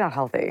it's really not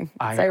healthy.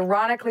 It's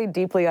ironically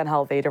deeply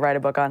unhealthy to write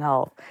a book on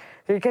health.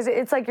 Because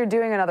it's like you're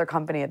doing another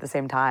company at the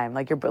same time,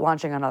 like you're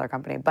launching another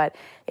company. But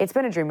it's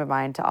been a dream of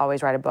mine to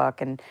always write a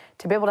book and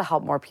to be able to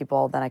help more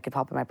people than I could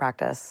help in my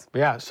practice.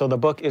 Yeah, so the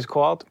book is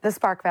called? The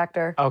Spark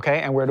Factor.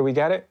 Okay, and where do we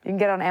get it? You can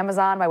get it on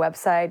Amazon, my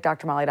website,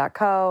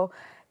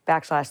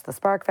 drmolly.co/The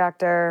Spark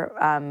Factor,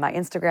 my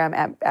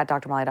Instagram at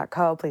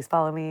drmolly.co. Please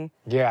follow me.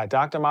 Yeah,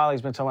 Dr.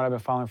 Molly's been someone I've been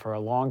following for a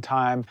long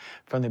time,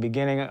 from the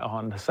beginning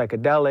on the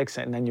psychedelics,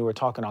 and then you were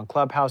talking on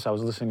Clubhouse. I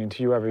was listening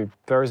to you every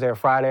Thursday or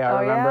Friday, I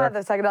remember. Oh yeah, the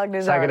Psychedelic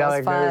News Hour, that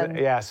was fun.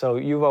 Yeah, so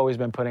you've always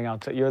been putting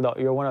out,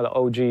 you're one of the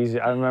OGs.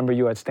 I remember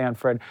you at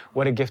Stanford.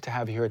 What a gift to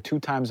have you here 2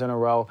 times in a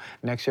row.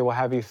 Next year we'll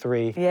have you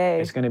 3. Yay.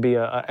 It's going to be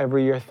a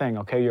every year thing,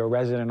 okay? You're a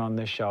resident on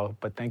this show,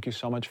 but thank you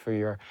so much for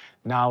your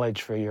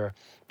knowledge, for your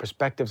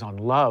perspectives on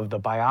love, the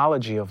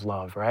biology of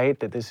love, right?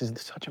 That this is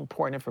such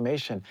important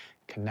information.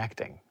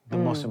 Connecting. The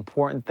most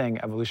important thing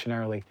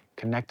evolutionarily,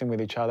 connecting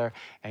with each other,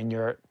 and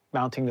you're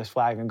mounting this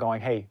flag and going,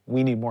 hey,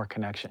 we need more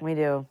connection. We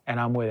do. And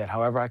I'm with it.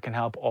 However I can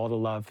help, all the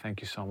love.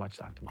 Thank you so much,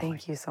 Dr. Molly.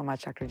 Thank you so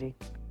much, Dr. G.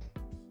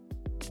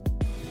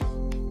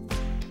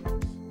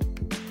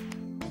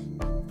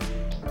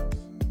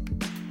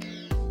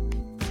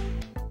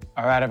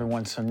 All right,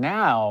 everyone. So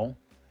now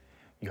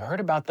you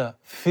heard about the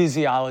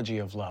physiology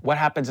of love. What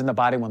happens in the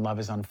body when love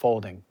is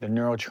unfolding? The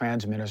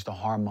neurotransmitters, the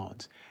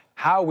hormones.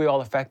 How are we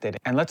all affected?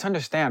 And let's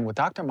understand what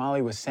Dr.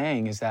 Molly was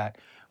saying is that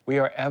we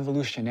are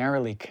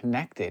evolutionarily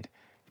connected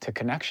to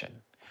connection.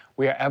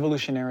 We are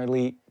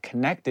evolutionarily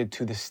connected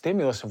to the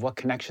stimulus of what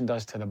connection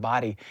does to the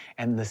body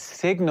and the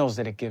signals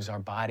that it gives our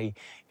body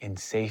in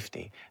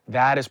safety.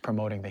 That is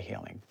promoting the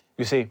healing.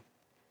 You see,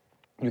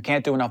 you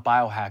can't do enough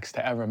biohacks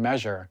to ever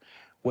measure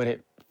what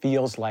it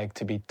feels like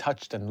to be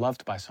touched and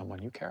loved by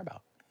someone you care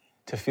about,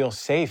 to feel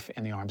safe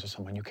in the arms of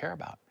someone you care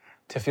about,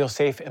 to feel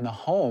safe in the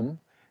home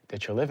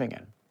that you're living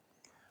in.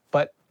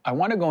 But I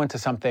want to go into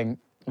something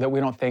that we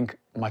don't think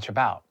much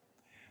about.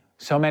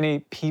 So many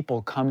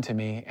people come to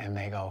me and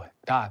they go,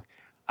 Doc,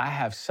 I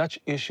have such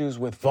issues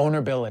with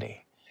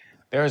vulnerability.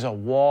 There's a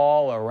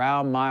wall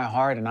around my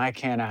heart and I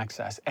can't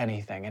access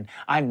anything, and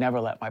I never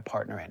let my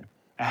partner in.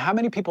 And how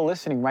many people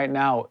listening right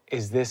now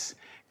is this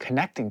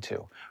connecting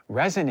to,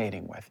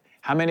 resonating with?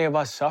 How many of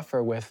us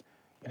suffer with,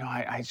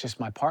 I just,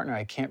 my partner,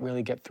 I can't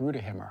really get through to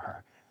him or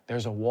her.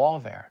 There's a wall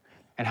there.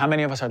 And how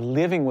many of us are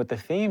living with the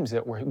themes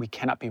that we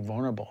cannot be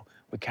vulnerable,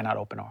 we cannot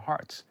open our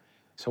hearts?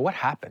 So what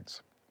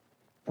happens?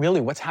 Really,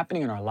 what's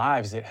happening in our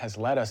lives that has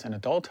led us in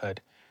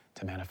adulthood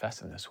to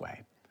manifest in this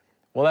way?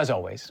 Well, as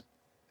always,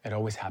 it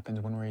always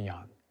happens when we're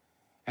young.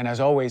 And as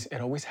always,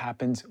 it always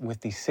happens with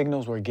the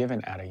signals we're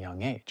given at a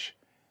young age.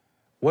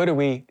 What do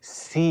we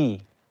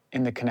see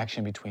in the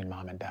connection between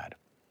mom and dad,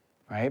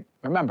 right?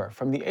 Remember,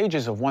 from the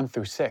ages of 1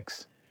 through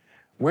 6,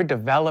 we're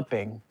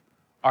developing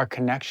our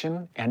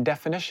connection and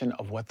definition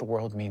of what the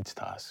world means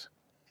to us.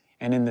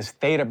 And in this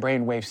theta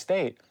brainwave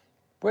state,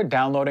 we're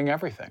downloading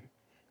everything.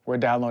 We're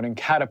downloading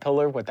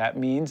caterpillar, what that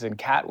means, and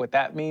cat, what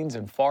that means,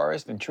 and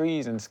forest, and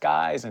trees, and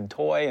skies, and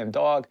toy, and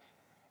dog.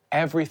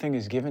 Everything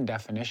is given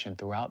definition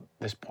throughout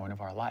this point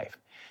of our life.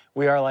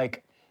 We are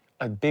like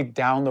a big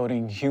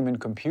downloading human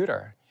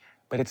computer,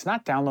 but it's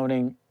not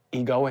downloading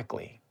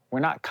egoically. We're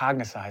not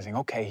cognizing,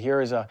 okay,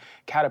 here is a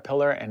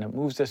caterpillar and it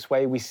moves this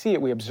way. We see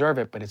it, we observe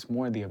it, but it's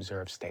more the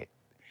observed state.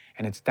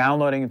 And it's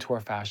downloading into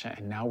our fascia,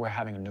 and now we're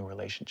having a new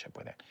relationship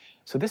with it.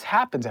 So this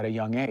happens at a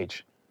young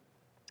age.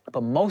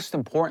 But most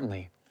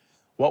importantly,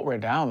 what we're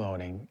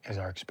downloading is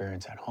our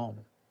experience at home.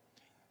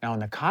 Now, in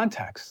the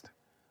context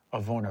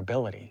of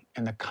vulnerability,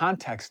 in the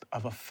context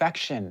of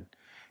affection,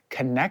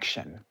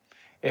 connection,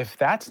 if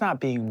that's not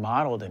being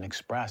modeled and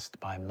expressed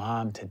by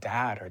mom to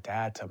dad or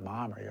dad to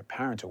mom or your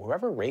parents or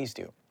whoever raised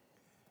you,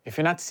 if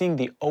you're not seeing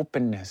the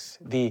openness,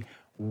 the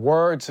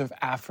words of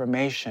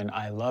affirmation,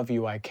 I love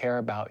you, I care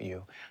about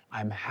you,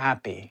 I'm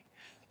happy,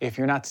 if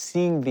you're not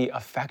seeing the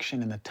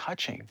affection and the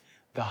touching,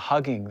 the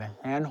hugging, the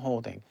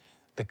hand-holding,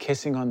 the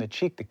kissing on the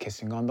cheek, the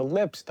kissing on the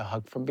lips, the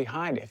hug from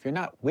behind, if you're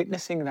not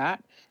witnessing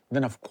that,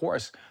 then of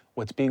course,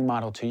 what's being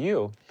modeled to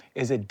you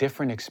is a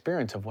different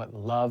experience of what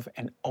love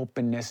and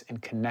openness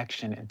and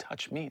connection and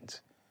touch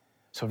means.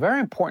 So very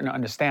important to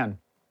understand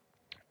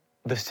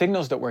the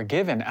signals that we're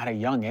given at a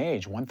young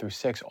age, 1 through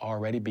 6, are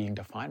already being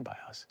defined by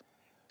us.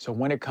 So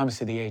when it comes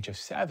to the age of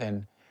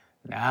 7,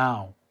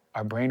 now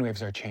our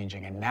brainwaves are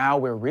changing, and now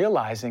we're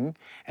realizing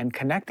and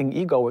connecting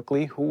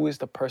egoically who is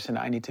the person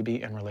I need to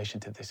be in relation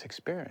to this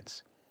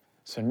experience.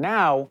 So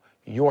now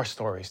your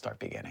stories start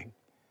beginning.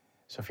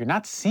 So if you're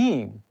not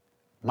seeing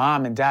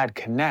mom and dad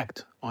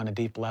connect on a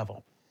deep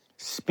level,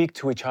 speak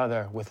to each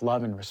other with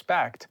love and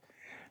respect,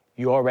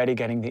 you're already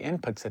getting the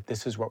inputs that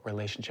this is what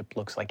relationship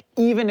looks like.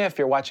 Even if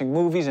you're watching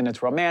movies and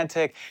it's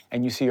romantic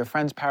and you see your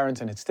friend's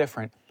parents and it's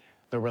different,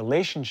 the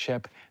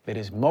relationship that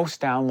is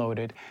most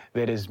downloaded,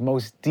 that is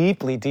most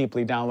deeply,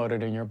 deeply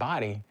downloaded in your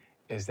body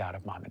is that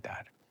of mom and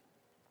dad.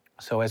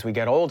 So as we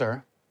get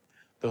older,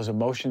 those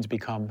emotions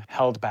become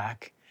held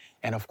back.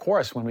 And of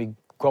course, when we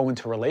go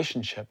into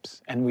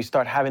relationships and we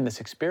start having this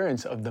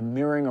experience of the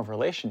mirroring of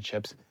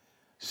relationships,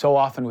 so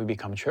often we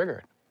become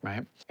triggered,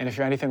 right? And if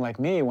you're anything like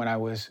me, when I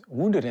was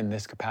wounded in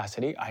this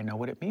capacity, I know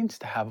what it means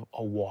to have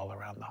a wall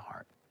around the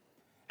heart.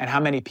 And how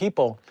many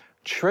people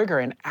trigger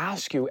and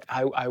ask you,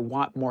 I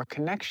want more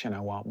connection, I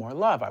want more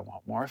love, I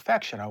want more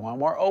affection, I want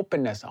more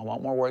openness, I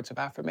want more words of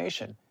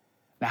affirmation.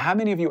 Now, how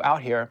many of you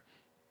out here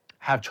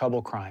have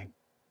trouble crying?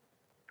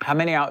 How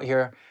many out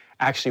here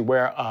actually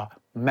wear a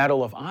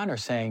medal of honor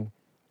saying,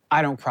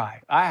 I don't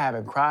cry. I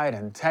haven't cried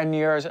in 10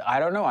 years. I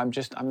don't know, I'm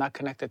not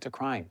connected to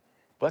crying.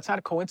 Well, that's not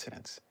a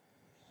coincidence.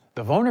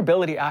 The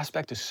vulnerability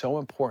aspect is so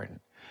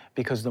important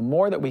because the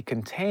more that we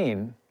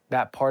contain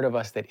that part of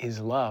us that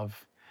is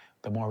love,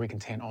 the more we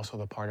contain also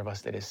the part of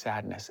us that is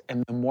sadness.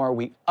 And the more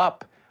we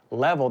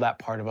up-level that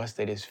part of us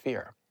that is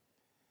fear.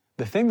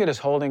 The thing that is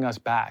holding us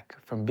back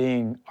from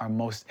being our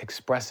most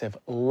expressive,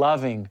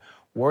 loving,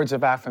 words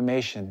of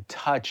affirmation,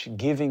 touch,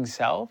 giving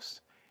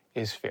selves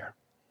is fear.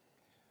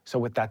 So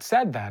with that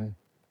said then,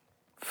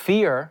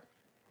 fear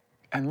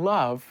and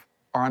love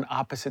are on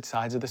opposite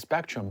sides of the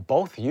spectrum,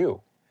 both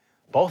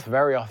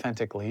very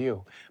authentically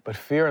you, but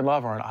fear and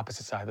love are on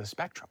opposite sides of the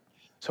spectrum.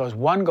 So as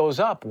one goes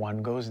up,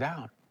 one goes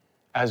down.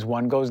 As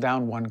one goes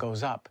down, one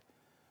goes up.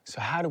 So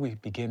how do we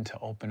begin to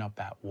open up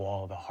that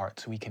wall of the heart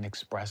so we can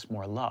express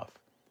more love?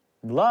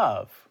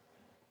 Love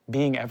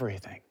being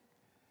everything.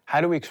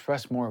 How do we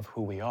express more of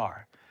who we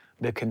are?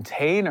 The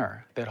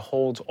container that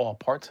holds all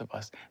parts of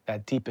us,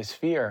 that deepest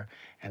fear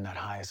and that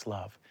highest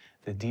love,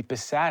 the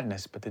deepest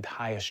sadness, but the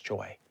highest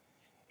joy.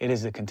 It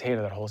is the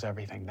container that holds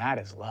everything. That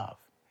is love.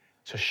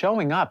 So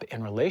showing up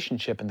in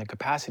relationship and the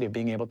capacity of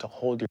being able to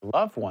hold your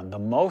loved one, the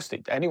most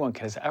that anyone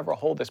can ever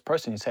hold this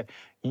person, you said,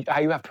 you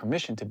have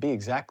permission to be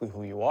exactly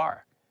who you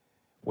are.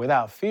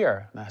 Without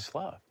fear, that's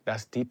love.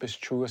 That's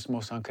deepest, truest,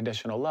 most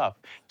unconditional love.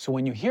 So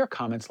when you hear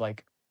comments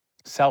like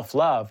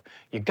self-love,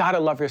 you gotta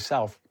love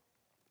yourself.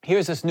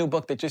 Here's this new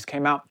book that just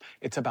came out.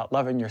 It's about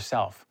loving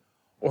yourself.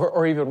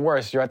 Or even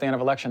worse, you're at the end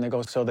of a lecture and they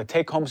go, so the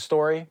take-home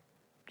story,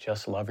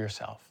 just love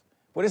yourself.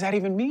 What does that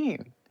even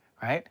mean,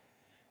 right?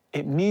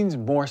 It means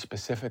more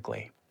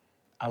specifically,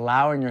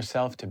 allowing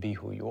yourself to be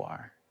who you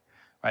are,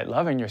 right?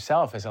 Loving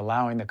yourself is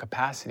allowing the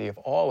capacity of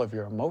all of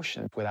your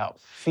emotions without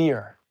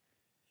fear.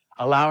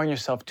 Allowing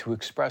yourself to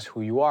express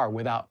who you are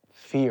without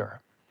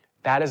fear.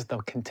 That is the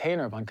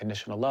container of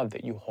unconditional love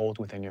that you hold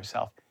within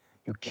yourself.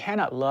 You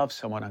cannot love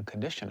someone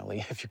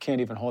unconditionally if you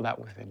can't even hold that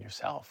within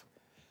yourself.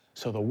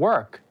 So the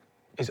work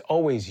is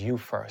always you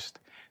first.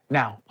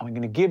 Now, I'm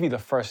going to give you the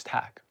first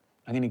hack.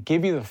 I'm going to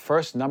give you the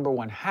first number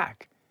one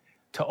hack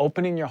to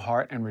opening your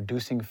heart and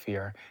reducing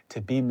fear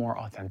to be more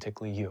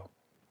authentically you.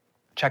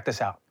 Check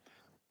this out.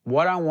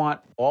 What I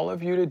want all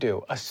of you to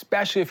do,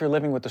 especially if you're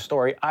living with the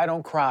story, I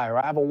don't cry, or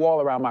I have a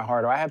wall around my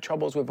heart, or I have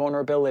troubles with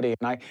vulnerability,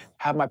 and I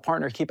have my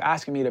partner keep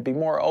asking me to be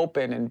more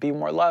open and be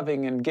more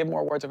loving and give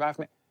more words of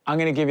affirmation, I'm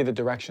going to give you the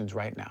directions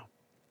right now.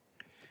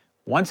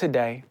 Once a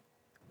day,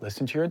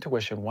 listen to your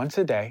intuition. Once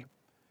a day,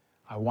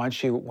 I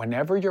want you,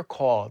 whenever you're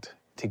called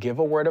to give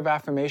a word of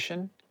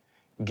affirmation,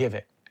 give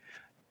it.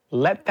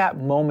 Let that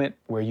moment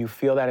where you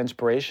feel that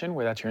inspiration,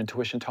 where that's your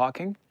intuition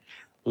talking,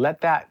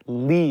 let that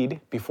lead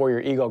before your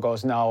ego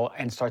goes no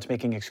and starts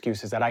making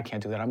excuses that I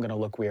can't do that, I'm going to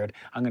look weird,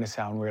 I'm going to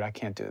sound weird, I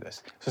can't do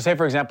this. So say,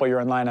 for example, you're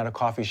in line at a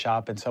coffee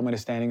shop and someone is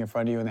standing in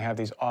front of you and they have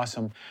these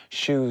awesome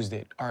shoes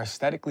that are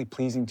aesthetically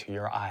pleasing to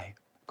your eye.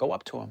 Go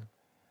up to them.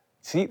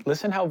 See,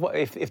 listen how,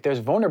 if there's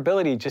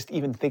vulnerability, just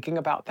even thinking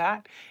about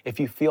that, if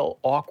you feel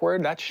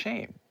awkward, that's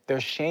shame.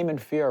 There's shame and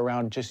fear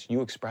around just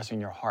you expressing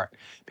your heart.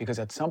 Because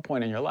at some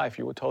point in your life,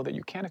 you were told that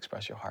you can't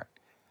express your heart.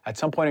 At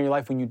some point in your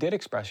life, when you did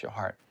express your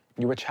heart,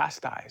 you were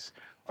chastised,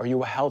 or you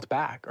were held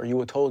back, or you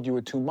were told you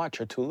were too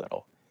much or too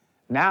little.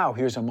 Now,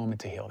 here's a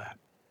moment to heal that.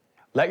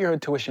 Let your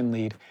intuition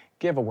lead.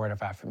 Give a word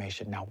of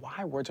affirmation. Now,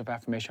 why words of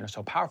affirmation are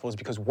so powerful is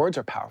because words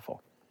are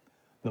powerful.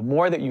 The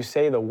more that you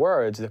say the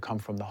words that come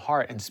from the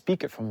heart and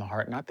speak it from the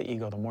heart, not the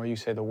ego, the more you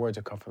say the words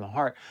that come from the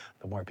heart,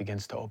 the more it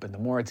begins to open. The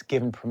more it's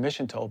given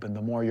permission to open,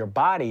 the more your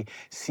body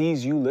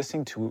sees you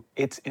listening to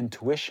its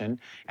intuition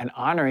and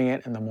honoring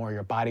it, and the more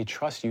your body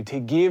trusts you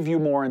to give you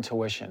more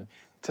intuition.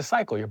 It's a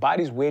cycle. Your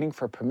body's waiting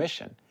for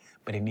permission,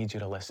 but it needs you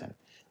to listen.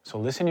 So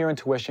listen to your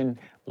intuition,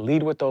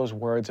 lead with those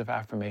words of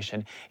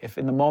affirmation. If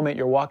in the moment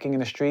you're walking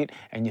in the street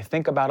and you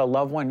think about a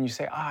loved one and you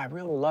say, I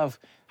really love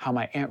how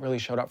my aunt really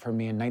showed up for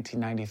me in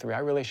 1993. I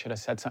really should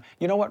have said something.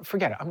 You know what?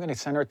 Forget it. I'm going to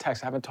send her a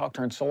text. I haven't talked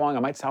to her in so long. I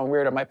might sound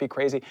weird. It might be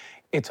crazy.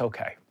 It's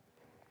okay.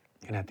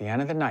 And at the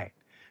end of the night,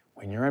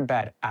 when you're in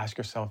bed, ask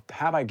yourself,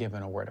 have I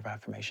given a word of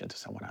affirmation to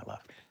someone I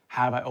love?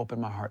 Have I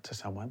opened my heart to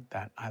someone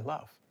that I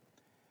love?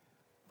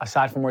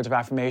 Aside from words of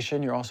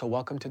affirmation, you're also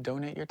welcome to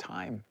donate your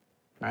time,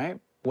 right?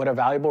 What a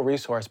valuable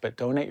resource, but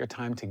donate your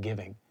time to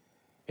giving.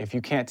 If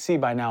you can't see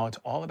by now, it's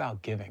all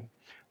about giving.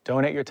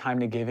 Donate your time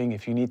to giving.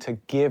 If you need to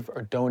give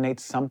or donate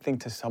something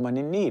to someone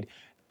in need,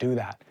 do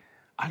that.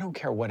 I don't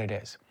care what it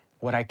is.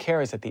 What I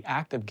care is that the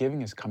act of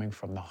giving is coming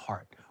from the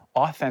heart,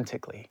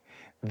 authentically.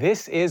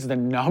 This is the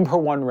number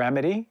one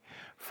remedy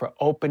for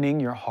opening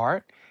your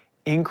heart,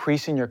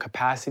 increasing your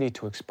capacity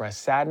to express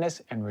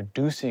sadness, and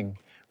reducing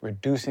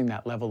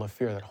that level of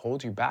fear that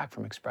holds you back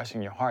from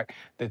expressing your heart,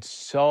 that's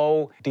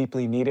so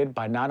deeply needed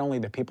by not only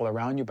the people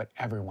around you, but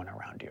everyone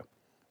around you.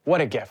 What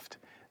a gift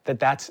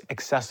that's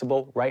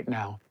accessible right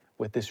now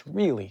with this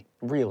really,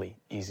 really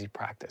easy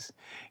practice.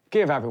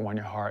 Give everyone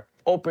your heart,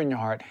 open your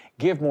heart,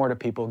 give more to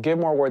people, give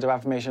more words of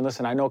affirmation.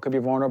 Listen, I know it could be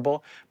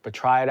vulnerable, but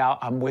try it out.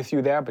 I'm with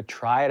you there, but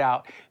try it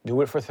out.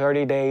 Do it for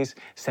 30 days.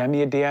 Send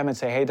me a DM and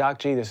say, hey, Doc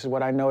G, this is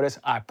what I noticed.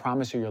 I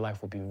promise you your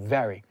life will be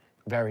very,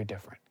 very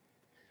different.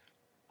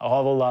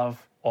 All the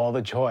love, all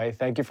the joy.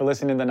 Thank you for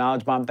listening to The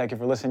Knowledge Bomb. Thank you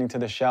for listening to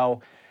the show.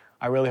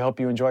 I really hope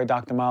you enjoyed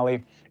Dr.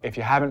 Molly. If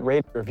you haven't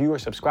rated, review, or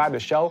subscribed to the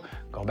show,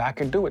 go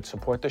back and do it.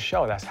 Support the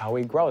show. That's how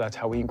we grow. That's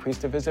how we increase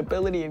the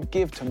visibility and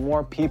give to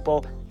more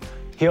people.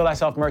 Heal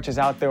Thyself merch is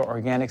out there,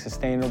 organic,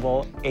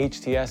 sustainable,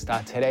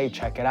 hts.today.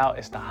 Check it out.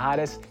 It's the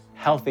hottest,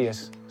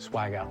 healthiest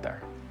swag out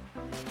there.